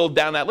 Let me go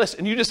down that list,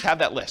 and you just have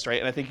that list, right?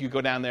 And I think you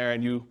go down there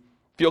and you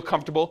feel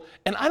comfortable.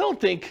 And I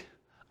don't think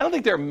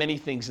there are many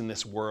things in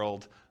this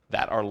world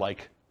that are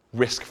like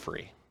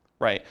risk-free.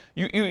 Right?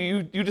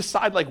 You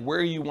decide like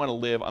where you want to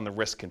live on the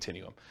risk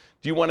continuum.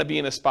 Do you want to be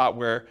in a spot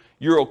where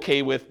you're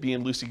okay with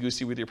being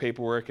loosey-goosey with your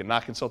paperwork and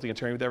not consulting an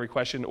attorney with every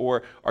question?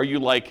 Or are you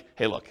like,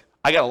 hey, look,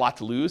 I got a lot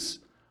to lose.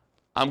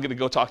 I'm going to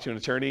go talk to an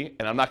attorney,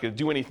 and I'm not going to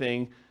do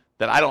anything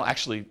that I don't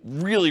actually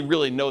really,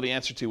 really know the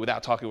answer to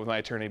without talking with my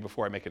attorney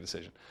before I make a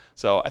decision.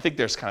 So I think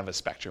there's kind of a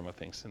spectrum of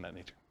things in that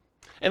nature.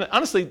 And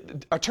honestly,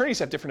 attorneys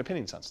have different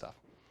opinions on stuff.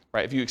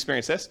 Right? If you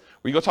experience this,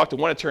 where you go talk to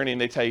one attorney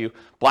and they tell you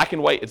black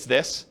and white, it's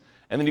this.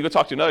 And then you go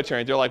talk to another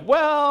attorney, they're like,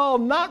 well,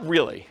 not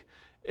really.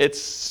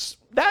 It's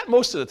that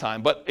most of the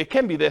time, but it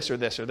can be this or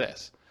this or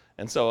this.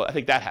 And so I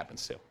think that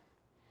happens too.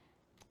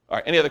 All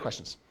right, any other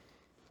questions?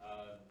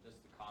 Just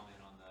a comment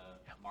on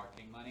the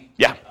marketing money.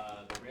 Yeah.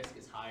 The risk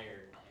is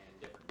higher in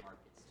different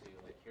markets too.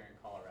 Like here in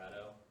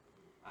Colorado,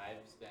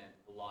 I've spent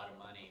a lot of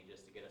money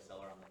just to get a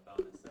seller on the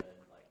phone that said,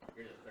 like,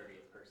 you're the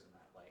 30th person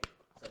that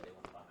said they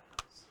want to buy my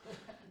house.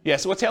 Yeah,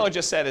 so what Taylor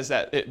just said is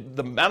that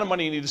the amount of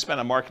money you need to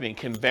spend on marketing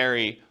can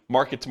vary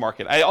market to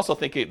market. I also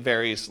think it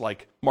varies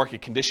like market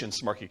conditions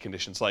to market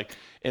conditions. Like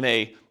in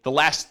the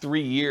last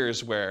 3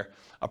 years where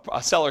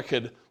a seller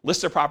could list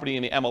their property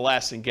in the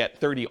MLS and get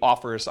 30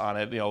 offers on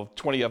it,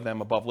 20 of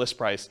them above list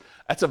price,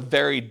 that's a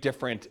very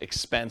different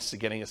expense to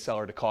getting a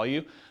seller to call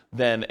you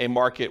than a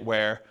market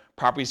where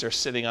properties are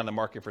sitting on the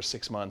market for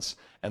 6 months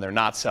and they're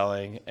not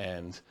selling.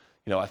 And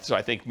so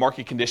I think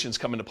market conditions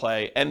come into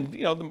play,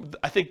 and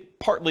I think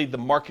partly the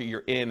market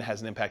you're in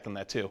has an impact on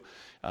that too.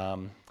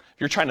 If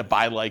you're trying to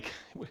buy, like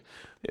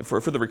for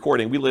the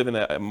recording, we live in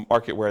a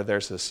market where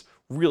there's this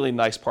really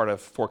nice part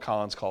of Fort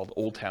Collins called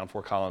Old Town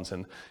Fort Collins,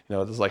 and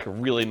there's like a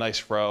really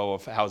nice row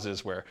of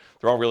houses where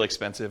they're all really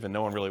expensive and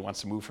no one really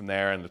wants to move from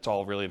there, and it's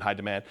all really in high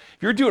demand.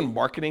 If you're doing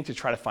marketing to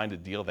try to find a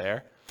deal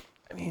there,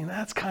 I mean,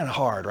 that's kind of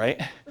hard,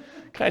 right?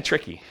 Kind of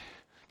tricky.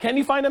 Can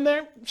you find them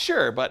there?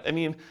 Sure, but I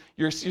mean,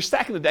 you're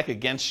stacking the deck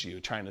against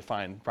you trying to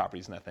find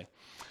properties in that thing.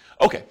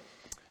 Okay,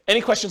 any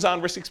questions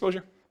on risk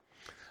exposure?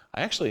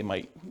 I actually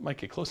might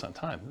get close on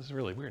time. This is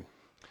really weird.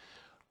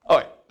 All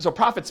right, so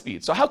profit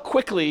speed. So how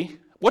quickly,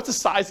 what's the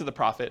size of the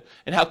profit,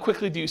 and how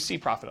quickly do you see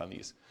profit on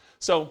these?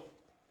 So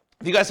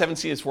if you guys haven't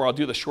seen this before, I'll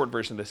do the short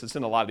version of this. It's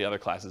in a lot of the other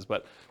classes,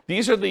 but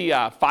these are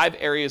the 5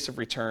 areas of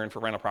return for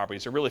rental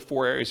properties. There are really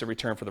 4 areas of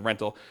return for the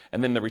rental,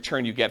 and then the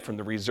return you get from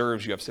the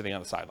reserves you have sitting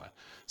on the sideline.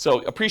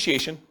 So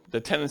appreciation,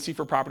 the tendency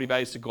for property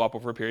values to go up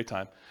over a period of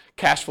time.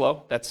 Cash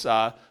flow, that's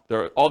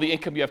all the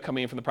income you have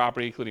coming in from the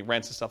property, including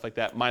rents and stuff like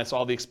that, minus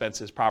all the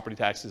expenses, property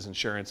taxes,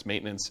 insurance,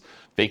 maintenance,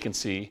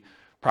 vacancy,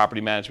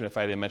 property management, if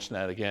I didn't mention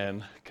that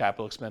again,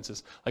 capital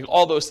expenses, like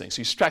all those things. So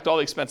you subtract all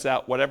the expenses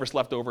out, whatever's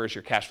left over is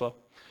your cash flow.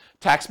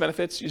 Tax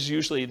benefits is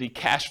usually the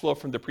cash flow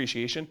from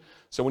depreciation.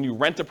 So when you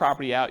rent the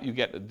property out, you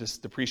get this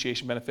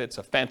depreciation benefit. It's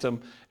a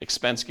phantom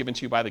expense given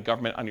to you by the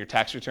government on your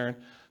tax return.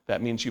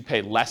 That means you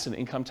pay less in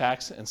income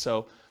tax. And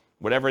so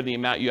whatever the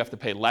amount you have to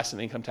pay less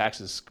in income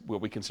tax is what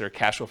we consider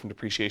cash flow from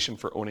depreciation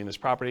for owning this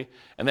property.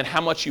 And then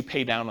how much you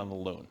pay down on the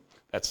loan.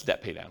 That's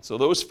debt pay down. So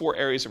those 4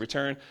 areas of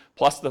return,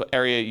 plus the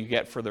area you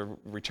get for the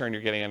return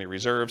you're getting on your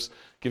reserves,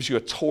 gives you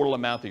a total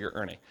amount that you're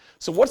earning.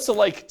 So what's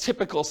the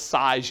typical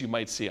size you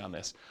might see on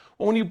this?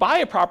 Well, when you buy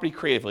a property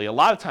creatively, a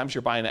lot of times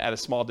you're buying it at a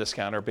small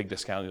discount or a big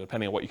discount,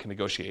 depending on what you can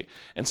negotiate.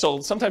 And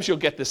so sometimes you'll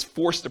get this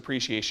forced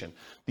depreciation.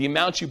 The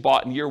amount you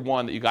bought in year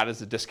 1 that you got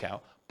as a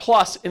discount,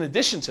 plus in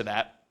addition to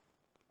that,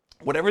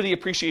 whatever the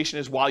appreciation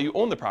is while you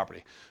own the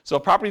property. So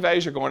if property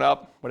values are going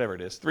up, whatever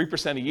it is,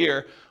 3% a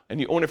year, and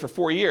you own it for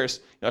 4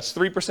 years, that's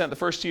 3% the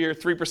first year,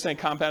 3%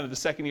 compounded the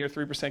second year,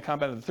 3%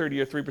 compounded the third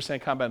year,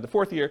 3% compounded the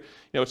fourth year.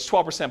 It's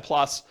 12%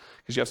 plus,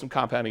 because you have some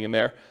compounding in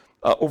there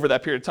over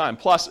that period of time.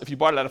 Plus, if you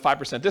bought it at a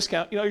 5%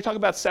 discount, you're talking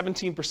about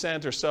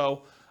 17% or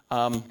so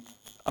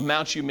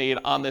amounts you made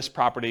on this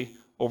property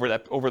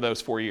over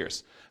those 4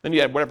 years. Then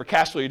you had whatever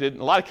cash flow you did. In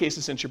a lot of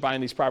cases, since you're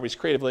buying these properties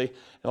creatively,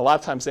 and a lot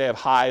of times they have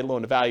high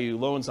loan-to-value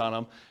loans on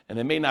them, and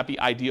they may not be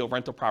ideal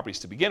rental properties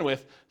to begin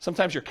with,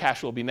 sometimes your cash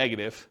flow will be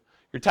negative.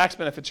 Your tax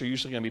benefits are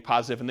usually going to be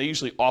positive, and they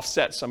usually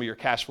offset some of your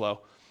cash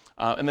flow.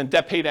 And then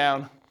debt pay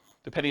down,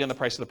 depending on the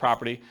price of the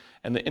property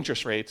and the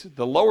interest rates.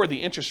 The lower the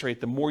interest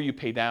rate, the more you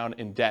pay down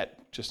in debt,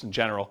 just in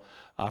general,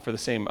 for the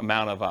same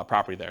amount of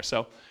property there.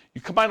 So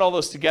you combine all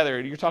those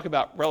together, you're talking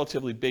about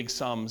relatively big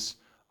sums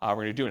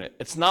when you're doing it.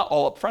 It's not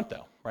all up front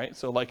though, right?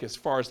 So as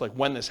far as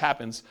when this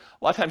happens,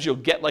 a lot of times you'll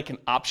get an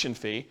option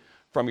fee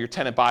from your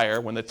tenant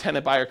buyer. When the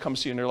tenant buyer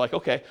comes to you and they're like,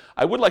 okay,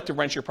 I would like to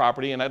rent your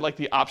property and I'd like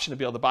the option to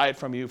be able to buy it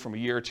from you from a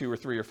year or 2 or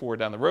 3 or 4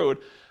 down the road.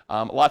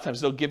 A lot of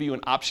times they'll give you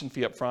an option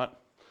fee up front.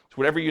 So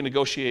whatever you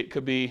negotiate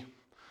could be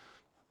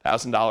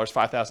 $1,000,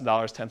 $5,000,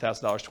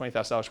 $10,000,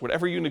 $20,000,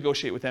 whatever you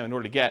negotiate with them in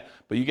order to get,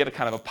 but you get a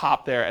kind of a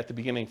pop there at the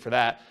beginning for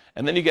that.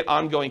 And then you get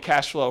ongoing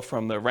cash flow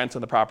from the rent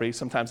on the property.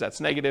 Sometimes that's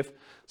negative,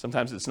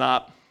 sometimes it's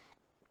not.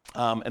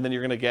 And then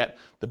you're going to get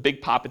the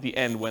big pop at the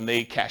end when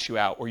they cash you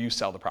out or you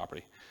sell the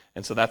property.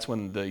 And so that's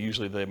when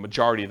usually the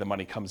majority of the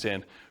money comes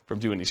in from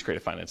doing these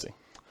creative financing.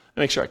 Let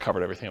me make sure I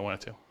covered everything I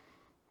wanted to.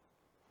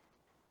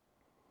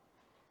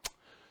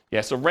 Yeah,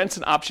 so rents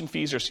and option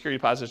fees or security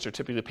deposits are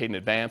typically paid in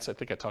advance. I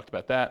think I talked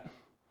about that.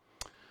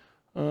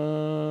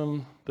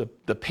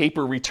 The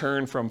paper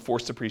return from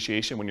forced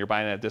depreciation when you're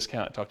buying at a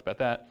discount, I talked about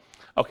that.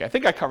 Okay, I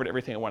think I covered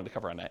everything I wanted to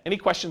cover on that. Any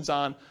questions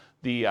on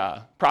the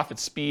profit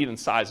speed and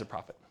size of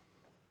profit?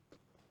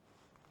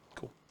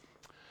 Cool.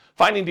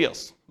 Finding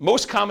deals.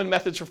 Most common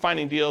methods for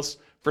finding deals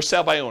for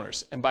sale by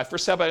owners. And by for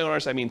sale by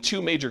owners, I mean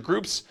 2 major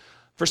groups.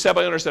 For sale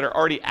by owners that are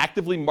already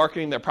actively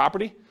marketing their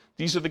property.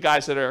 These are the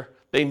guys that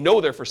they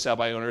know they're for sale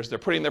by owners, they're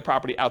putting their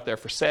property out there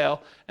for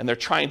sale, and they're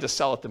trying to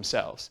sell it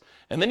themselves.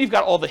 And then you've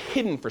got all the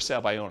hidden for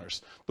sale by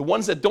owners. The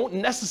ones that don't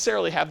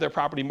necessarily have their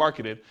property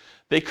marketed.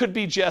 They could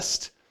be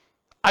just,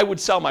 I would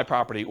sell my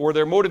property, or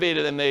they're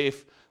motivated and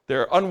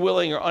they're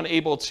unwilling or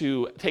unable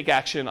to take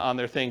action on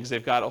their things.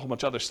 They've got a whole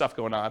bunch of other stuff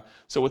going on.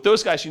 So with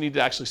those guys, you need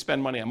to actually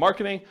spend money on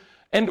marketing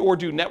and or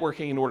do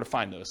networking in order to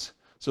find those.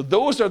 So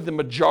those are the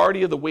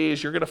majority of the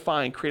ways you're going to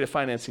find creative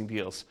financing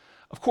deals.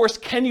 Of course,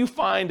 can you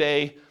find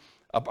a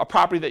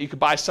property that you could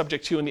buy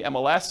subject to in the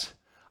MLS?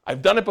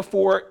 I've done it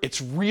before.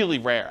 It's really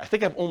rare. I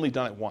think I've only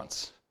done it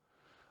once.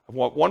 I've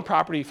bought one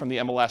property from the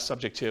MLS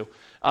subject to.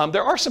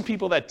 There are some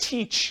people that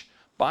teach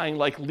buying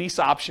lease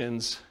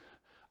options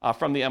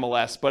from the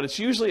MLS, but it's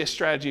usually a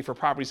strategy for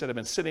properties that have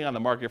been sitting on the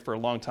market for a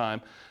long time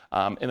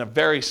in a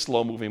very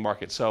slow-moving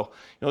market. So,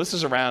 this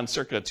is around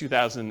circa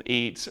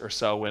 2008 or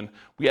so when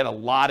we had a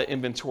lot of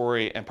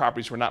inventory and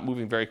properties were not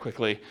moving very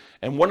quickly.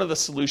 And one of the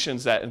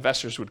solutions that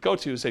investors would go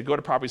to is they'd go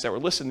to properties that were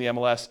listed in the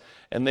MLS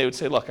and they would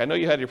say, look, I know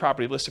you had your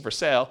property listed for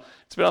sale.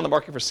 It's been on the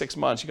market for 6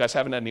 months. You guys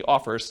haven't had any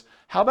offers.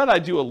 How about I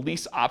do a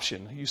lease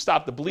option? You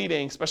stop the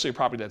bleeding, especially a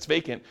property that's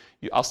vacant.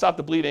 I'll stop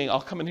the bleeding. I'll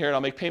come in here and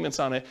I'll make payments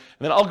on it.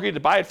 And then I'll agree to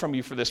buy it from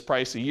you for this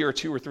price a year or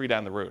 2 or 3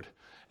 down the road.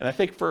 And I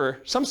think for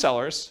some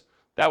sellers,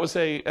 that was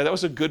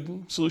a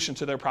good solution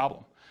to their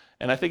problem.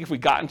 And I think if we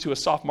got into a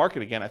soft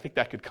market again, I think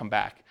that could come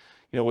back.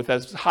 With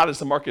as hot as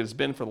the market has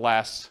been for the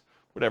last,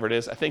 whatever it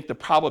is, I think the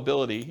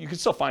probability, you can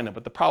still find them,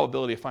 but the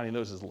probability of finding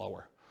those is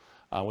lower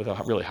with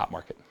a really hot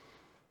market.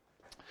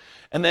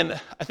 And then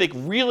I think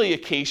really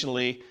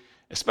occasionally,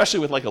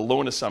 especially with a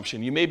loan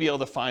assumption, you may be able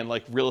to find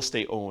real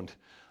estate owned.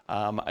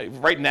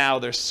 Right now,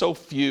 there's so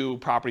few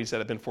properties that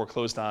have been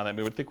foreclosed on. I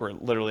would think we're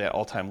literally at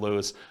all-time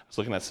lows. I was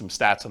looking at some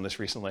stats on this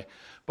recently.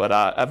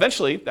 But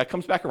eventually, that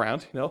comes back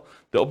around.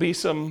 There'll be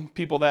some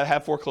people that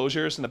have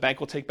foreclosures, and the bank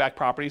will take back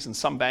properties, and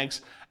some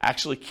banks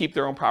actually keep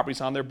their own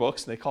properties on their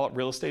books, and they call it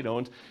real estate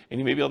owned. And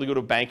you may be able to go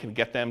to a bank and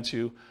get them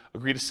to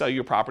agree to sell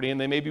you a property,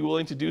 and they may be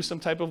willing to do some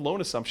type of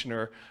loan assumption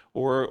or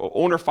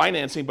owner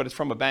financing, but it's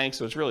from a bank,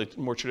 so it's really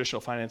more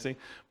traditional financing.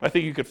 But I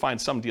think you could find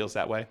some deals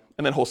that way.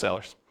 And then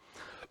wholesalers.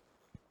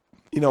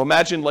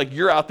 Imagine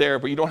you're out there,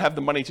 but you don't have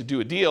the money to do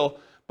a deal,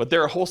 but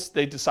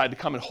they decide to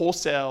come and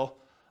wholesale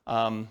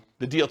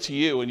the deal to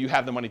you, and you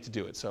have the money to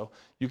do it. So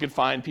you can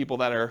find people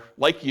that are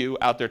like you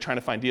out there trying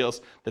to find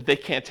deals that they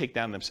can't take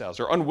down themselves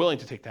or unwilling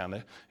to take down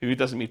if it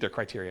doesn't meet their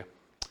criteria.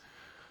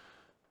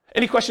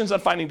 Any questions on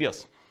finding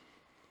deals?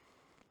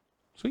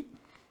 Sweet.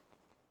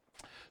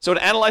 So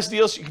to analyze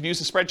deals, you can use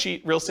the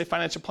spreadsheet,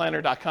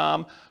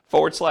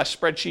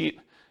 realestateFinancialPlanner.com/spreadsheet.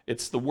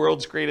 It's the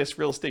world's greatest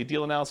real estate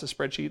deal analysis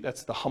spreadsheet.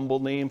 That's the humble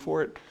name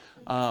for it.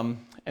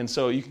 And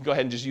so you can go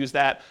ahead and just use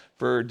that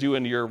for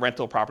doing your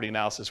rental property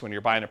analysis when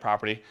you're buying a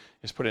property.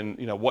 Just put in,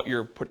 what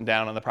you're putting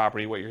down on the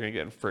property, what you're going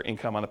to get for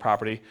income on the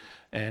property,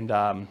 and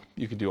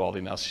you can do all the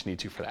analysis you need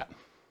to for that.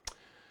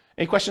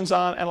 Any questions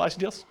on analyzing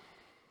deals?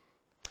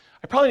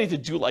 I probably need to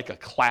do like a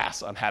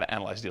class on how to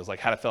analyze deals, like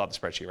how to fill out the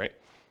spreadsheet, right?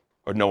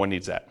 Or no one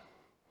needs that?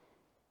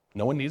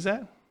 No one needs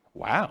that?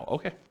 Wow,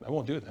 okay, I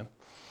won't do it then.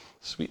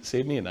 Sweet,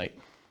 save me a night.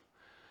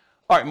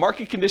 All right,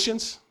 market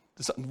conditions.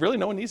 Really,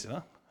 no one needs it,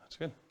 huh? That's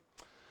good.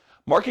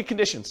 Market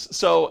conditions.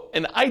 So,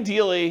 and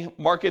ideally,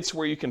 markets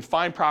where you can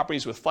find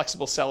properties with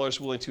flexible sellers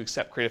willing to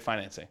accept creative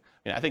financing.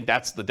 I think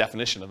that's the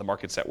definition of the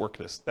markets that work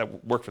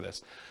for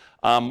this.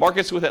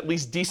 Markets with at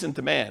least decent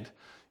demand.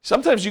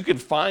 Sometimes you can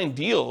find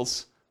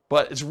deals,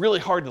 but it's really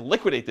hard to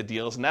liquidate the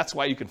deals, and that's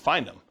why you can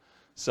find them.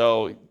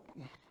 So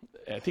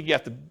I think you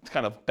have to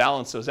kind of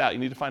balance those out. You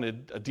need to find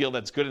a deal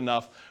that's good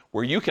enough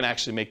where you can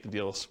actually make the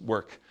deals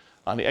work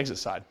on the exit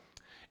side.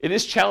 It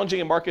is challenging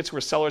in markets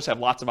where sellers have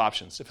lots of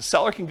options. If a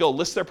seller can go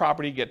list their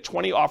property, get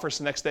 20 offers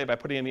the next day by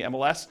putting in the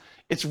MLS,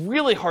 it's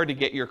really hard to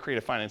get your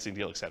creative financing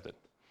deal accepted.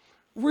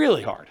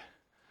 Really hard,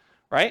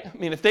 right? I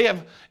mean, if they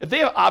have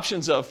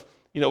options of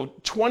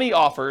 20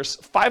 offers,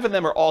 5 of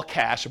them are all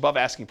cash, above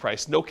asking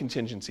price, no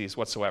contingencies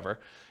whatsoever.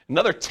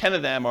 Another 10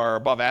 of them are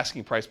above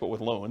asking price but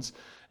with loans,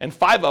 and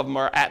 5 of them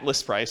are at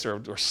list price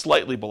or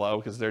slightly below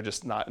because they're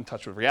just not in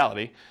touch with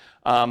reality.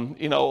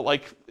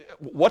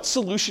 What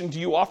solution do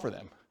you offer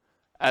them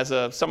as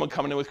someone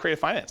coming in with creative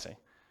financing,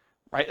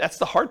 right? That's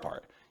the hard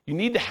part. You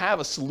need to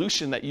have a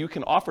solution that you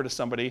can offer to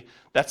somebody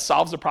that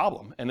solves the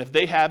problem. And if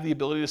they have the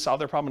ability to solve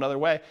their problem another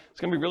way, it's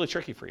going to be really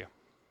tricky for you.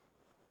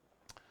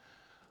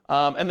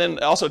 And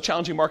then also a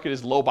challenging market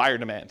is low buyer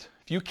demand.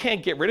 If you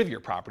can't get rid of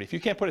your property, if you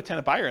can't put a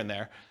tenant buyer in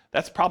there,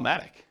 that's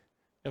problematic.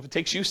 If it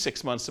takes you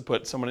 6 months to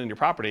put someone in your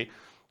property,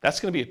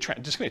 that's going to be just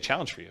going to be a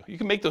challenge for you. You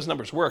can make those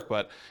numbers work,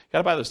 but you got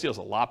to buy those deals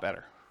a lot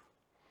better.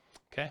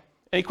 Okay?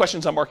 Any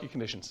questions on market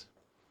conditions?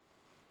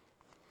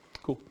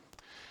 Cool.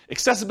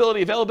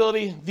 Accessibility,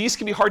 availability, these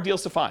can be hard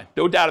deals to find,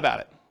 no doubt about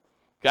it.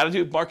 Got to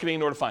do marketing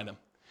in order to find them.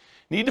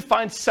 Need to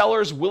find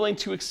sellers willing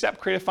to accept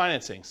creative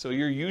financing. So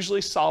you're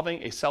usually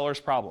solving a seller's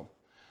problem.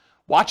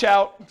 Watch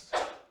out.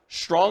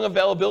 Strong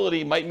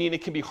availability might mean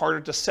it can be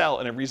harder to sell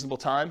in a reasonable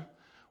time.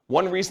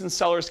 One reason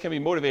sellers can be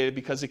motivated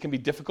because it can be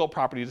difficult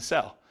property to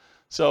sell.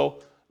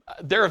 So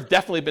there have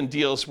definitely been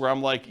deals where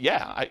I'm like,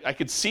 yeah, I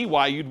could see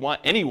why you'd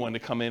want anyone to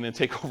come in and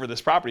take over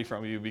this property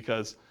from you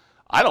because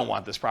I don't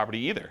want this property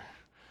either.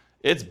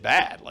 It's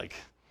bad.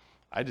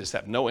 I just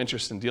have no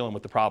interest in dealing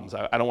with the problems.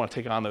 I don't want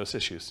to take on those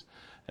issues.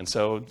 And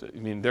so,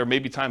 there may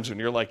be times when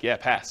you're like, yeah,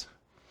 pass.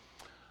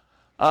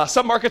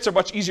 Some markets are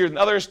much easier than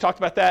others. Talked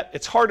about that.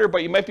 It's harder,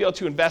 but you might be able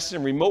to invest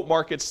in remote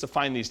markets to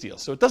find these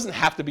deals. So it doesn't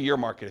have to be your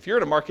market. If you're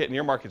in a market and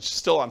your market's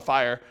still on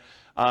fire,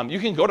 you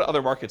can go to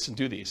other markets and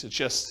do these. It's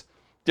just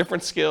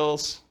different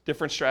skills,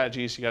 different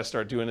strategies. You got to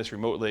start doing this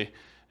remotely.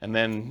 And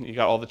then you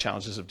got all the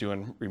challenges of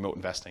doing remote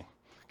investing.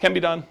 Can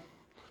be done,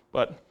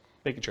 but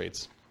make it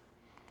trades.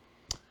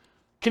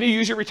 Can you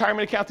use your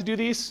retirement account to do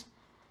these?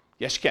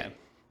 Yes, you can.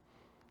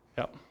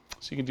 Yep.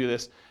 So you can do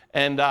this.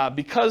 And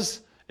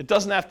because it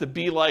doesn't have to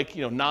be like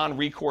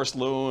non-recourse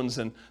loans,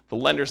 and the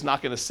lender's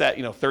not going to set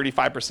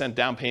 35%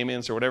 down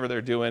payments or whatever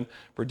they're doing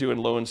for doing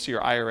loans to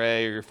your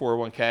IRA or your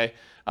 401k.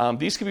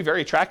 These can be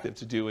very attractive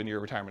to do in your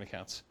retirement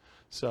accounts.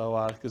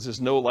 So because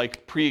there's no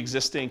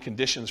pre-existing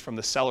conditions from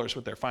the sellers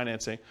with their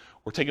financing.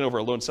 We're taking over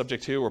a loan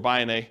subject to.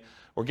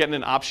 We're getting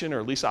an option or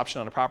a lease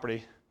option on a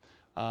property.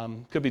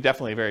 Could be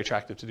definitely very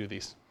attractive to do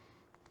these.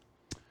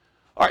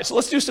 All right, so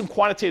let's do some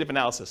quantitative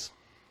analysis.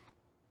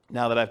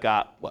 Now that I've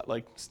got,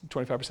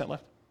 25%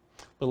 left?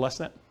 A little less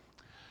than that.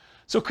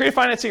 So creative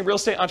financing in real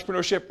estate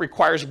entrepreneurship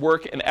requires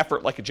work and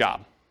effort like a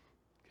job.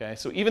 Okay,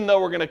 so even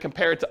though we're going to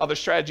compare it to other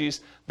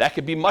strategies that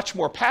could be much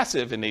more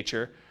passive in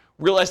nature,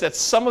 realize that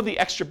some of the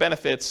extra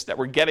benefits that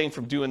we're getting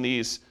from doing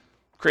these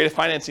creative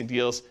financing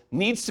deals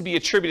needs to be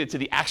attributed to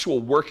the actual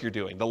work you're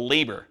doing, the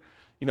labor.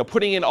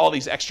 Putting in all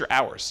these extra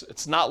hours.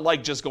 It's not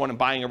like just going and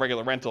buying a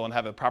regular rental and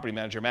have a property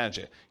manager manage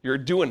it. You're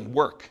doing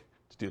work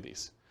to do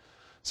these.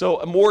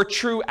 So a more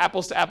true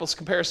apples-to-apples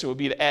comparison would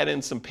be to add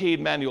in some paid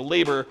manual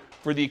labor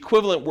for the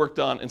equivalent work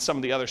done in some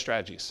of the other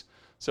strategies.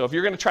 So if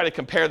you're going to try to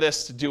compare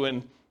this to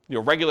doing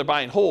regular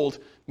buy and hold,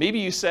 maybe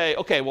you say,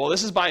 okay, well,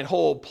 this is buy and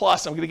hold,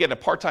 plus I'm going to get a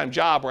part-time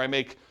job where I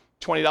make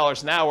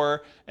 $20 an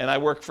hour and I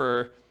work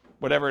for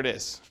whatever it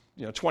is,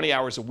 20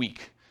 hours a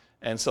week.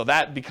 And so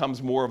that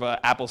becomes more of an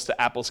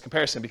apples-to-apples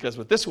comparison because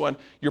with this one,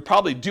 you're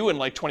probably doing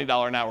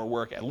 $20 an hour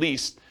work at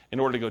least in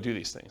order to go do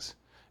these things,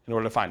 in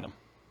order to find them.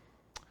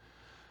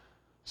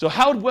 So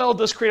how well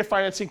does creative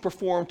financing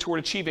perform toward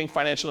achieving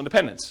financial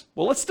independence?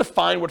 Well, let's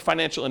define what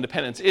financial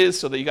independence is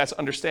so that you guys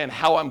understand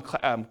how I'm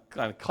kind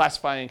of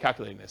classifying and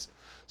calculating this.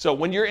 So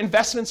when your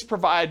investments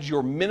provide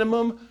your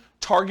minimum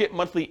target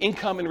monthly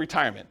income in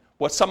retirement,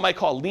 what some might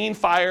call lean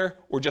FIRE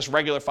or just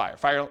regular FIRE.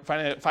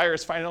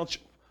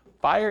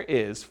 FIRE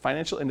is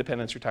financial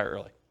independence, retire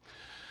early.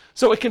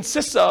 So it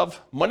consists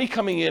of money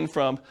coming in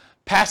from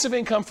passive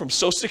income from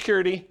Social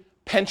Security,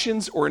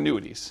 pensions, or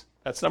annuities.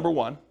 That's number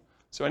one.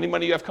 So any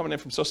money you have coming in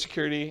from Social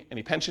Security,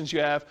 any pensions you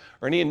have,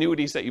 or any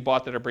annuities that you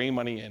bought that are bringing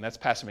money in, that's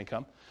passive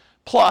income.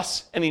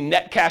 Plus any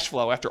net cash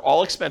flow after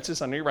all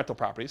expenses under your rental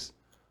properties.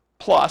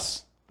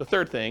 Plus, the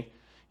third thing,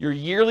 your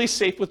yearly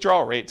safe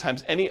withdrawal rate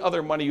times any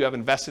other money you have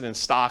invested in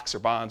stocks or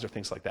bonds or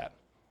things like that.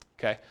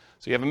 Okay?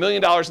 So you have $1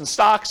 million in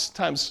stocks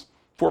times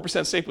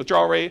 4% safe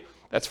withdrawal rate.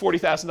 That's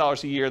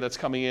 $40,000 a year that's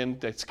coming in,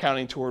 that's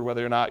counting toward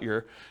whether or not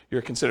you're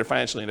considered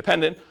financially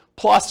independent.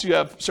 Plus you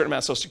have a certain amount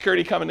of Social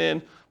Security coming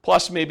in.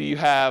 Plus maybe you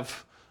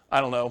have, I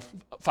don't know,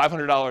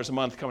 $500 a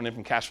month coming in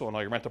from cash flow and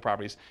all your rental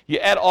properties. You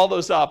add all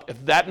those up,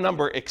 if that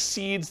number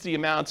exceeds the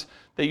amount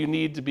that you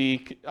need to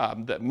be,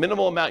 the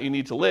minimal amount you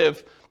need to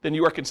live, then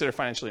you are considered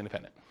financially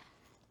independent.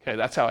 Okay,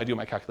 that's how I do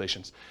my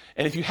calculations.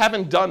 And if you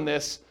haven't done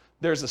this,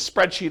 there's a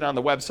spreadsheet on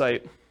the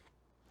website.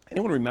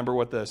 Anyone remember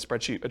what the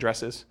spreadsheet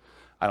address is?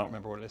 I don't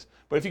remember what it is.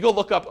 But if you go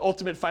look up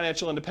Ultimate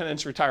Financial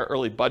Independence Retire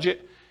Early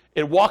Budget,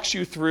 it walks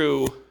you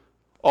through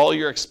all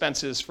your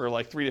expenses for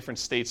like 3 different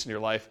states in your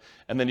life,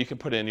 and then you can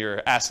put in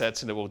your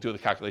assets and it will do the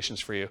calculations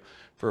for you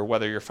for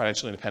whether you're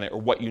financially independent or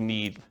what you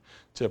need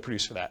to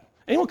produce for that.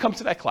 Anyone come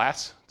to that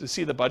class to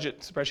see the budget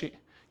spreadsheet?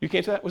 You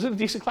came to that? Was it a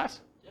decent class?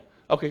 Yeah.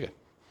 Okay, good.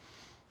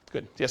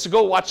 Good. Yeah, so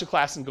go watch the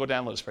class and go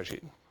download the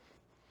spreadsheet.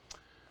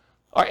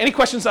 All right, any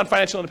questions on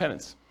financial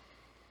independence?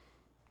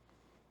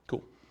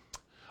 Cool.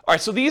 All right,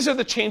 so these are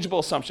the changeable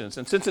assumptions,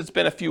 and since it's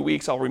been a few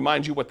weeks, I'll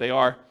remind you what they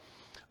are.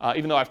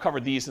 Even though I've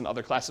covered these in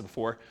other classes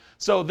before.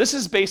 So this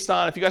is based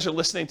on, if you guys are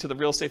listening to the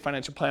Real Estate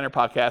Financial Planner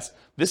podcast,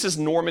 this is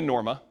Norm and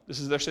Norma. This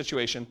is their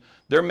situation.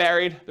 They're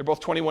married. They're both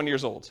 21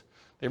 years old.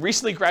 They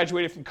recently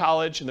graduated from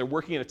college, and they're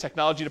working in a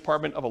technology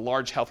department of a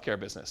large healthcare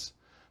business.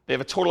 They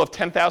have a total of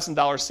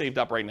 $10,000 saved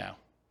up right now,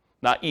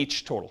 not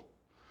each total.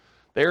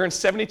 They earn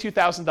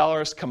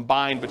 $72,000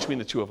 combined between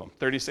the two of them,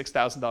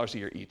 $36,000 a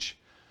year each.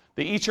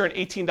 They each earn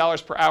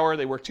 $18 per hour.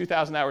 They work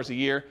 2,000 hours a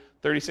year,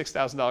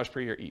 $36,000 per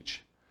year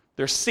each.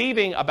 They're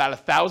saving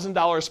about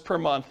 $1,000 per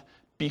month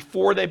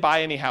before they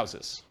buy any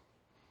houses.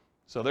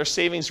 So their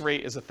savings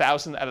rate is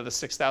 $1,000 out of the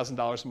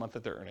 $6,000 a month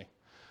that they're earning.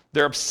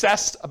 They're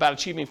obsessed about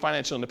achieving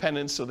financial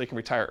independence so they can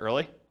retire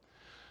early.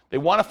 They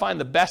want to find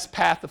the best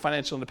path to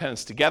financial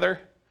independence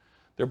together.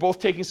 They're both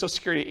taking Social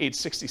Security at age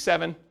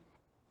 67.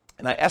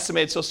 And I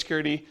estimated Social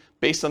Security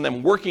based on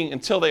them working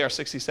until they are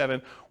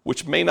 67,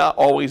 which may not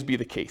always be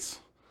the case.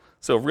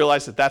 So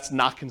realize that that's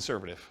not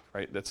conservative,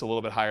 right? That's a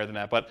little bit higher than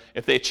that. But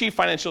if they achieve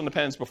financial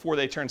independence before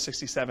they turn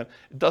 67,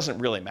 it doesn't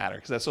really matter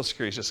because that Social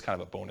Security is just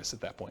kind of a bonus at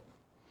that point.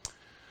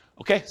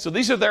 Okay, so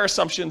these are their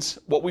assumptions.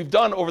 What we've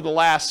done over the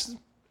last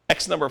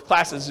X number of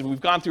classes is we've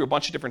gone through a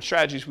bunch of different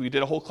strategies. We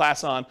did a whole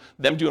class on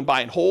them doing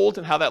buy and hold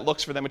and how that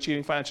looks for them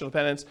achieving financial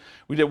independence.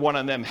 We did one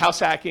on them house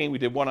hacking. We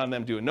did one on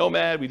them doing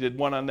nomad. We did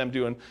one on them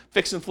doing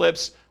fix and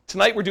flips.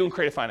 Tonight we're doing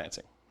creative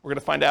financing. We're going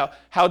to find out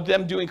how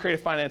them doing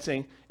creative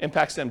financing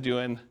impacts their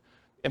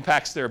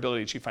ability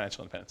to achieve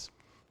financial independence.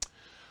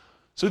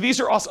 So these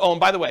are also, oh, and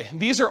by the way,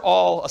 these are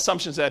all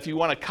assumptions that if you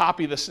want to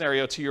copy the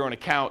scenario to your own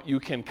account, you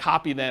can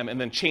copy them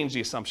and then change the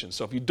assumptions.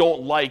 So if you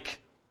don't like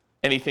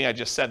anything I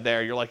just said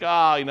there, you're like,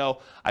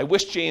 I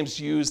wish James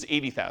used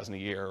 $80,000 a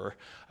year, or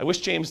I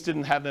wish James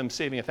didn't have them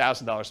saving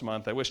 $1,000 a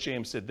month. I wish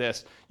James did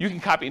this. You can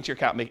copy it into your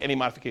account, make any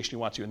modification you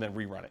want to, and then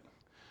rerun it.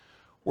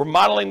 We're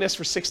modeling this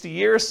for 60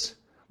 years.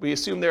 We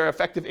assume their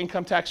effective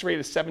income tax rate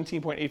is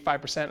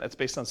 17.85%. That's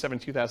based on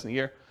 $72,000 a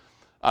year.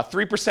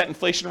 3%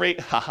 inflation rate,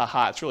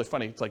 it's really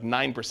funny. It's like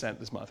 9%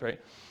 this month, right?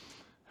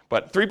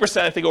 But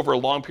 3%, I think, over a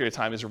long period of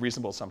time is a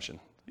reasonable assumption,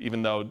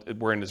 even though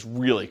we're in this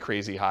really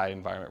crazy high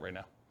environment right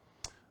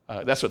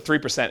now. That's what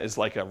 3% is,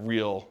 like a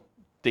real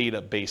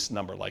data-based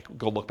number. Like,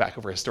 go look back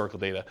over historical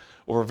data.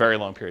 Over a very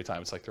long period of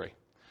time, it's like 3.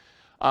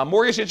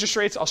 Mortgage interest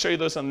rates, I'll show you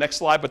those on the next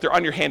slide, but they're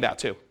on your handout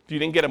too. If you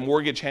didn't get a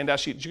mortgage handout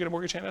sheet, did you get a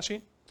mortgage handout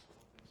sheet?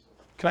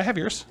 Can I have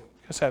yours?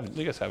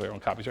 You guys have your own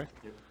copies, right?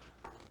 Yep.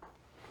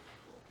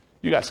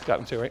 You guys got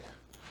them too, right?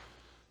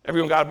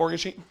 Everyone got a mortgage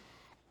sheet?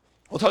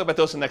 We'll talk about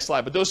those in the next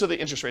slide, but those are the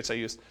interest rates I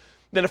used.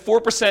 Then a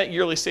 4%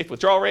 yearly safe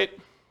withdrawal rate.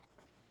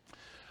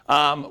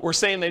 We're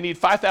saying they need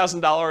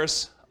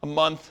 $5,000 a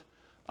month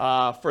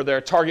for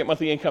their target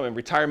monthly income in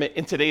retirement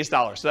in today's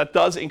dollars. So that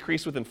does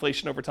increase with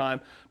inflation over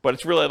time, but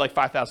it's really like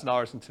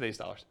 $5,000 in today's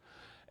dollars.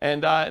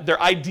 And their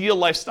ideal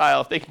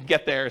lifestyle, if they can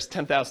get there, is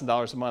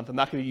 $10,000 a month. I'm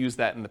not going to use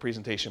that in the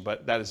presentation,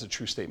 but that is a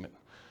true statement.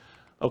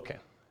 Okay.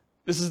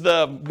 This is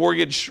the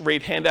mortgage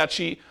rate handout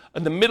sheet.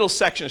 In the middle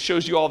section, it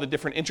shows you all the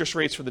different interest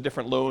rates for the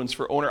different loans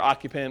for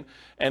owner-occupant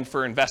and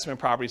for investment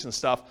properties and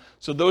stuff.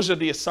 So those are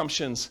the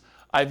assumptions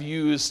I've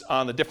used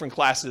on the different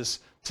classes.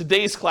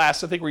 Today's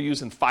class, I think we're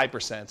using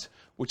 5%.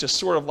 which is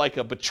sort of like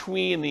a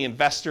between the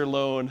investor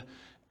loan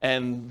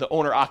and the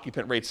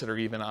owner-occupant rates that are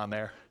even on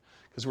there.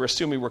 Because we're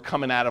assuming we're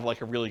coming out of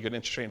like a really good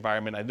interest rate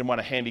environment. I didn't want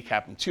to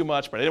handicap them too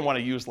much, but I didn't want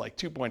to use like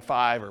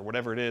 2.5 or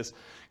whatever it is,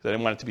 because I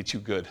didn't want it to be too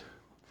good.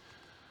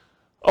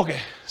 Okay,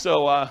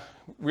 so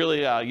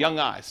really young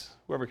eyes,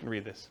 whoever can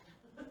read this.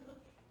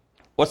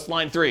 What's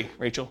line 3,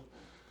 Rachel?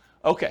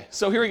 Okay,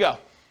 so here we go.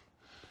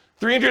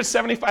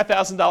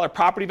 $375,000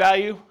 property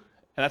value,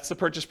 and that's the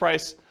purchase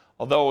price,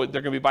 although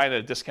they're going to be buying at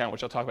a discount,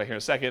 which I'll talk about here in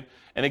a second,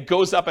 and it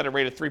goes up at a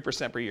rate of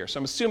 3% per year. So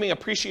I'm assuming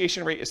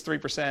appreciation rate is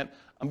 3%.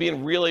 I'm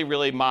being really,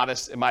 really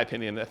modest, in my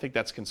opinion. I think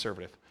that's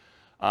conservative.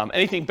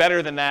 Anything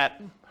better than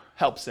that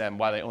helps them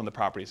while they own the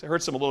properties. It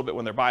hurts them a little bit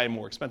when they're buying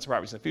more expensive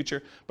properties in the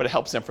future, but it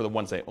helps them for the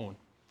ones they own.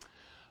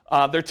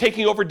 They're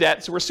taking over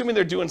debt, so we're assuming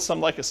they're doing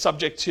some like a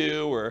subject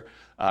to or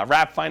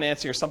wrap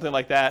financing or something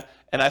like that.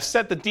 And I've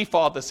set the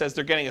default that says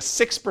they're getting a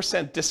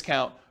 6%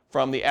 discount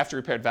from the after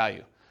repaired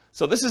value.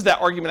 So this is that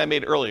argument I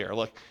made earlier.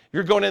 Look,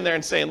 you're going in there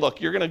and saying,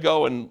 look, you're going to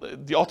go and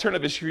the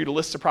alternative is for you to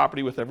list a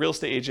property with a real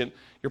estate agent.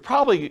 You're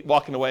probably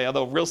walking away,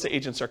 although real estate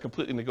agents are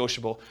completely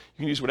negotiable.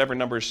 You can use whatever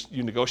numbers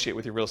you negotiate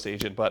with your real estate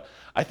agent. But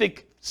I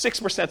think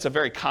 6% is a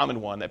very common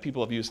one that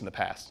people have used in the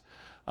past.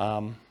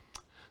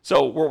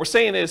 So what we're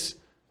saying is,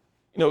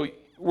 we're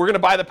going to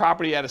buy the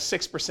property at a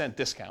 6%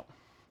 discount.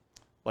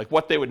 Like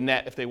what they would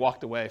net if they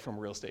walked away from a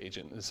real estate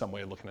agent is some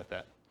way of looking at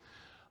that.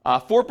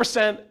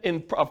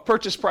 4% of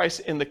purchase price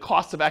in the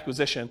cost of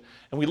acquisition,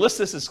 and we list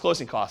this as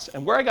closing costs.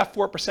 And where I got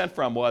 4%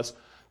 from was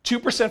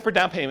 2% for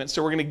down payment.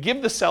 So we're going to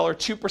give the seller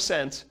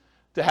 2%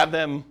 to have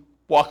them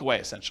walk away,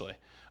 essentially,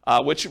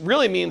 which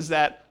really means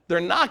that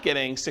they're not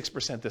getting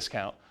 6%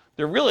 discount.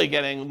 They're really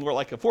getting more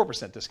like a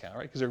 4% discount,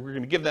 right? Because we're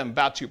going to give them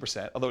about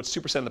 2%, although it's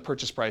 2% of the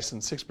purchase price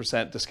and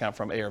 6% discount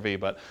from ARV,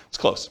 but it's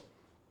close.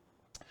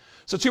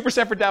 So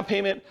 2% for down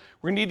payment.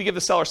 We're going to need to give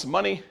the seller some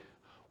money.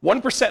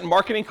 1% in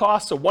marketing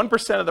costs, so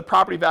 1% of the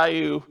property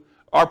value,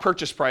 our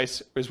purchase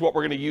price, is what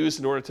we're going to use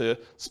in order to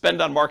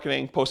spend on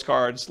marketing,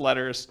 postcards,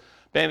 letters,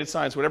 bandit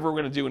signs, whatever we're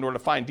going to do in order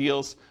to find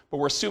deals. But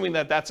we're assuming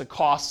that that's a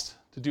cost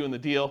to doing the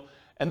deal.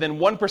 And then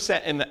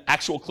 1% in the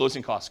actual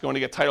closing costs, going to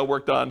get title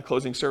work done,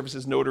 closing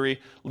services, notary,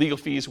 legal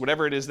fees,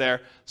 whatever it is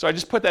there. So I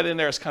just put that in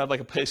there as kind of like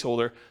a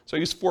placeholder. So I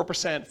use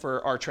 4%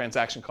 for our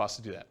transaction costs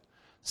to do that.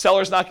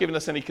 Seller's not giving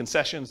us any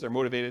concessions. They're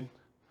motivated.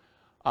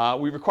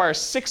 We require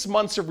 6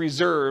 months of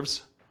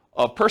reserves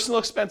of personal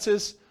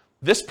expenses,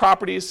 this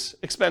property's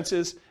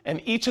expenses,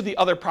 and each of the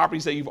other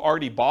properties that you've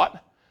already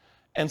bought.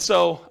 And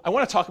so I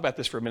want to talk about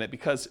this for a minute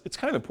because it's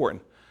kind of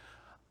important.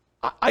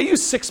 I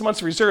use 6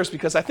 months of reserves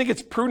because I think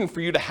it's prudent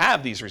for you to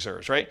have these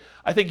reserves, right?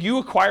 I think you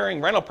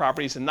acquiring rental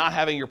properties and not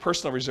having your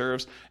personal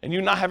reserves and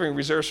you not having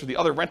reserves for the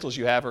other rentals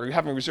you have or you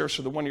having reserves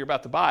for the one you're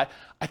about to buy,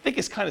 I think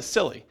is kind of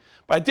silly.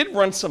 But I did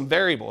run some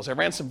variables. I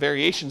ran some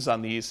variations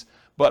on these.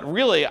 But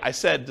really, I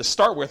said to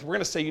start with, we're going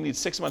to say you need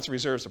 6 months of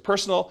reserves of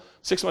personal,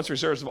 6 months of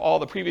reserves of all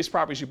the previous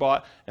properties you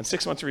bought, and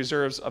 6 months of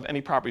reserves of any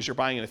properties you're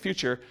buying in the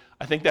future.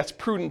 I think that's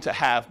prudent to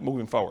have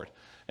moving forward.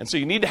 And so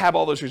you need to have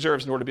all those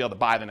reserves in order to be able to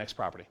buy the next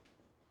property.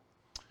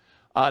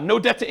 No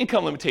debt to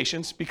income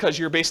limitations because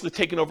you're basically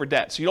taking over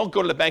debt. So you don't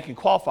go to the bank and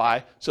qualify,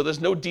 so there's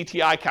no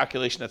DTI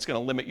calculation that's going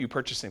to limit you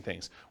purchasing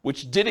things,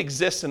 which did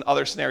exist in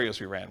other scenarios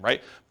we ran,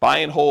 right? Buy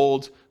and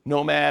hold,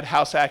 nomad,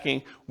 house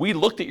hacking. We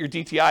looked at your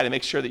DTI to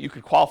make sure that you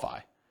could qualify.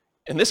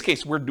 In this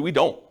case, we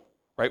don't,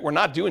 right? We're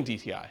not doing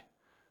DTI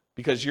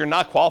because you're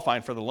not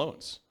qualifying for the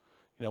loans.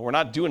 We're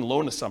not doing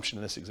loan assumption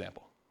in this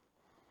example.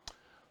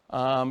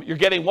 You're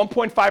getting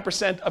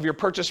 1.5% of your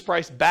purchase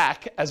price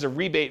back as a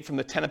rebate from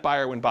the tenant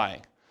buyer when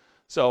buying.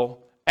 So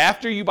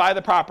after you buy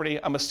the property,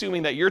 I'm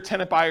assuming that your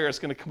tenant buyer is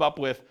going to come up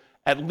with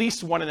at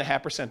least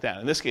 1.5% down.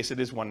 In this case, it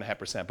is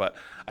 1.5%, but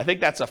I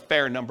think that's a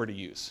fair number to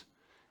use.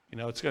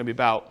 It's going to be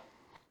about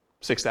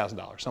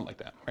 $6,000, something like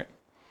that, right?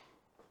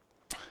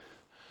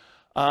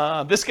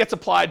 This gets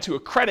applied to a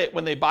credit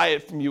when they buy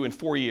it from you in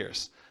 4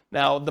 years.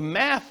 Now, the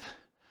math,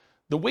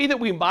 the way that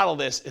we model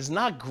this is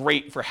not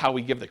great for how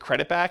we give the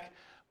credit back,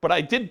 but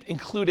I did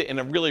include it in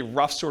a really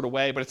rough sort of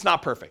way, but it's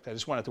not perfect. I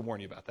just wanted to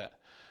warn you about that.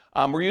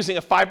 We're using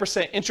a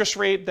 5% interest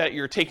rate that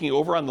you're taking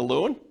over on the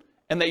loan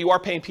and that you are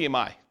paying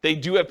PMI. They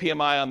do have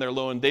PMI on their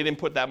loan. They didn't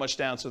put that much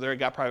down, so they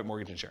got private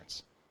mortgage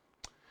insurance.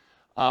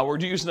 We're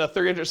using a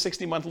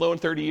 360-month loan,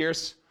 30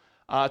 years.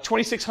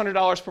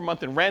 $2,600 per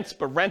month in rent,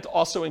 but rent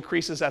also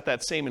increases at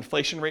that same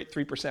inflation rate,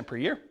 3% per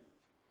year.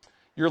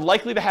 You're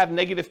likely to have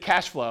negative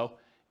cash flow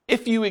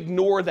if you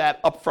ignore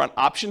that upfront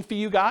option fee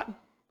you got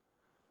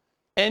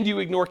and you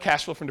ignore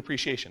cash flow from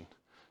depreciation.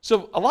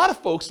 So a lot of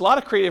folks, a lot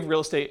of creative real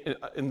estate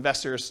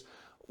investors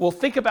will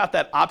think about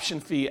that option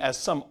fee as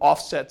some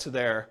offset to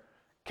their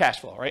cash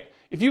flow, right?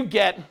 If you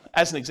get,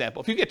 as an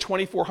example, if you get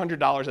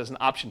 $2,400 as an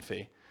option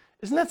fee,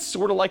 isn't that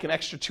sort of like an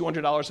extra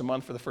 $200 a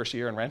month for the first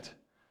year in rent?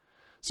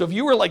 So if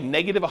you were like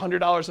negative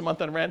 $100 a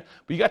month on rent,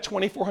 but you got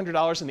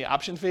 $2,400 in the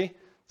option fee,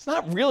 it's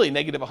not really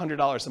negative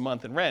 $100 a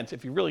month in rent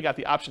if you really got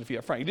the option fee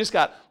up front. You just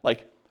got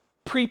like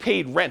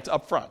prepaid rent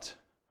up front.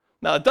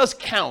 Now it does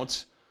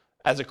count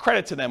as a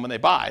credit to them when they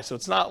buy, so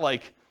it's not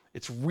like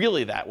it's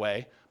really that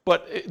way,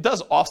 but it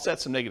does offset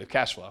some negative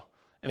cash flow.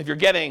 And if you're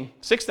getting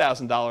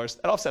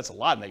 $6,000, that offsets a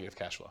lot of negative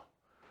cash flow,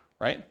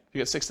 right? If you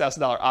get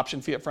 $6,000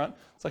 option fee up front,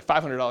 it's like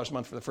 $500 a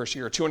month for the first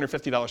year, or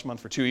 $250 a month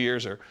for 2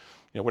 years, or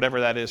whatever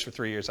that is for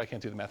 3 years. I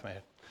can't do the math in my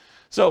head.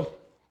 So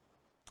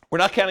we're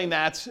not counting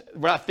that.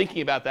 We're not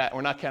thinking about that.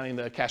 We're not counting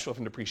the cash flow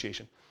from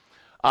depreciation.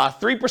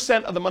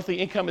 3% of the monthly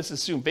income is the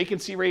assumed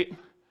vacancy rate.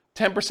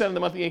 10% of the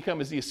monthly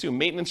income is the assumed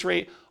maintenance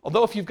rate.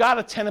 Although if you've got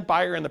a tenant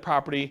buyer in the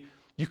property,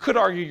 you could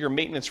argue your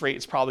maintenance rate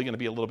is probably going to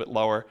be a little bit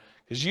lower,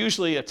 because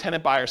usually a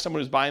tenant buyer,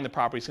 someone who's buying the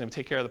property, is going to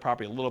take care of the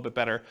property a little bit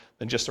better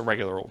than just a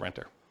regular old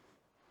renter.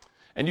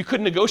 And you could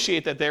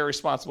negotiate that they're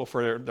responsible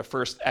for the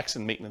first X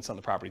in maintenance on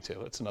the property too.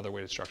 That's another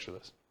way to structure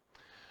this.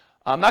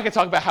 I'm not going to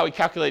talk about how we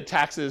calculate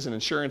taxes and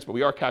insurance, but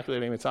we are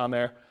calculating, it's on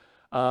there.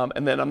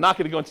 And then I'm not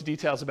going to go into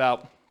details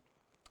about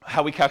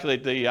how we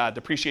calculate the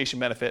depreciation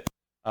benefit,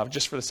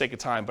 just for the sake of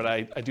time, but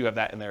I do have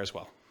that in there as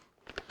well.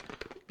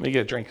 Let me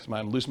get a drink because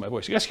I'm losing my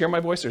voice. You guys hear my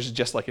voice, or is it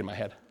just like in my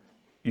head?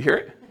 You hear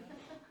it?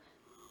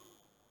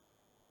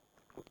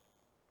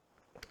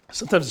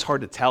 Sometimes it's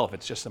hard to tell if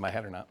it's just in my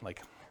head or not.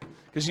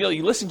 Because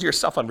you listen to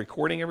yourself on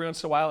recording every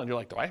once in a while, and you're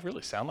like, do I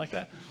really sound like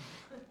that?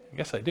 I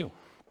guess I do.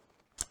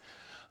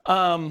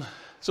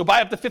 So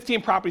buy up to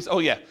 15 properties. Oh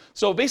yeah.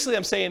 So basically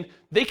I'm saying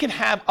they can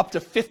have up to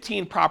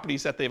 15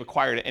 properties that they've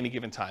acquired at any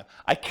given time.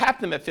 I cap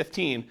them at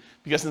 15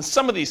 because in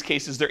some of these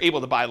cases they're able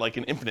to buy like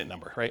an infinite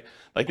number, right?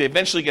 Like they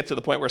eventually get to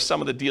the point where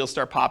some of the deals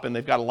start popping,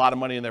 they've got a lot of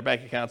money in their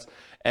bank accounts,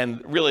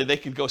 and really they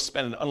could go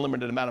spend an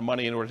unlimited amount of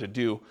money in order to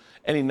do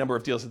any number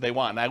of deals that they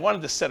want. And I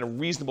wanted to set a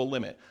reasonable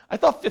limit. I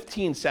thought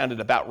 15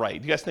 sounded about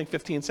right. Do you guys think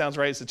 15 sounds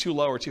right? Is it too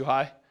low or too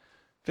high?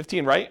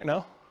 15 right or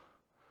no?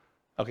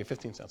 Okay,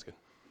 15 sounds good.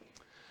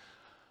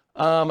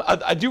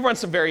 I do run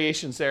some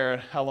variations there on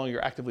how long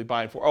you're actively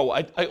buying for. Oh,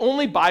 I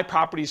only buy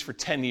properties for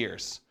 10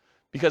 years.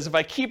 Because if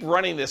I keep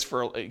running this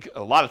for,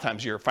 a lot of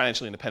times you're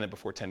financially independent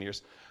before 10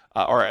 years,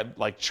 or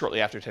like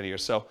shortly after 10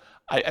 years. So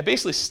I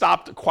basically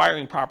stopped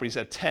acquiring properties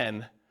at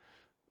 10,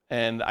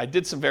 and I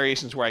did some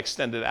variations where I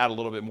extended it out a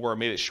little bit more,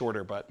 made it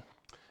shorter, but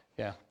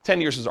yeah,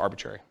 10 years is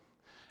arbitrary.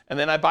 And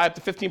then I buy up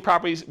to 15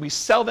 properties. We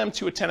sell them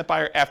to a tenant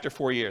buyer after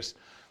 4 years.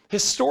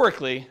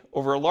 Historically,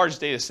 over a large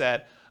data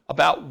set,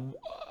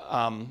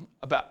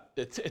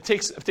 it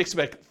takes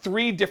about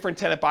 3 different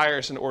tenant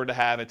buyers in order to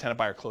have a tenant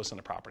buyer close on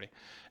the property.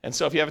 And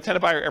so if you have a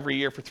tenant buyer every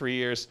year for 3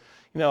 years,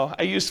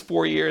 I used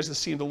 4 years. This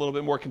seemed a little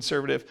bit more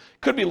conservative.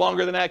 Could be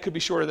longer than that, could be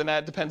shorter than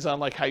that. Depends on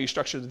how you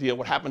structure the deal,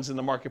 what happens in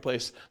the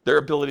marketplace, their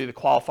ability to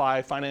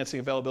qualify, financing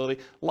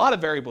availability, a lot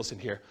of variables in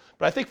here.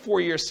 But I think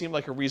 4 years seemed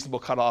like a reasonable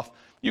cutoff.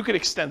 You could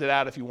extend it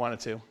out if you wanted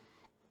to.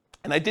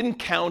 And I didn't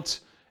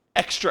count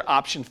extra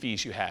option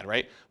fees you had,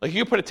 right? Like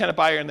you put a tenant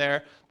buyer in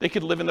there, they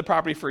could live in the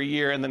property for a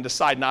year and then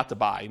decide not to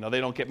buy. They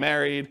don't get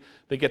married,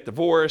 they get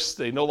divorced,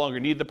 they no longer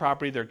need the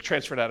property, they're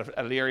transferred out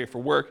of the area for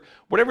work,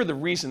 whatever the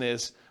reason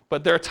is.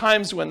 But there are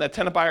times when that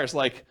tenant buyer is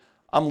like,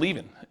 I'm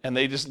leaving, and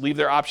they just leave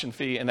their option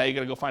fee, and now you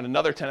got to go find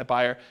another tenant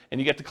buyer, and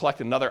you get to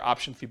collect another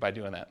option fee by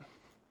doing that.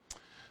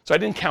 So I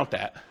didn't count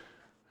that.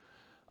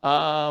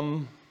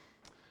 And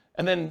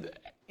then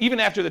even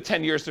after the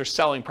 10 years, they're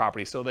selling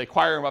property. So they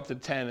acquire them up to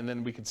 10, and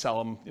then we can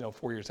sell them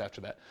 4 years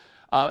after that.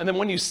 And then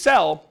when you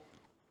sell,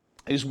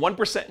 I use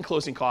 1% in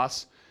closing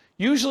costs.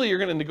 Usually you're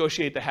going to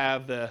negotiate to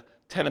have the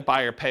tenant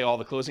buyer pay all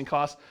the closing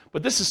costs,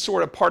 but this is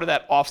sort of part of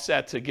that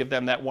offset to give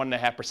them that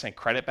 1.5%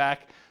 credit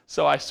back.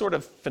 So I sort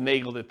of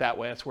finagled it that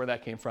way. That's where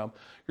that came from.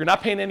 You're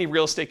not paying any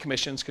real estate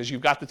commissions because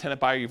you've got the tenant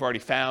buyer you've already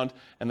found,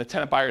 and the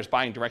tenant buyer is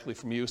buying directly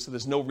from you, so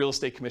there's no real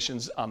estate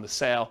commissions on the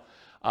sale.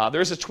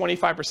 There's a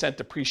 25%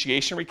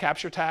 depreciation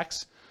recapture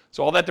tax.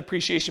 So all that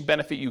depreciation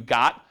benefit you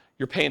got,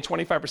 you're paying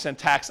 25%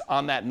 tax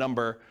on that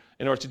number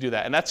in order to do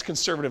that. And that's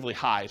conservatively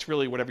high. It's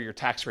really whatever your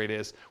tax rate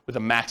is with a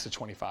max of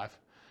 25.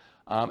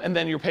 And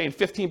then you're paying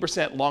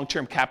 15%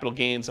 long-term capital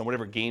gains on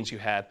whatever gains you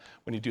had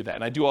when you do that.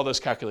 And I do all those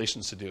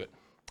calculations to do it.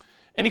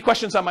 Any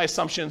questions on my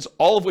assumptions,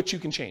 all of which you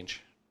can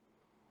change?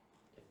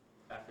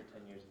 After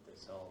 10 years, if they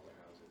sell their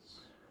houses,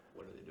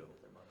 what are they doing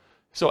with their money?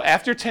 So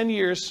after 10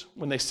 years,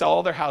 when they sell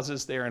all their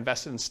houses, they are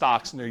invested in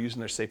stocks and they're using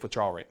their safe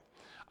withdrawal rate.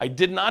 I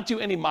did not do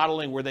any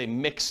modeling where they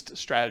mixed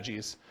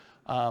strategies.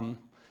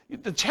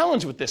 The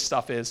challenge with this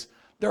stuff is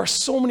there are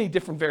so many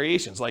different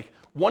variations. Like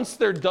once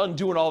they're done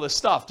doing all this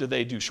stuff, do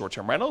they do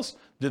short-term rentals?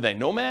 Do they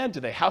nomad? Do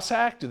they house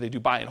hack? Do they do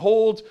buy and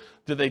hold?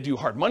 Do they do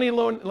hard money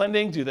loan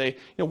lending? Do they,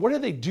 what are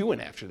they doing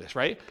after this,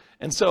 right?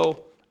 And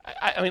so,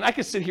 I mean, I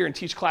could sit here and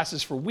teach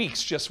classes for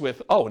weeks just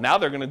with, oh, now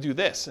they're going to do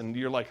this. And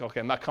you're like,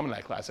 okay, I'm not coming to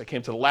that class. I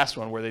came to the last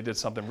one where they did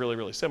something really,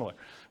 really similar,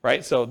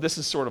 right? So this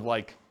is sort of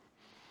like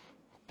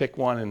pick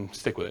one and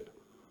stick with it.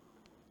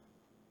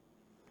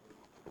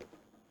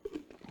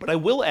 But I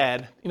will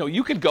add,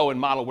 you could go and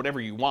model whatever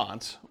you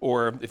want,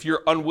 or if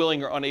you're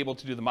unwilling or unable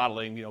to do the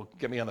modeling,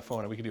 get me on the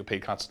phone and we can do a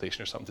paid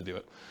consultation or something to do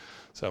it.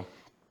 So, all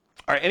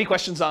right, any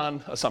questions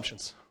on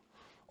assumptions?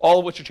 All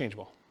of which are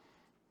changeable.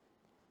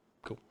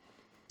 Cool.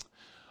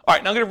 All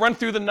right, now I'm going to run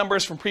through the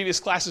numbers from previous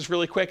classes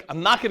really quick.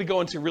 I'm not going to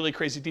go into really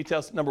crazy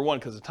details, number one,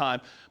 because of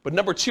time, but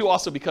number two,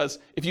 also because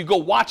if you go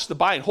watch the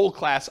buy and hold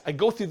class, I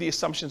go through the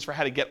assumptions for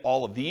how to get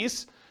all of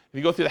these. If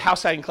you go through the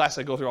house hacking class,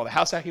 I go through all the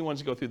house hacking ones.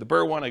 You go through the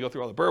Burr one, I go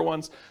through all the Burr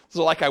ones.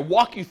 So like I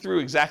walk you through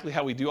exactly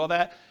how we do all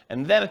that,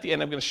 and then at the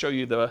end I'm going to show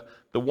you the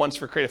ones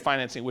for creative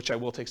financing, which I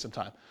will take some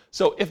time.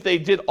 So if they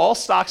did all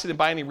stocks and didn't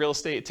buy any real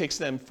estate, it takes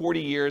them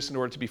 40 years in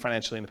order to be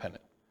financially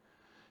independent.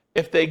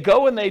 If they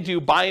go and they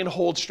do buy and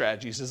hold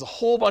strategies, there's a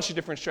whole bunch of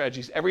different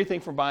strategies, everything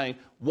from buying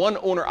one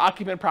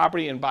owner-occupant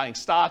property and buying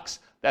stocks,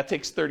 that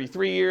takes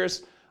 33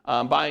 years.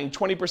 Buying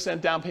 20%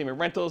 down payment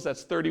rentals,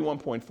 that's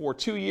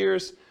 31.42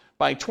 years.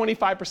 Buying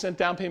 25%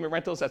 down payment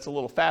rentals, that's a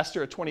little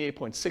faster at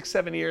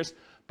 28.67 years.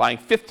 Buying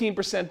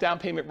 15% down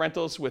payment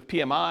rentals with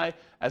PMI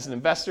as an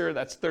investor,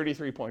 that's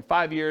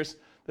 33.5 years.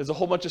 There's a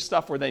whole bunch of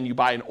stuff where then you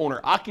buy an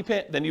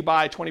owner-occupant, then you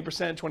buy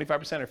 20%,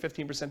 25%, or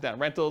 15% down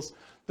rentals.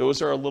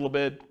 Those are a little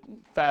bit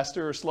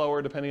faster or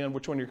slower depending on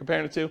which one you're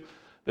comparing it to.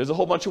 There's a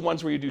whole bunch of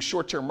ones where you do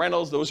short-term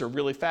rentals. Those are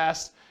really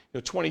fast,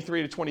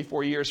 23 to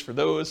 24 years for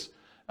those.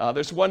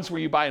 There's ones where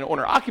you buy an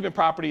owner-occupant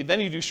property, then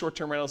you do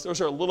short-term rentals.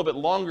 Those are a little bit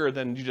longer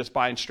than you just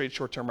buying straight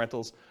short-term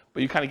rentals,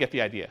 but you kind of get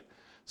the idea.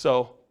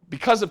 So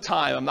because of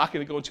time, I'm not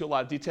going to go into a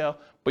lot of detail,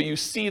 but you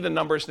see the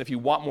numbers, and if you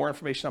want more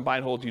information on buy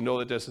and hold, you know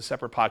that there's a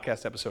separate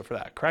podcast episode for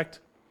that, correct?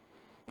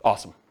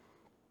 Awesome.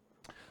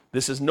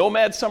 This is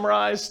Nomad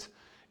summarized.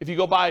 If you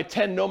go buy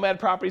 10 Nomad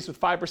properties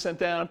with 5%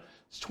 down,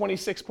 it's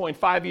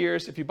 26.5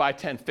 years. If you buy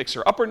 10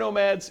 fixer-upper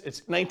Nomads,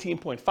 it's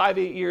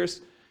 19.58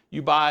 years.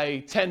 You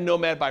buy 10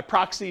 Nomad by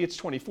proxy, it's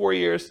 24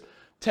 years.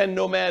 10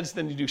 Nomads,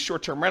 then you do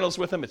short-term rentals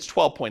with them, it's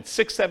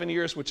 12.67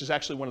 years, which is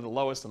actually one of the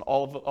lowest in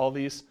all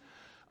these.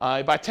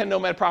 You buy 10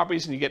 Nomad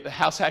properties and you get the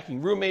house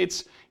hacking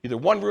roommates, either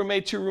one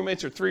roommate, two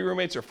roommates, or three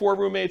roommates, or four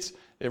roommates.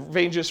 It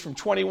ranges from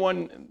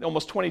 21,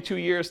 almost 22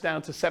 years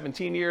down to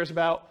 17 years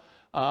about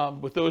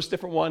with those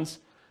different ones.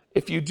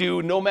 If you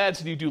do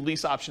Nomads and you do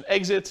lease option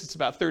exits, it's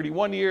about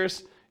 31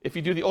 years. If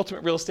you do the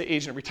Ultimate Real Estate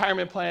Agent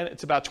Retirement Plan,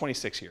 it's about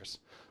 26 years.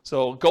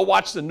 So go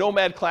watch the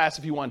Nomad class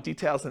if you want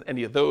details on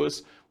any of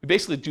those. We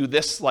basically do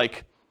this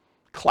like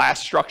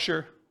class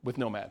structure with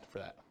Nomad for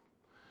that.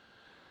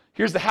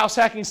 Here's the house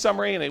hacking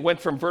summary, and it went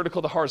from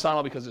vertical to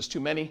horizontal because there's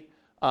too many.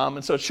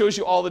 And so it shows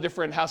you all the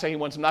different house hacking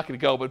ones. I'm not going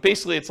to go, but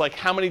basically it's like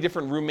how many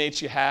different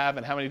roommates you have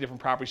and how many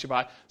different properties you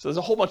buy. So there's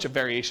a whole bunch of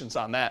variations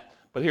on that,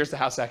 but here's the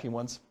house hacking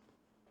ones.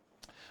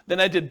 Then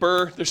I did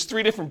Burr. There's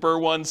 3 different Burr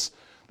ones.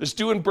 There's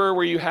doing Burr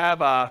where you have,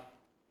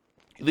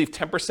 you leave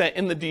 10%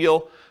 in the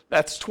deal.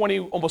 That's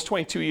almost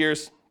 22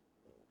 years.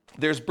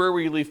 There's Burr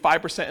where you leave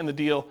 5% in the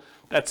deal.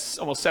 That's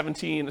almost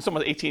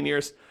 18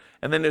 years.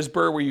 And then there's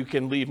Burr where you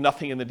can leave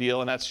nothing in the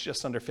deal, and that's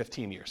just under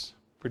 15 years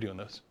for doing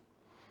those.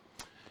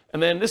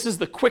 And then this is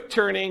the quick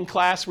turning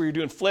class where you're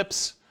doing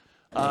flips,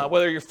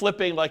 whether you're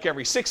flipping like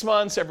every 6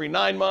 months, every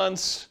 9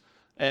 months,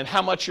 and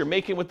how much you're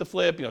making with the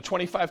flip,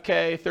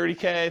 25K,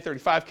 30K,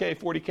 35K,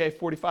 40K,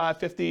 45,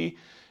 50.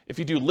 If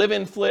you do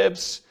live-in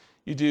flips,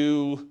 you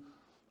do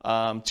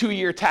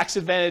 2-year tax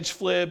advantage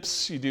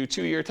flips, you do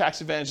 2-year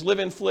tax advantage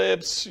live-in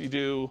flips, you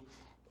do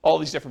all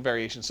these different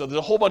variations. So there's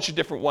a whole bunch of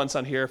different ones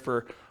on here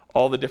for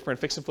all the different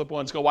fix and flip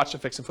ones. Go watch the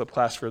fix and flip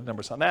class for the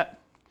numbers on that.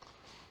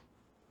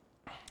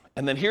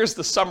 And then here's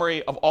the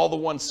summary of all the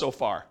ones so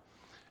far.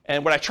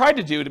 And what I tried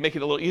to do to make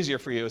it a little easier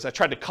for you is I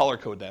tried to color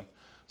code them.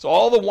 So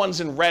all the ones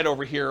in red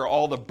over here are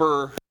all the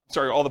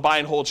all the buy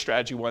and hold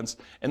strategy ones.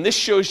 And this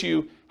shows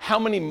you how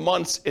many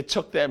months it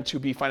took them to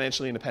be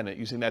financially independent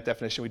using that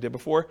definition we did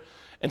before.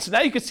 And so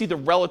now you can see the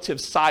relative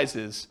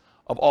sizes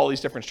of all these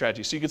different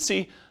strategies. So you can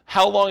see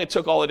how long it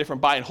took all the different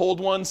buy and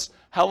hold ones,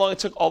 how long it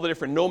took all the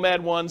different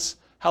Nomad ones,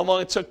 how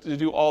long it took to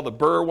do all the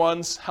Burr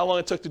ones, how long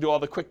it took to do all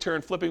the quick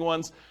turn flipping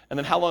ones, and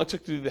then how long it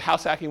took to do the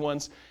house hacking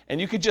ones.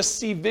 And you could just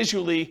see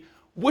visually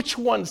which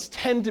ones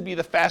tend to be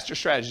the faster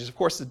strategies. Of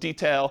course, the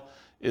detail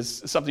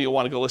is something you'll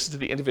want to go listen to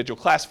the individual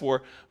class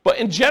for. But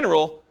in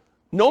general,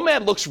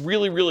 Nomad looks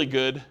really, really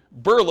good.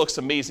 Burr looks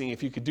amazing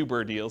if you could do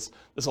Burr deals.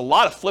 There's a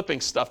lot of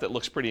flipping stuff that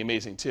looks pretty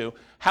amazing too.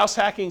 House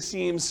hacking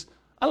seems,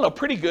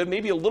 pretty good,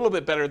 maybe a little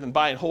bit better than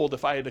buy and hold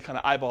if I had to kind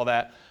of eyeball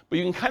that. But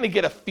you can kind of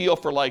get a feel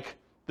for like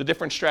the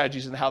different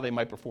strategies and how they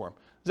might perform.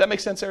 Does that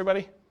make sense,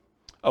 everybody?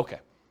 Okay.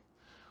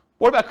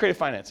 What about creative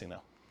financing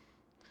now?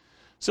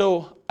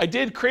 So I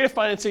did creative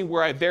financing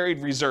where I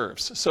varied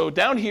reserves. So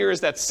down here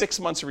is that 6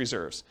 months of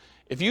reserves.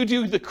 If you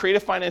do the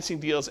creative financing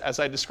deals as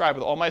I described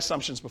with all my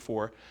assumptions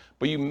before,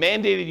 but you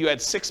mandated you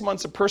had 6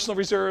 months of personal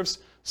reserves,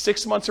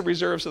 6 months of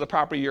reserves of the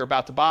property you're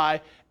about to buy,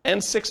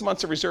 and 6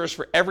 months of reserves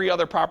for every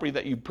other property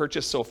that you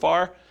purchased so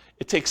far,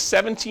 it takes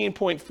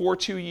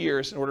 17.42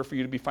 years in order for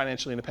you to be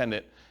financially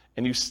independent.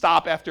 And you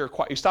stop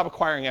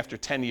acquiring after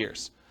 10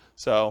 years.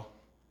 So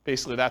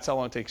basically that's how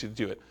long it takes you to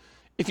do it.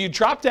 If you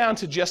drop down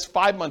to just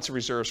 5 months of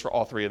reserves for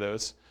all 3 of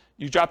those,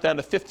 you drop down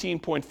to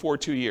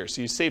 15.42 years.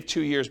 So you save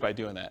 2 years by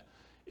doing that.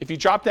 If you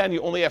drop down,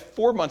 you only have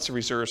 4 months of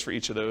reserves for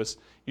each of those,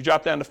 you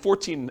drop down to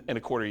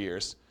 14.25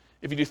 years.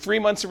 If you do 3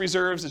 months of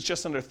reserves, it's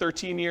just under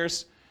 13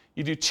 years.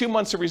 You do 2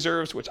 months of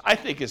reserves, which I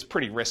think is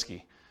pretty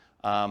risky.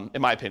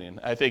 in my opinion.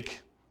 I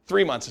think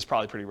 3 months is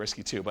probably pretty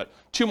risky too, but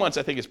 2 months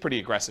I think is pretty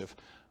aggressive.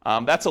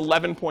 That's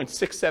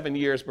 11.67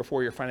 years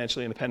before you're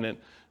financially independent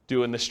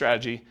doing this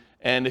strategy.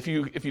 And if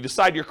you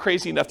decide you're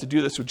crazy enough to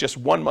do this with just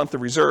 1 month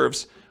of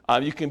reserves,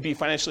 you can be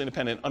financially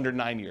independent under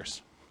 9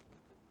 years.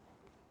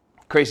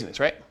 Craziness,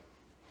 right?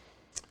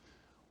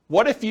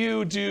 What if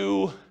you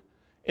do,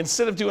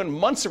 instead of doing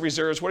months of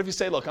reserves, what if you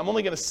say, look, I'm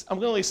going to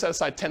only set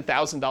aside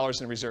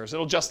 $10,000 in reserves.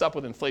 It'll adjust up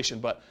with inflation,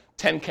 but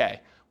 10K.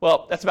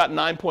 Well, that's about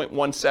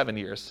 9.17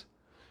 years.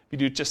 If you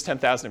do just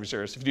 10,000 in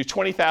reserves. If you do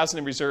 20,000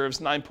 in reserves,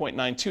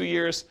 9.92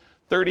 years.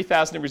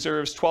 30,000 in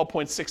reserves,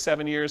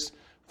 12.67 years.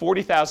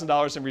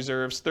 $40,000 in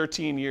reserves,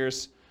 13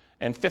 years.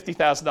 And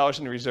 $50,000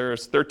 in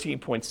reserves,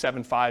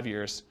 13.75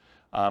 years.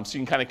 So you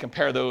can kind of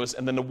compare those.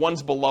 And then the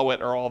ones below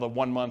it are all the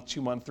 1 month,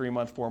 2 month, 3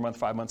 month, 4 month,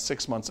 5 month,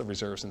 6 months of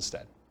reserves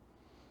instead.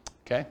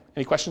 Okay,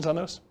 any questions on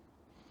those?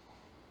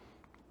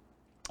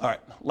 All right,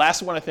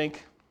 last one I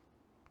think.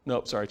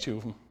 Nope, sorry, 2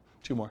 of them,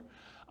 2 more.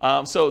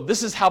 So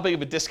this is how big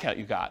of a discount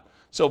you got.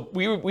 So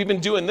we've been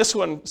doing this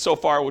one so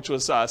far, which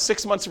was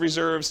 6 months of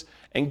reserves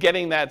and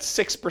getting that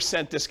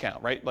 6%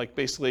 discount, right? Like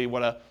basically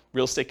what a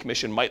real estate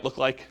commission might look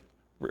like.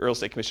 Real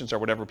estate commissions are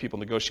whatever people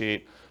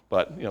negotiate,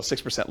 but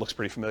 6% looks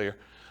pretty familiar.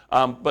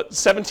 But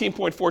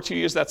 17.42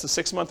 years, that's the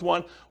 6 month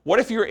one. What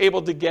if you're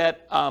able to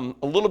get a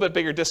little bit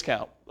bigger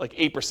discount, like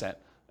 8%?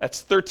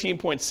 That's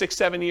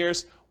 13.67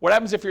 years. What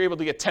happens if you're able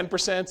to get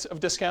 10% of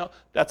discount?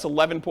 That's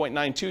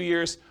 11.92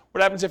 years.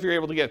 What happens if you're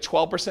able to get a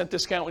 12%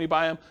 discount when you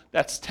buy them?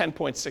 That's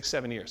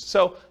 10.67 years.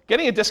 So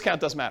getting a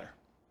discount does matter,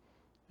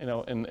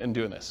 in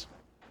doing this.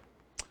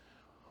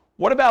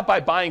 What about by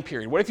buying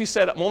period? What if you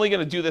said, I'm only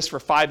going to do this for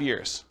 5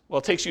 years? Well,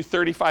 it takes you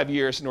 35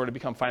 years in order to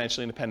become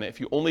financially independent.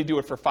 If you only do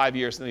it for 5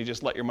 years, then you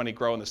just let your money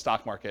grow in the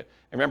stock market.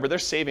 And remember, they're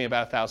saving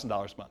about $1,000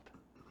 a month.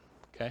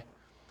 Okay?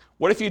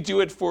 What if you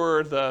do it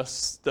for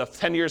the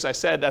 10 years I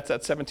said? That's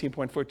at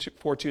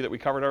 17.42 that we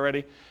covered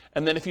already.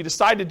 And then if you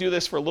decide to do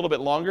this for a little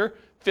bit longer,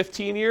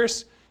 15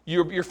 years,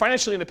 you're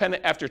financially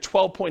independent after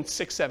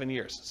 12.67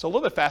 years. So a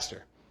little bit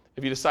faster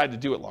if you decide to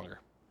do it longer.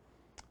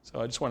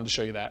 So I just wanted to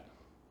show you that.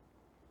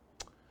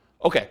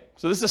 Okay,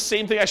 so this is the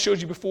same thing I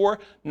showed you before.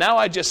 Now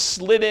I just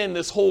slid in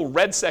this whole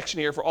red section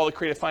here for all the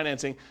creative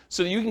financing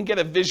so that you can get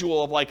a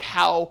visual of like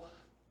how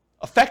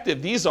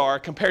effective these are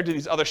compared to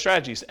these other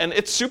strategies. And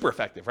it's super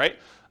effective, right?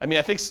 I mean,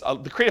 I think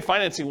the creative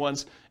financing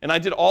ones, and I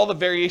did all the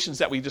variations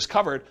that we just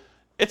covered,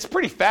 it's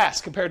pretty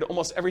fast compared to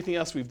almost everything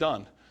else we've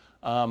done.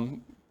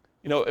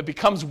 It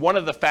becomes one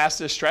of the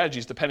fastest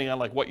strategies depending on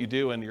like what you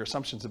do and your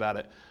assumptions about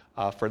it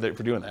for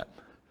doing that.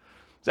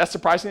 Is that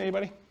surprising to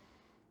anybody?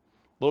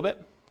 A little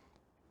bit?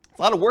 It's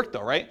a lot of work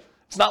though, right?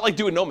 It's not like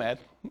doing Nomad.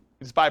 You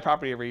just buy a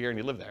property every year and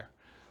you live there.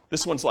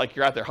 This one's like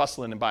you're out there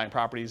hustling and buying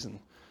properties and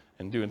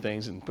doing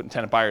things and putting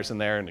tenant buyers in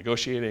there and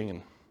negotiating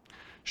and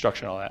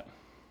structuring all that.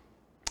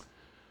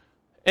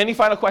 Any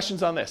final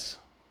questions on this?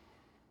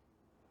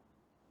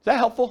 Is that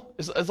helpful?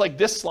 It's like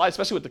this slide,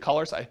 especially with the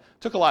colors. I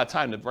took a lot of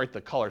time to write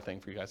the color thing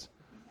for you guys.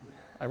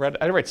 I had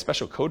to write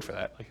special code for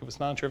that. Like it was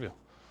non-trivial.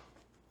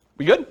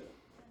 We good?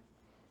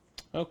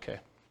 Okay.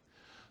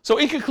 So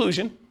in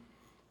conclusion,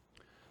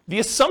 the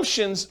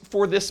assumptions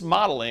for this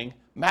modeling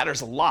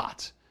matters a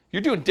lot.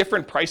 You're doing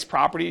different price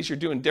properties. You're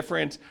doing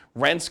different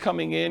rents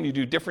coming in. You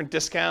do different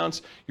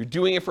discounts. You're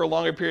doing it for a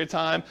longer period of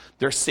time.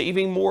 They're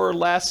saving more or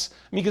less.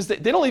 Because they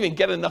don't even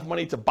get enough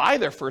money to buy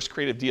their first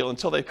creative deal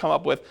until they come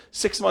up with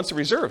 6 months of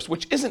reserves,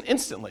 which isn't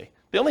instantly.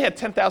 They only had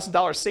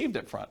 $10,000 saved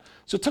up front.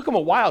 So it took them a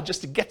while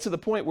just to get to the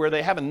point where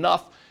they have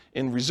enough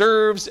in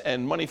reserves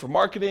and money for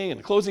marketing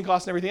and closing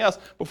costs and everything else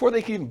before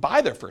they can even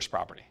buy their first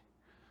property.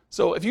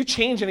 So if you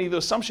change any of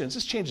those assumptions,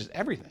 this changes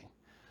everything.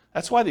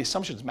 That's why the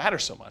assumptions matter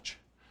so much.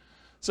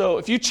 So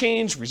if you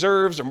change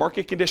reserves or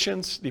market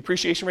conditions, the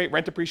appreciation rate,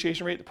 rent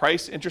appreciation rate, the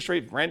price, interest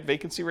rate, rent,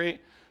 vacancy rate,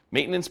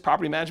 maintenance,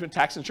 property management,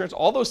 tax, insurance,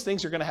 all those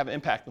things are going to have an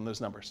impact on those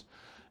numbers.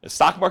 The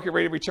stock market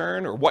rate of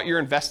return or what you're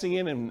investing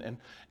in, and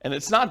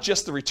it's not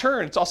just the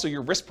return, it's also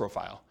your risk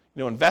profile.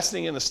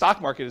 Investing in the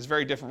stock market is a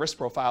very different risk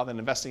profile than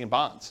investing in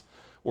bonds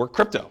or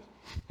crypto,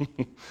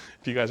 if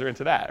you guys are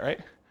into that,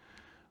 right?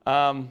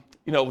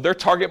 Their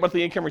target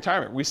monthly income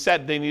retirement. We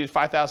said they needed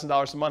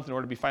 $5,000 a month in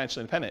order to be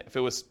financially independent. If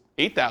it was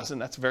 $8,000,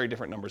 that's very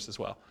different numbers as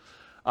well.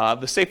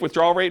 The safe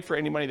withdrawal rate for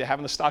any money they have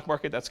in the stock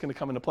market, that's going to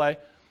come into play.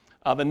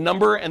 The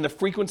number and the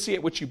frequency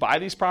at which you buy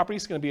these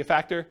properties is going to be a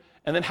factor.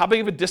 And then how big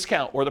of a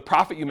discount or the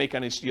profit you make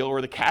on each deal or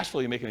the cash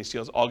flow you make on each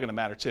deal is all going to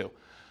matter too.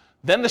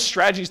 Then the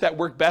strategies that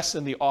work best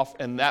in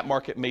that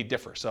market may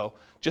differ. So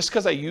just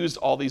because I used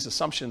all these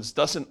assumptions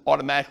doesn't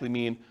automatically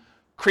mean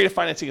creative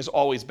financing is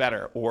always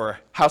better, or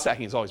house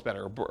hacking is always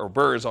better, or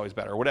BRRRR is always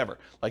better, or whatever.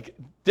 Like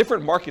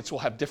different markets will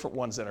have different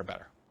ones that are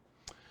better.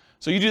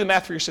 So you do the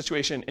math for your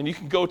situation, and you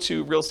can go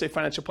to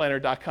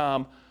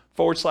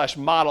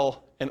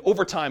realestatefinancialplanner.com/model, and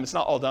over time, it's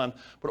not all done,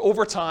 but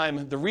over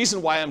time, the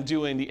reason why I'm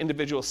doing the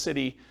individual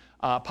city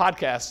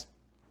podcast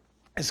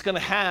is going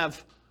to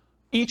have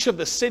each of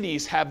the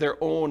cities have their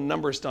own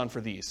numbers done for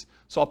these.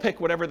 So I'll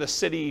pick whatever the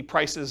city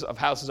prices of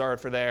houses are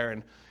for there,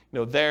 and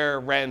their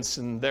rents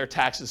and their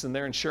taxes and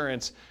their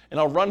insurance, and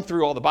I'll run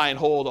through all the buy and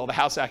hold, all the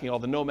house hacking, all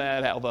the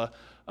nomad, all the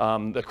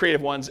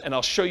creative ones, and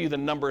I'll show you the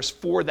numbers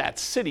for that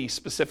city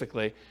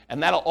specifically,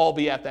 and that'll all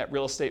be at that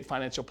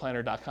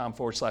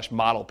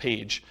realestatefinancialplanner.com/model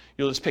page.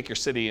 You'll just pick your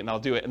city, and I'll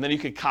do it, and then you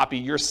can copy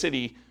your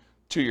city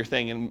to your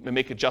thing and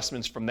make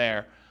adjustments from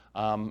there,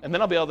 and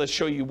then I'll be able to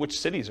show you which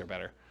cities are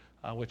better,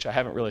 which I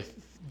haven't really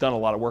done a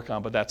lot of work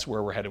on, but that's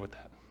where we're headed with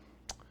that.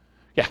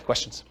 Yeah,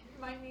 questions?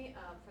 Remind me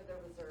for the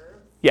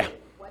reserves. Yeah.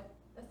 What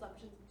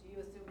assumptions do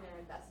you assume they're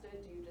invested? Do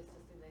you just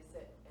assume they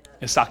sit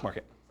in a stock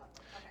market? Okay.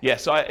 Yeah.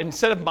 So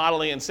instead of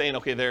modeling and saying,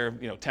 okay, they're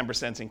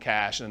 10% in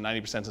cash and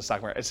 90% in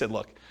stock market, I said,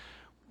 look,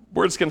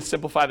 we're just going to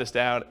simplify this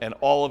down, and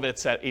all of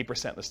it's at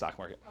 8% in the stock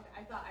market. Okay.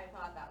 I thought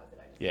that was it.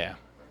 I just yeah.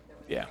 There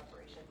was yeah. a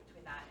separation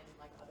between that and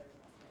like other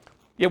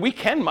investments. Yeah, we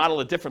can model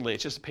it differently.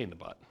 It's just a pain in the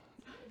butt,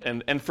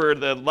 and for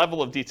the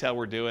level of detail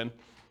we're doing.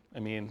 I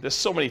mean, there's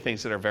so many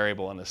things that are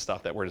variable in this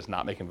stuff that we're just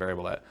not making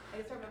variable at. I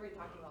just remember you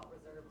talking about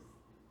reserves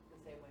the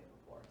same way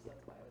before, so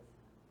that's why I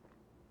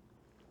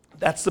was...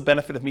 That's the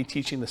benefit of me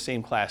teaching the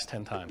same class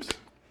 10 times,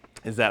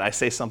 is that I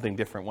say something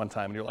different one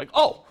time, and you're like,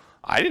 oh,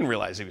 I didn't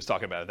realize he was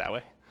talking about it that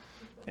way.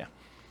 Yeah.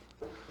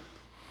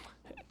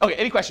 Okay,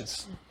 any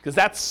questions? Because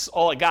that's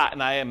all I got,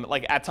 and I am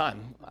like at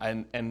time,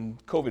 and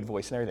COVID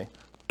voice and everything.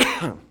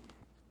 Is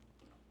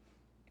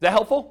that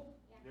helpful?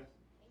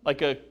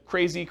 Like a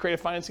crazy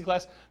creative financing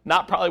class?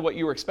 Not probably what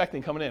you were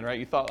expecting coming in, right?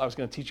 You thought I was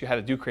going to teach you how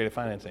to do creative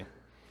financing,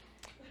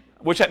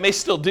 which I may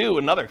still do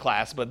in another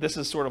class, but this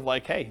is sort of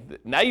like, hey,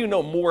 now you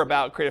know more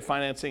about creative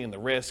financing and the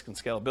risk and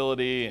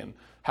scalability and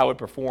how it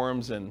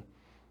performs, and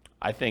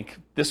I think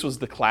this was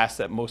the class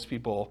that most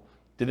people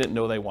didn't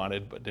know they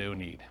wanted but do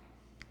need.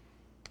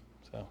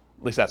 So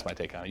at least that's my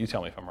take on it. You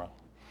tell me if I'm wrong.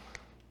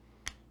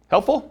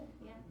 Helpful?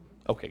 Yeah.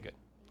 Okay, good.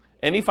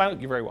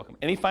 You're very welcome.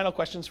 Any final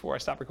questions before I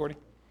stop recording?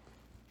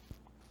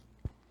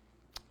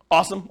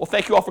 Awesome. Well,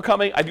 thank you all for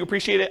coming. I do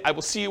appreciate it. I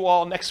will see you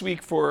all next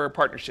week for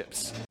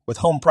partnerships. With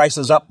home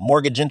prices up,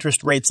 mortgage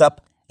interest rates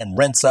up, and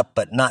rents up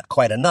but not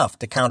quite enough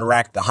to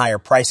counteract the higher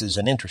prices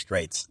and interest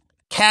rates,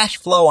 cash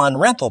flow on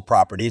rental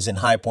properties in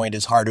High Point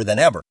is harder than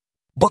ever.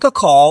 Book a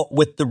call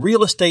with the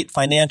Real Estate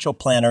Financial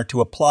Planner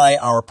to apply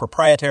our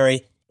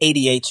proprietary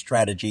 88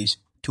 strategies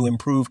to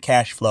improve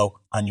cash flow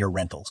on your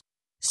rentals.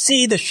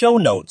 See the show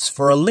notes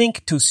for a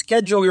link to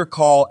schedule your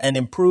call and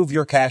improve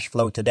your cash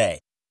flow today.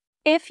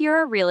 If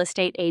you're a real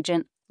estate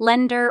agent,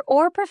 lender,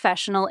 or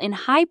professional in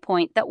High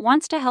Point that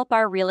wants to help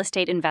our real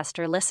estate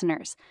investor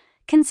listeners,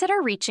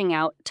 consider reaching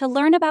out to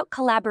learn about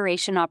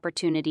collaboration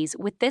opportunities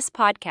with this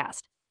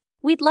podcast.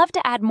 We'd love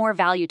to add more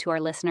value to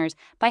our listeners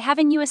by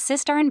having you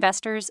assist our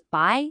investors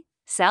buy,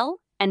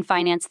 sell, and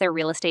finance their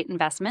real estate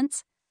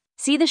investments.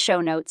 See the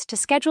show notes to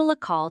schedule a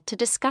call to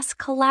discuss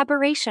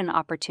collaboration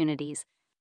opportunities